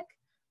probiotic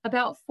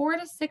about 4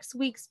 to 6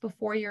 weeks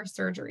before your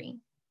surgery.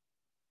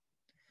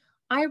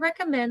 I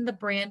recommend the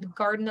brand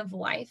Garden of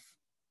Life.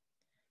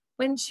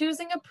 When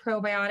choosing a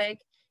probiotic,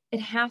 it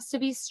has to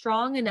be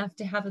strong enough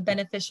to have a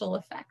beneficial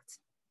effect.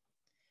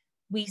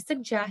 We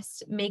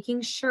suggest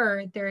making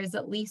sure there is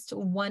at least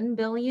 1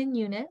 billion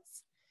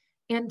units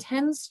and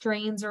 10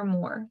 strains or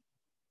more.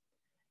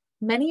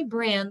 Many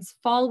brands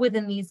fall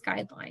within these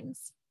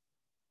guidelines.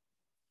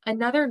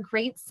 Another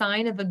great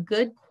sign of a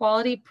good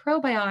quality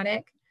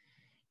probiotic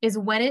is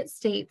when it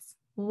states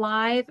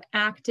live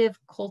active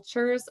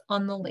cultures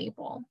on the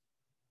label.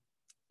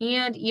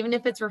 And even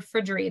if it's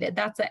refrigerated,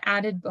 that's an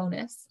added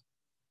bonus.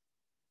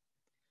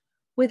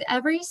 With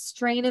every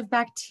strain of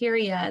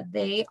bacteria,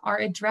 they are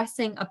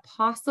addressing a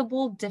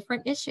possible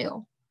different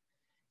issue.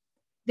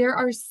 There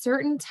are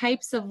certain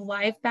types of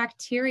live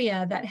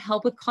bacteria that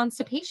help with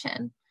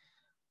constipation,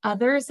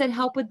 others that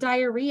help with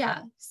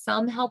diarrhea,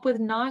 some help with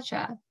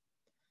nausea.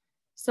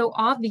 So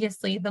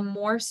obviously, the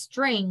more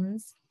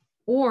strains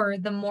or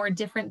the more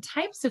different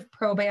types of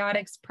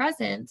probiotics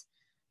present,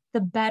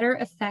 the better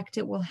effect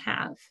it will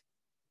have.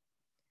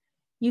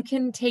 You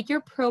can take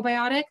your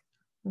probiotic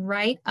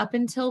right up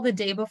until the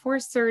day before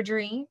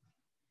surgery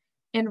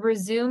and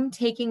resume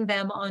taking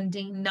them on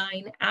day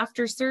 9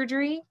 after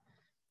surgery.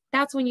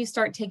 That's when you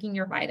start taking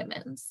your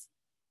vitamins.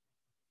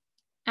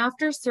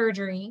 After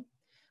surgery,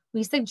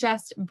 we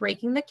suggest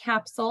breaking the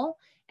capsule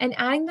and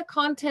adding the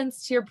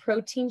contents to your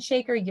protein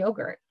shake or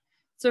yogurt.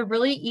 It's a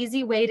really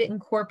easy way to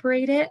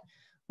incorporate it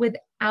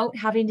without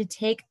having to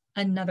take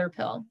another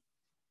pill.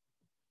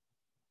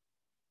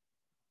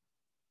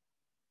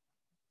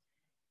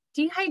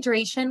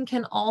 Dehydration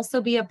can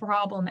also be a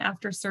problem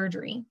after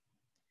surgery.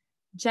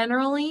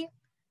 Generally,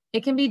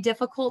 it can be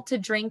difficult to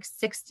drink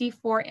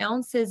 64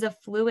 ounces of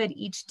fluid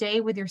each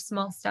day with your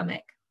small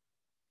stomach.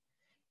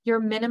 Your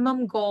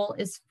minimum goal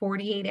is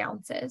 48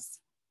 ounces.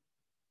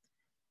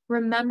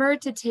 Remember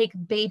to take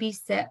baby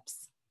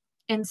sips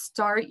and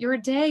start your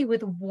day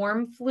with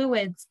warm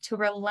fluids to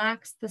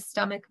relax the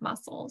stomach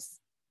muscles.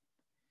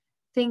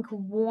 Think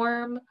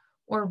warm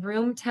or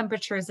room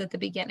temperatures at the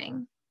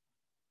beginning.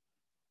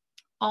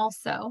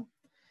 Also,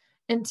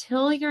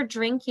 until you're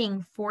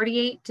drinking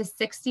 48 to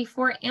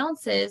 64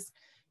 ounces,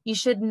 you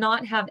should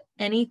not have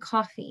any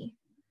coffee.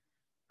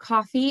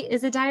 Coffee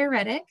is a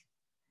diuretic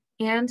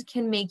and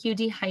can make you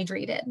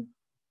dehydrated.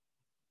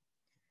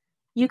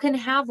 You can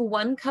have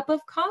 1 cup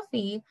of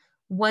coffee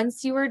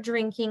once you are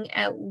drinking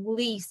at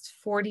least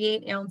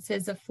 48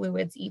 ounces of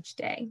fluids each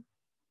day.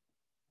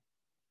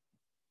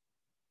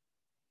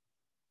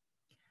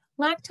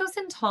 Lactose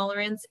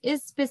intolerance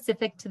is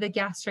specific to the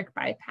gastric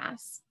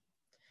bypass.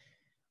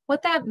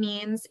 What that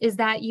means is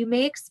that you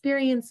may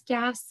experience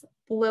gas,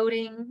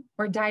 bloating,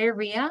 or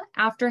diarrhea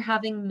after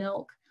having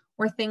milk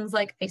or things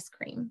like ice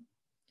cream.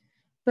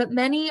 But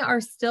many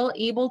are still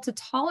able to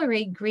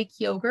tolerate Greek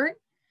yogurt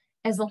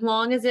as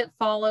long as it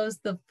follows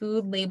the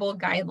food label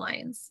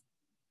guidelines.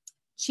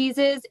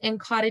 Cheeses and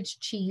cottage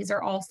cheese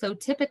are also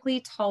typically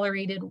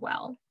tolerated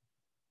well.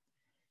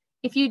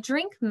 If you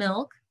drink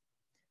milk,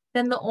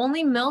 then the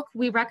only milk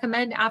we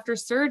recommend after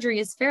surgery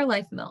is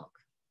Fairlife milk.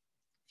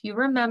 If you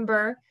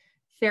remember,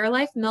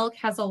 Fairlife milk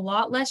has a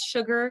lot less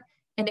sugar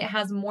and it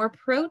has more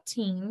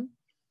protein,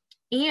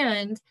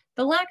 and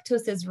the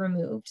lactose is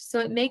removed, so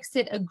it makes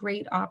it a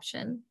great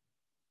option.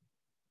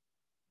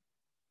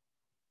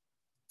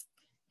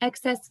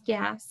 Excess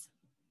gas.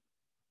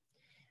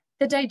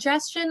 The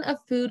digestion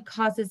of food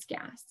causes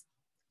gas,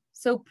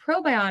 so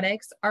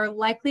probiotics are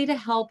likely to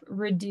help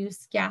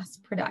reduce gas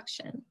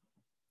production.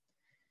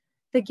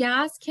 The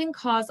gas can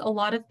cause a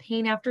lot of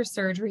pain after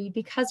surgery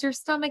because your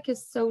stomach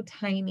is so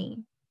tiny.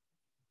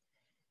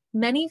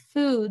 Many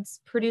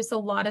foods produce a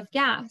lot of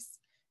gas.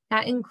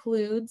 That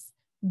includes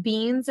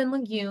beans and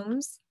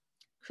legumes,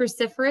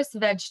 cruciferous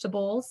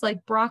vegetables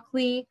like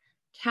broccoli,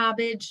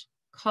 cabbage,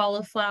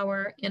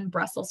 cauliflower, and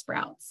Brussels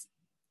sprouts.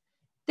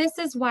 This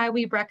is why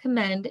we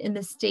recommend in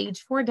the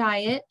stage 4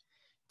 diet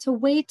to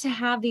wait to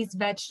have these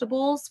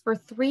vegetables for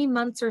 3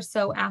 months or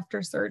so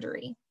after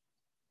surgery.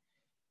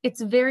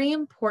 It's very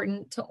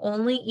important to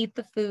only eat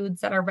the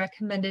foods that are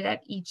recommended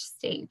at each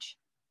stage.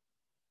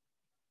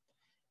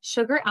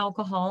 Sugar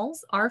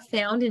alcohols are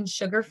found in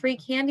sugar-free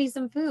candies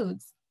and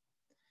foods.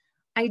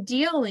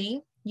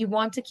 Ideally, you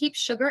want to keep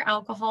sugar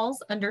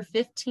alcohols under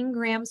 15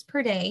 grams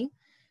per day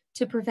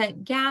to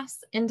prevent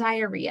gas and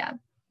diarrhea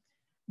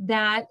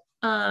that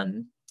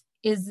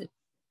is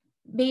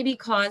maybe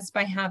caused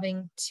by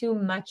having too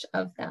much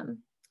of them.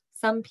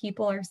 Some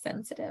people are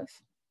sensitive.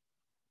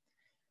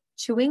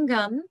 Chewing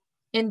gum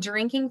and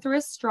drinking through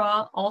a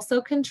straw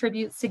also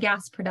contributes to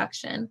gas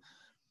production,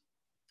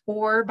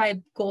 or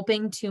by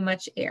gulping too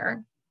much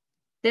air.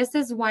 This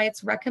is why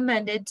it's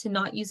recommended to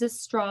not use a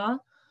straw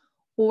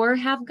or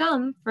have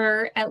gum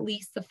for at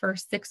least the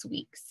first 6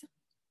 weeks.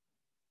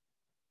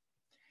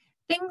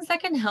 Things that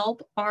can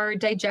help are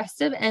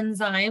digestive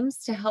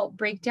enzymes to help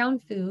break down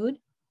food,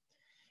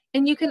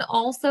 and you can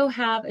also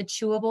have a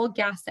chewable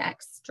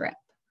Gas-X strip.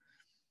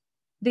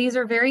 These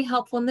are very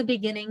helpful in the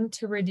beginning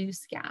to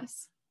reduce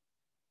gas.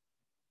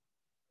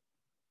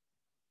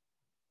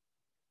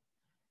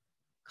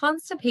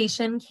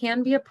 Constipation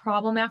can be a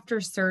problem after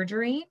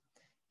surgery,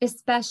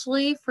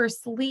 especially for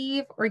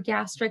sleeve or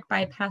gastric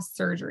bypass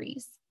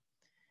surgeries.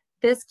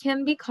 This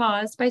can be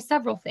caused by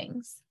several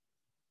things.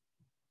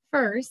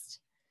 First,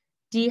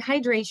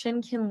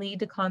 dehydration can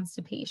lead to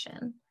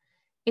constipation,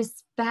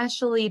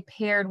 especially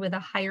paired with a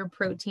higher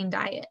protein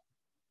diet.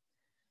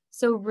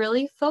 So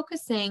really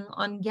focusing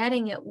on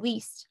getting at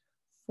least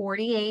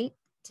 48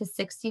 to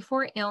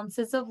 64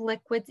 ounces of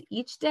liquids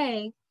each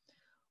day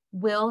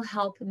will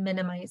help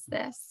minimize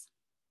this.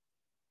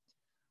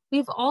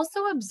 We've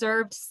also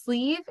observed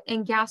sleeve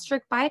and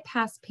gastric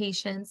bypass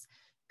patients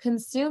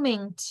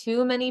consuming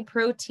too many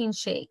protein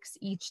shakes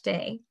each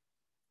day.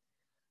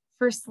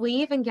 For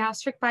sleeve and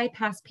gastric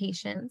bypass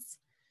patients,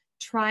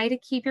 Try to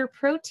keep your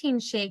protein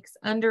shakes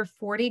under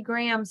 40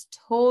 grams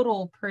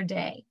total per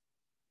day.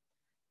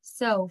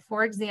 So,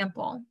 for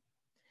example,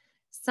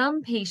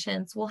 some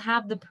patients will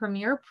have the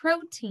Premier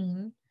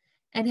Protein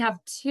and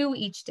have 2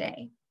 each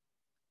day.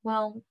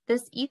 Well,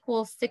 this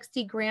equals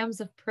 60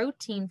 grams of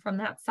protein from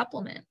that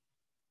supplement.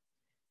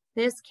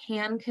 This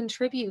can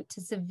contribute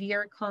to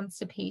severe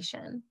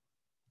constipation.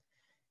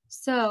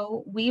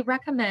 So we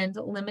recommend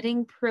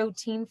limiting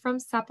protein from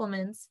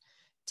supplements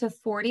to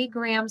 40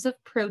 grams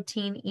of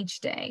protein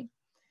each day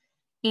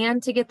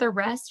and to get the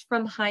rest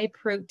from high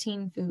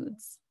protein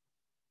foods.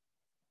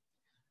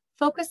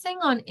 Focusing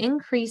on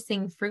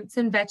increasing fruits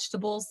and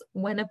vegetables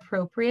when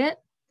appropriate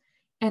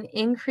and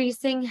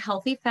increasing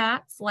healthy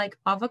fats like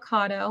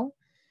avocado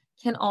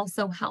can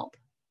also help.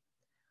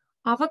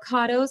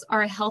 Avocados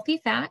are a healthy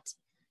fat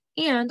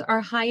and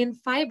are high in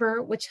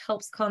fiber, which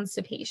helps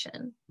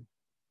constipation.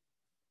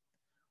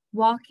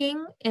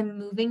 Walking and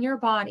moving your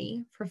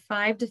body for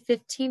 5 to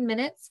 15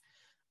 minutes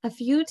a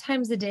few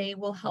times a day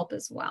will help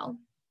as well.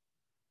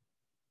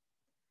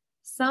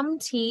 Some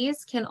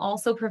teas can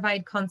also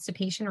provide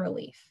constipation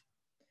relief.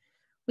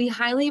 We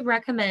highly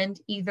recommend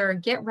either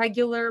Get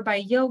Regular by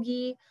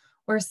Yogi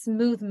or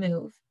Smooth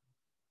Move.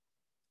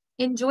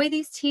 Enjoy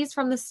these teas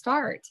from the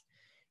start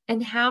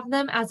and have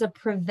them as a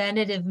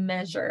preventative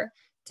measure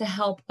to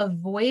help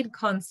avoid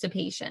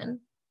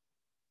constipation.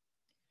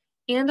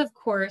 And of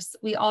course,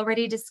 we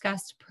already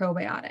discussed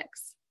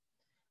probiotics,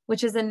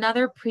 which is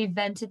another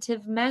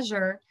preventative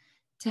measure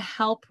to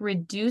help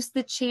reduce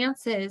the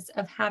chances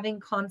of having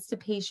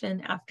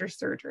constipation after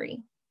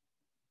surgery.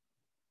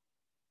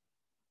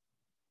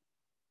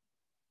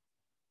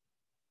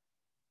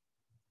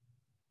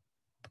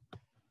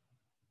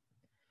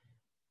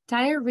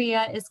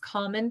 Diarrhea is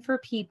common for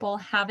people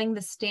having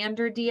the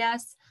standard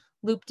DS,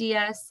 loop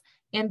DS,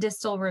 and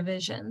distal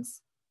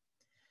revisions.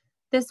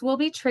 This will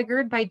be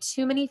triggered by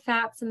too many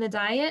fats in the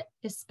diet,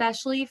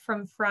 especially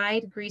from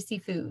fried, greasy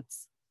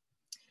foods,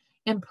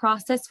 and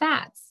processed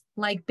fats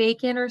like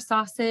bacon or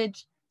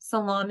sausage,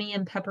 salami,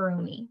 and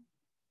pepperoni.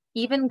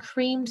 Even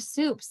creamed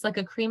soups like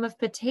a cream of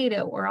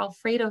potato or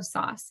Alfredo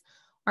sauce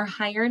are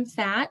higher in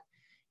fat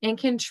and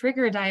can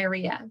trigger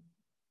diarrhea.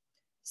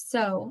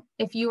 So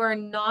if you are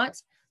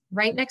not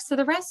right next to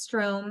the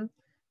restroom,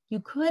 you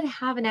could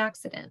have an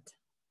accident.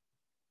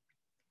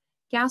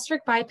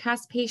 Gastric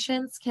bypass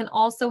patients can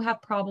also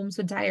have problems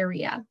with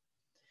diarrhea.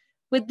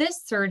 With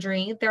this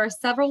surgery, there are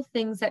several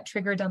things that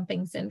trigger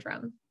dumping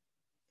syndrome.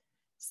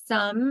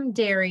 Some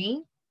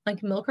dairy,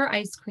 like milk or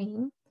ice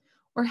cream,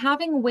 or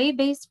having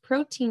whey-based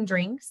protein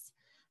drinks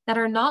that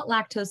are not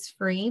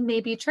lactose-free may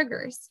be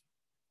triggers.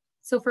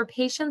 So for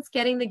patients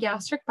getting the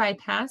gastric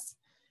bypass,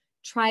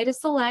 try to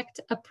select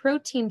a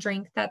protein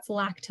drink that's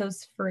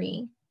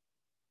lactose-free.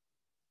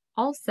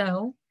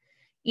 Also,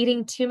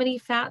 eating too many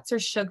fats or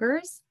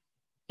sugars,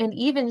 and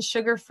even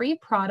sugar-free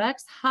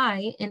products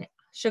high in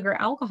sugar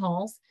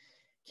alcohols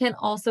can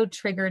also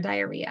trigger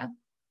diarrhea.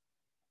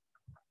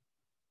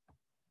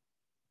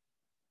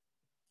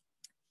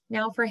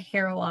 Now for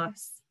hair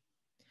loss.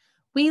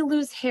 We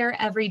lose hair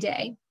every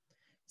day.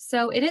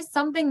 So it is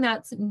something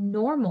that's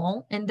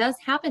normal and does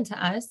happen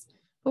to us,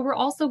 but we're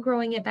also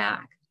growing it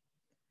back.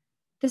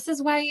 This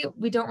is why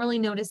we don't really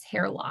notice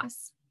hair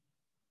loss.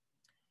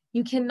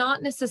 You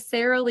cannot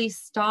necessarily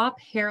stop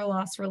hair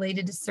loss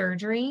related to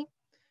surgery,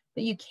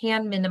 but you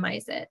can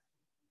minimize it.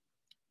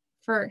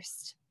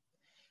 First,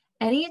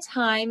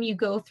 anytime you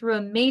go through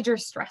a major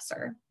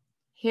stressor,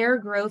 hair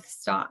growth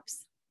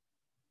stops.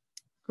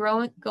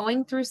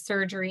 Going through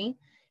surgery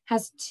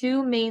has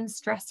 2 main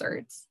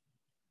stressors.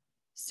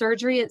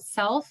 Surgery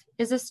itself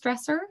is a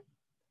stressor,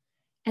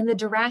 and the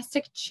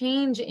drastic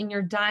change in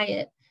your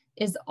diet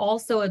is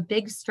also a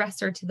big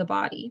stressor to the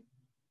body.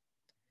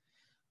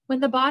 When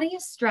the body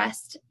is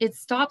stressed, it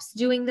stops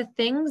doing the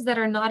things that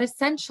are not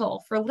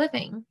essential for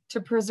living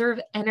to preserve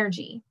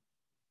energy.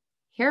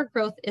 Hair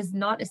growth is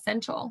not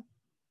essential.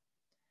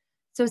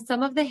 So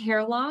some of the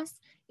hair loss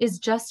is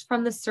just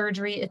from the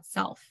surgery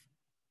itself.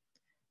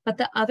 But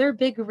the other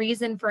big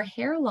reason for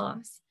hair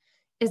loss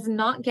is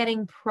not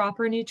getting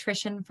proper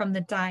nutrition from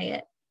the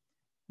diet.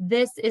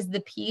 This is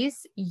the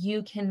piece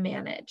you can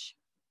manage.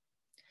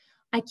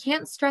 I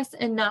can't stress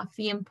enough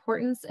the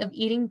importance of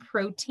eating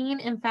protein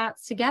and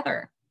fats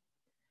together.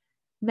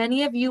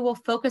 Many of you will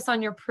focus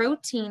on your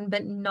protein,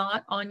 but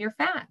not on your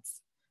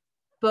fats.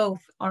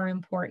 Both are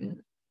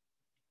important.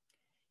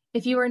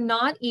 If you are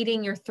not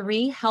eating your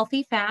 3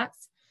 healthy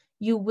fats,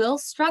 you will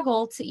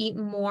struggle to eat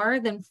more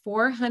than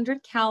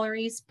 400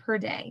 calories per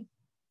day.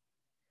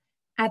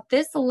 At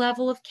this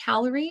level of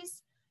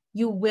calories,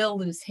 you will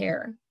lose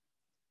hair.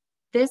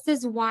 This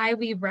is why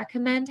we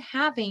recommend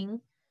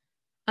having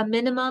a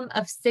minimum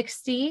of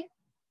 60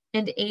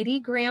 and 80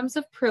 grams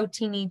of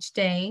protein each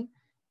day,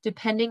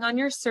 depending on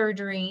your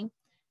surgery,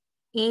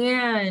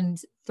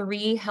 and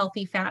 3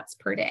 healthy fats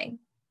per day.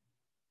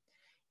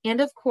 And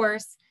of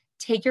course,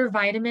 take your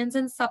vitamins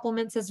and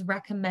supplements as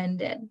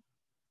recommended.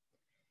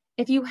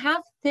 If you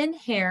have thin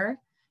hair,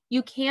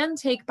 you can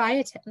take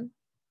biotin.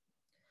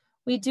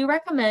 We do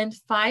recommend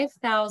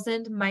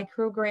 5,000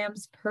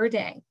 micrograms per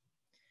day.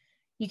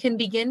 You can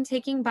begin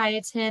taking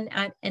biotin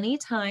at any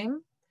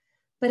time,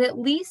 but at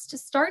least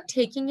start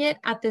taking it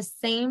at the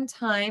same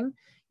time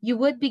you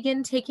would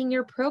begin taking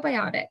your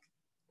probiotic,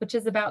 which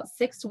is about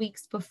 6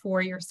 weeks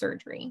before your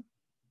surgery.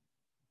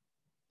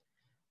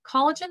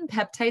 Collagen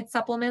peptide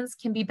supplements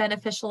can be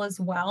beneficial as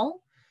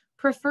well,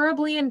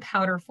 preferably in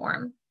powder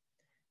form.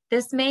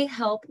 This may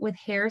help with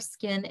hair,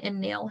 skin, and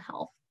nail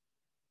health.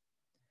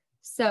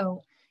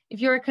 So, if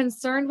you're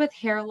concerned with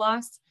hair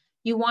loss,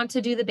 you want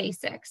to do the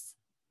basics.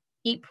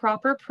 Eat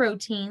proper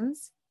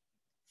proteins,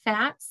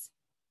 fats,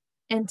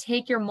 and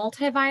take your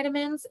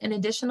multivitamins and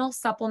additional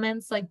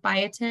supplements like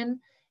biotin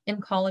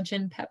and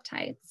collagen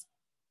peptides.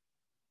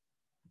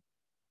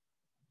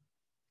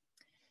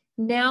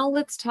 Now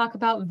let's talk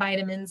about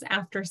vitamins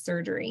after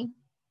surgery.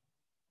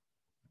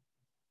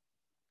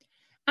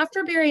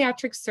 After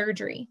bariatric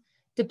surgery,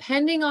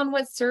 depending on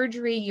what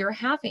surgery you're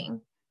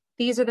having,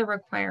 these are the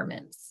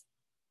requirements.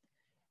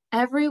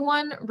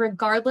 Everyone,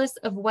 regardless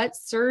of what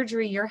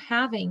surgery you're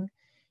having,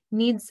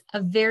 needs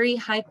a very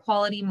high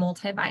quality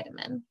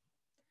multivitamin.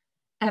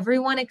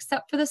 Everyone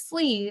except for the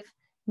sleeve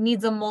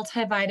needs a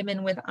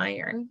multivitamin with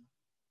iron.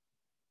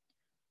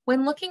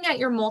 When looking at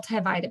your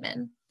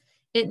multivitamin,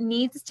 it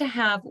needs to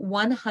have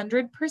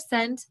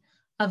 100%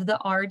 of the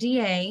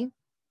RDA,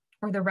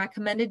 or the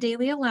recommended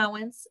daily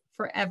allowance,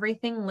 for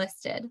everything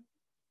listed.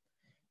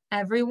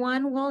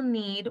 Everyone will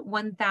need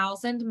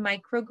 1,000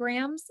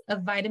 micrograms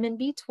of vitamin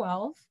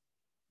B12,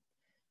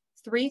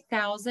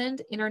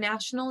 3,000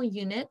 international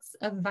units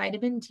of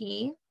vitamin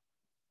D,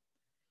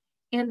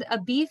 and a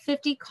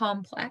B50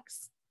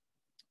 complex,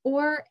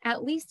 or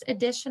at least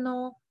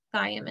additional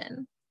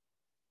thiamine.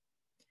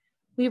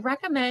 We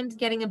recommend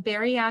getting a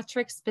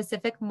bariatric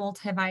specific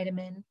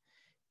multivitamin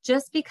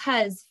just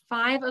because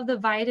 5 of the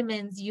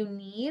vitamins you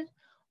need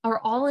are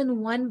all in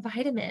one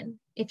vitamin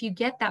if you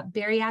get that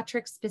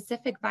bariatric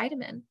specific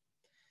vitamin.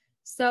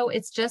 So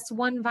it's just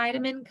one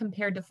vitamin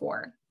compared to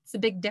 4. It's a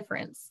big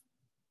difference.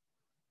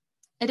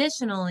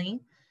 Additionally,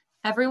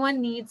 everyone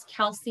needs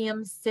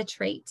calcium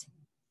citrate.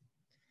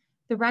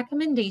 The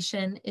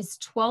recommendation is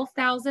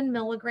 12,000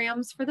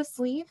 milligrams for the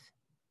sleeve,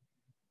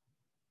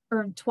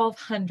 or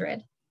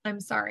 1,200,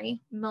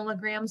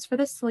 milligrams for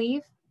the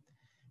sleeve,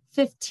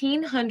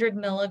 1,500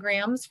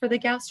 milligrams for the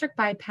gastric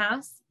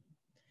bypass,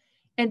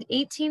 and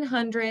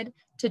 1,800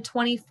 to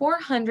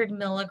 2,400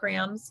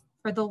 milligrams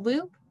for the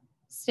loop,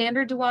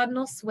 standard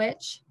duodenal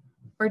switch,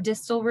 or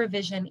distal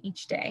revision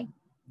each day.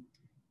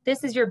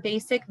 This is your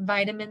basic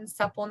vitamin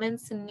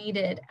supplements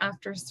needed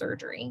after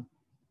surgery.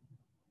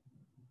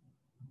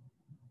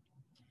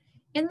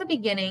 In the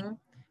beginning,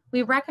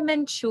 we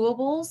recommend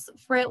chewables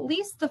for at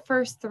least the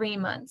first 3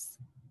 months.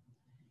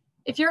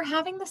 If you're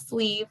having the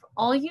sleeve,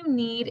 all you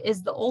need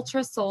is the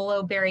Ultra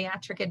Solo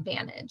Bariatric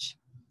Advantage.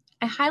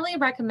 I highly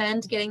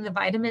recommend getting the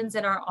vitamins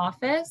in our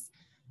office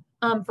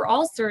for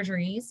all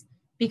surgeries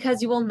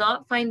because you will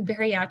not find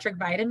bariatric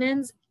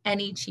vitamins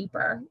any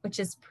cheaper, which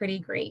is pretty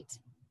great.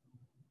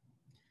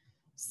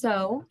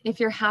 So if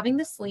you're having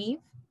the sleeve,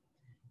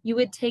 you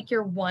would take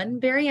your 1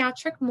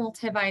 bariatric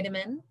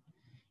multivitamin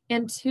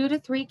and 2 to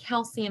 3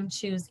 calcium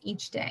chews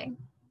each day.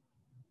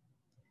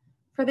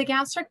 For the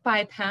gastric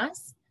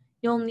bypass,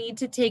 you'll need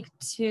to take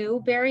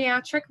 2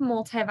 bariatric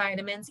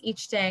multivitamins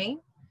each day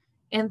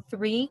and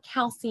 3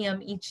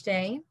 calcium each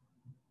day.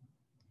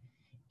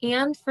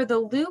 And for the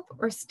loop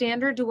or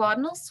standard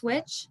duodenal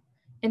switch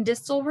and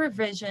distal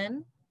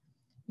revision,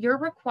 you're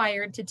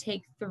required to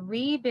take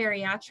 3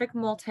 bariatric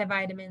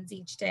multivitamins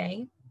each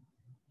day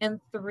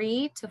and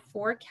 3 to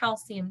 4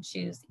 calcium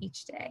chews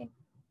each day.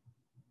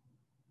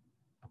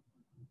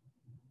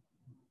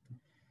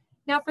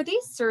 Now for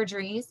these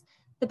surgeries,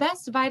 the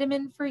best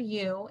vitamin for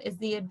you is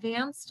the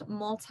Advanced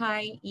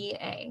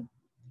Multi-EA.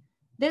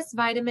 This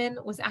vitamin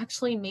was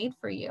actually made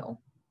for you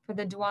for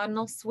the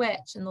duodenal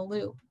switch and the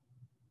loop.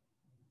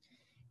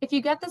 If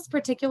you get this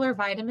particular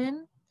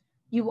vitamin,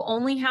 you will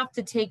only have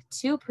to take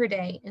 2 per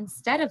day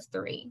instead of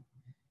 3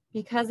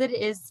 because it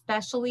is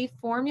specially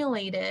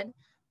formulated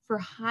for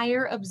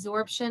higher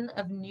absorption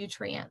of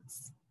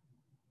nutrients.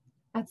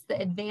 That's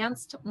the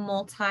Advanced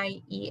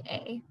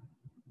Multi-EA.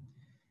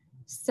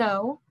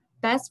 So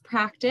best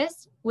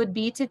practice would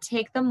be to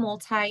take the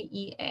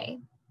multi-EA.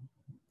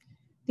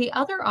 The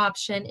other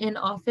option in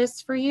office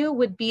for you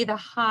would be the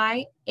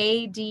high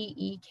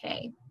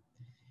ADEK.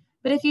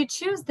 But if you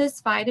choose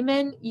this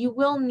vitamin, you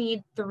will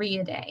need 3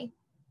 a day.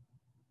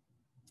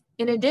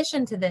 In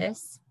addition to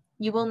this,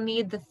 you will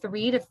need the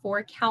 3 to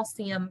 4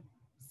 calcium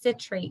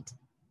citrate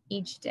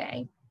each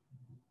day.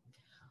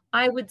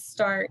 I would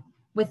start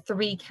with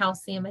 3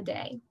 calcium a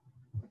day.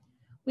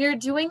 We are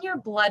doing your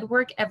blood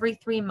work every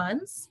 3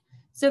 months,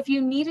 so if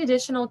you need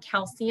additional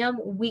calcium,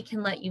 we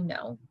can let you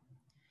know.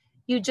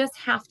 You just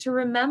have to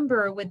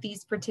remember with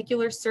these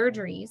particular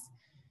surgeries,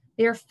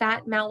 they're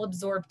fat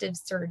malabsorptive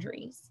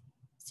surgeries.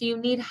 So you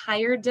need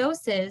higher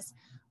doses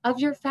of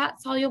your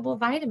fat soluble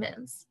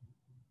vitamins.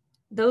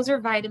 Those are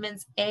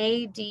vitamins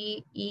A,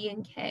 D, E,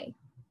 and K.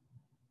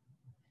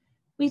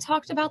 We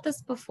talked about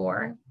this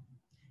before.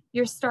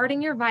 You're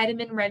starting your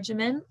vitamin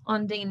regimen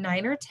on day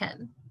 9 or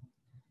 10.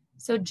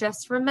 So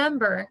just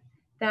remember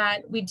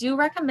that we do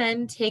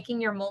recommend taking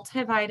your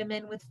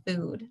multivitamin with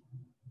food.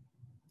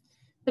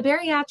 The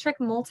bariatric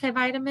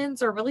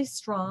multivitamins are really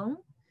strong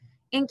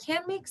and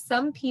can make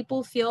some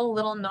people feel a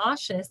little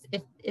nauseous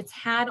if it's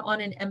had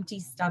on an empty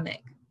stomach.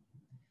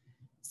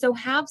 So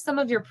have some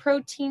of your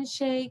protein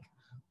shake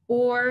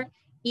or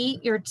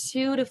eat your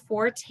 2 to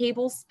 4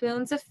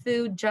 tablespoons of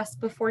food just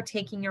before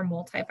taking your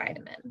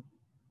multivitamin.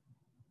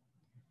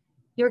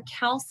 Your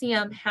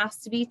calcium has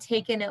to be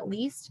taken at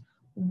least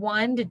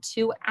 1 to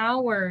 2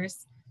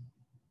 hours,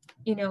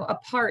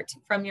 apart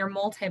from your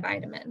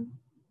multivitamin.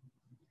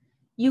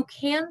 You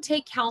can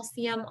take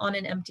calcium on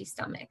an empty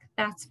stomach.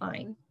 That's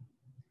fine.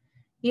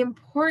 The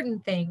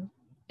important thing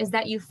is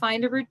that you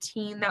find a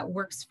routine that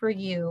works for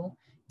you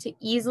to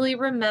easily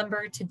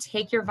remember to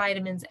take your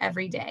vitamins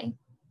every day.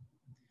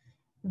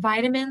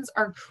 Vitamins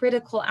are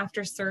critical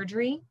after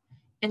surgery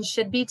and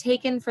should be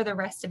taken for the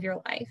rest of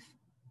your life.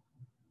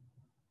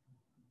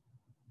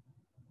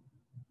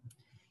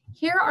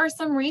 Here are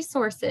some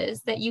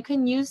resources that you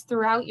can use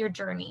throughout your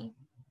journey.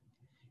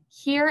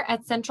 Here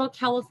at Central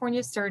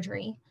California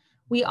Surgery,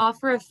 we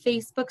offer a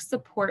Facebook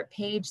support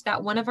page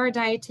that one of our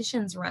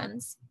dietitians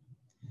runs.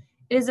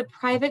 It is a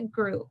private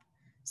group,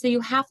 so you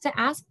have to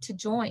ask to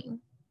join.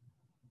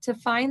 To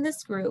find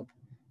this group,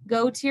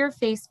 go to your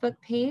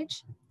Facebook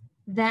page,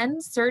 then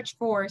search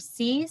for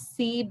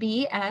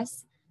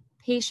CCBS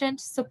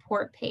Patient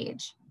Support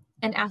Page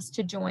and ask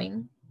to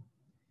join.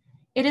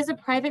 It is a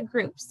private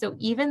group, so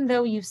even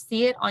though you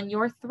see it on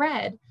your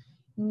thread,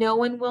 no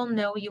one will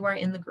know you are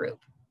in the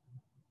group.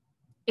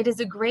 It is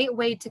a great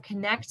way to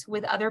connect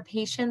with other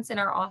patients in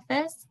our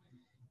office,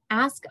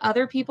 ask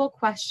other people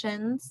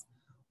questions,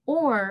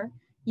 or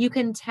you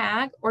can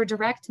tag or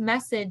direct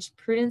message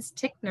Prudence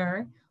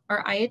Tickner,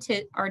 our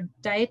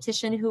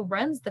dietitian who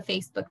runs the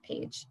Facebook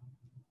page.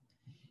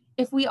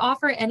 If we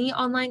offer any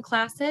online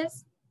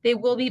classes, they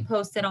will be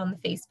posted on the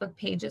Facebook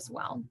page as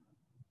well.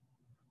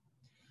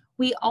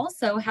 We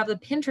also have a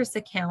Pinterest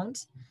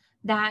account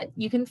that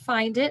you can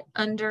find it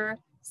under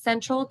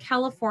Central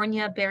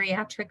California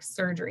Bariatric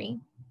Surgery.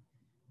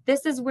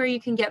 This is where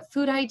you can get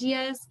food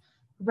ideas,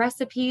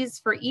 recipes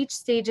for each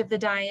stage of the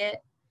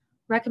diet,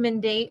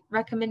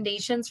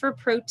 recommendations for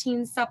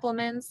protein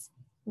supplements,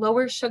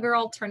 lower sugar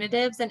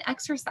alternatives, and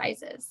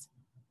exercises.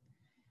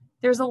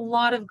 There's a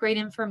lot of great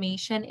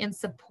information and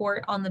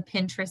support on the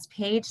Pinterest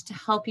page to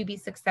help you be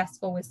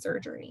successful with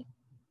surgery.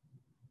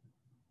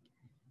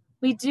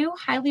 We do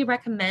highly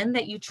recommend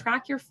that you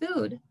track your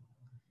food.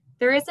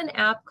 There is an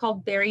app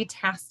called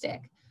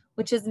Baritastic,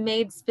 which is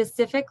made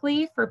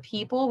specifically for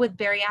people with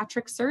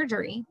bariatric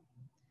surgery.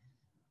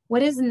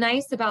 What is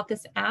nice about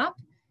this app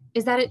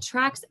is that it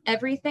tracks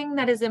everything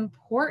that is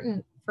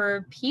important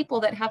for people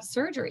that have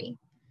surgery.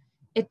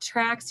 It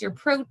tracks your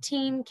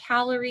protein,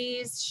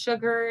 calories,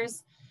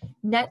 sugars,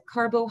 net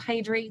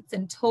carbohydrates,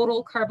 and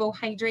total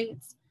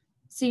carbohydrates,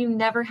 so you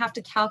never have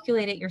to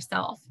calculate it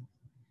yourself.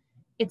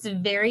 It's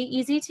very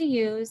easy to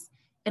use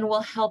and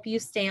will help you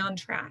stay on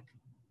track.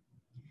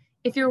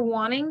 If you're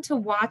wanting to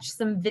watch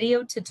some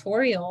video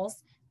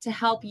tutorials to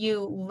help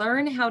you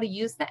learn how to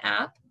use the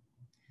app,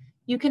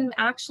 you can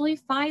actually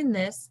find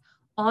this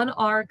on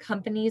our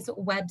company's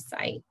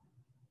website.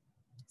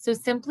 So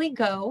simply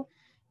go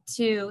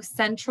to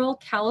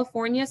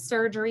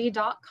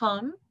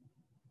centralcaliforniasurgery.com,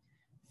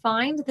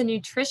 find the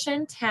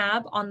nutrition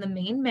tab on the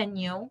main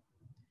menu,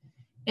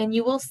 and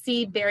you will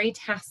see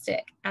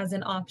Baritastic as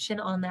an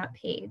option on that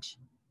page.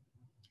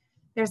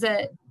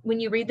 When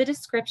you read the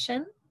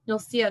description, you'll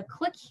see a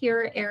click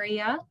here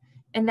area,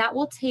 and that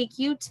will take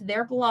you to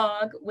their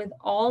blog with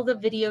all the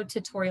video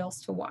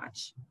tutorials to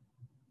watch.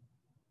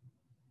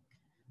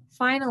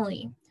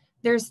 Finally,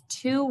 there's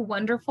 2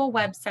 wonderful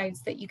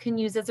websites that you can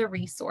use as a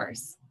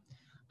resource.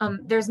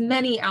 There's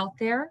many out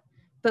there,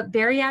 but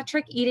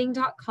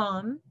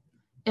bariatriceating.com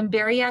and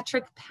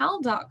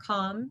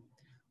bariatricpal.com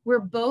were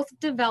both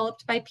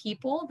developed by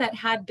people that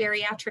had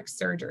bariatric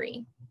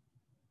surgery.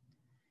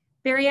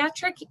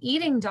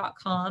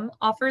 Bariatriceating.com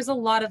offers a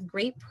lot of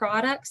great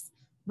products,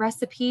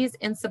 recipes,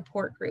 and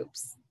support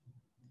groups.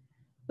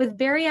 With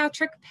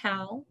Bariatric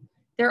Pal,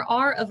 there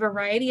are a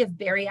variety of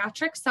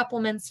bariatric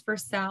supplements for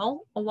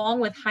sale, along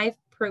with high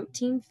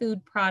protein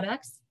food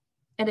products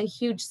and a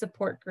huge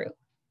support group.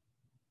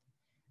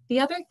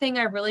 The other thing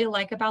I really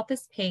like about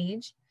this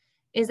page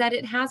is that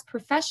it has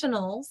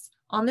professionals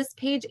on this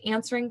page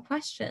answering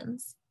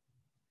questions.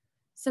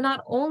 So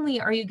not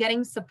only are you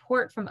getting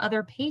support from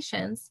other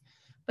patients,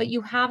 but you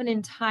have an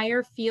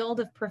entire field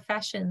of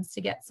professions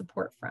to get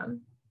support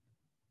from.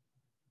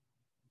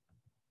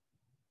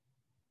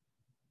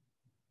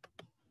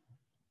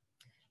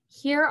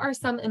 Here are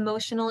some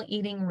emotional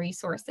eating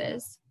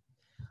resources.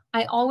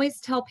 I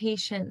always tell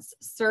patients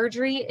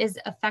surgery is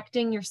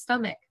affecting your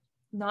stomach,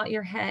 not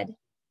your head.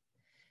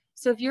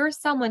 So if you're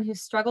someone who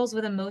struggles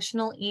with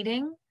emotional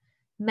eating,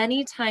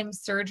 many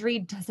times surgery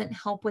doesn't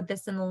help with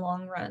this in the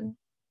long run.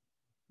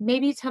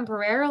 Maybe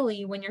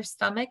temporarily when your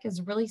stomach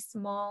is really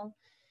small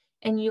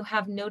and you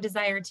have no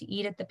desire to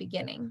eat at the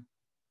beginning.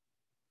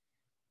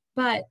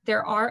 But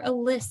there are a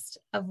list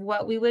of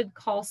what we would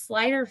call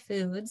slider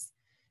foods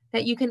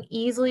that you can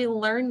easily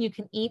learn you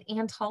can eat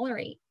and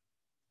tolerate.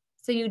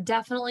 So you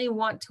definitely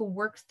want to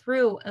work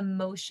through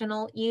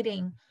emotional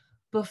eating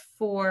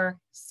before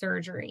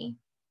surgery.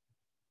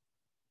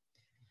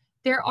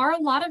 There are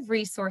a lot of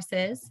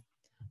resources,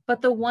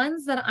 but the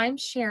ones that I'm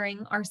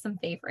sharing are some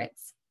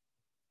favorites.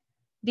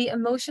 The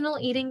Emotional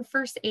Eating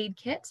First Aid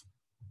Kit,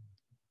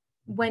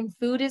 When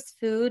Food is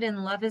Food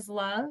and Love is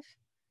Love,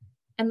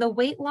 and the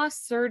Weight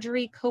Loss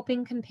Surgery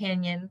Coping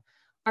Companion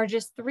are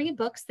just 3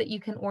 books that you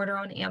can order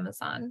on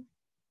Amazon.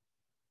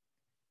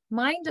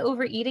 Mind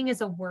Over Eating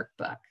is a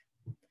workbook.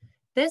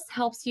 This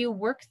helps you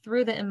work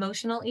through the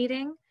emotional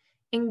eating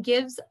and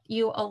gives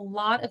you a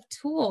lot of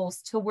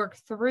tools to work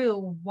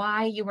through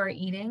why you are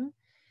eating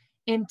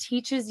and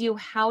teaches you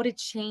how to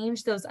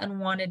change those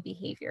unwanted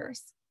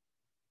behaviors.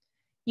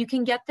 You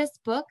can get this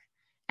book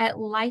at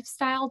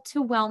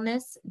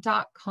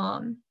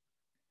lifestyletowellness.com.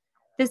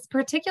 This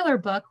particular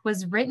book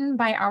was written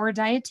by our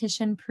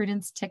dietitian,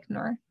 Prudence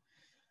Ticknor.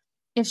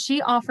 If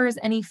she offers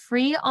any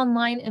free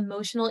online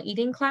emotional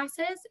eating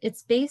classes,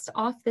 it's based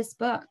off this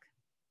book.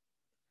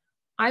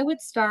 I would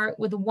start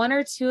with 1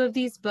 or 2 of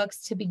these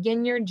books to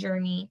begin your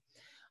journey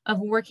of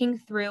working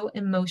through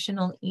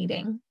emotional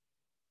eating.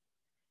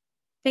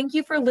 Thank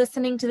you for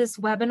listening to this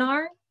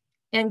webinar,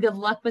 and good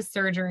luck with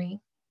surgery.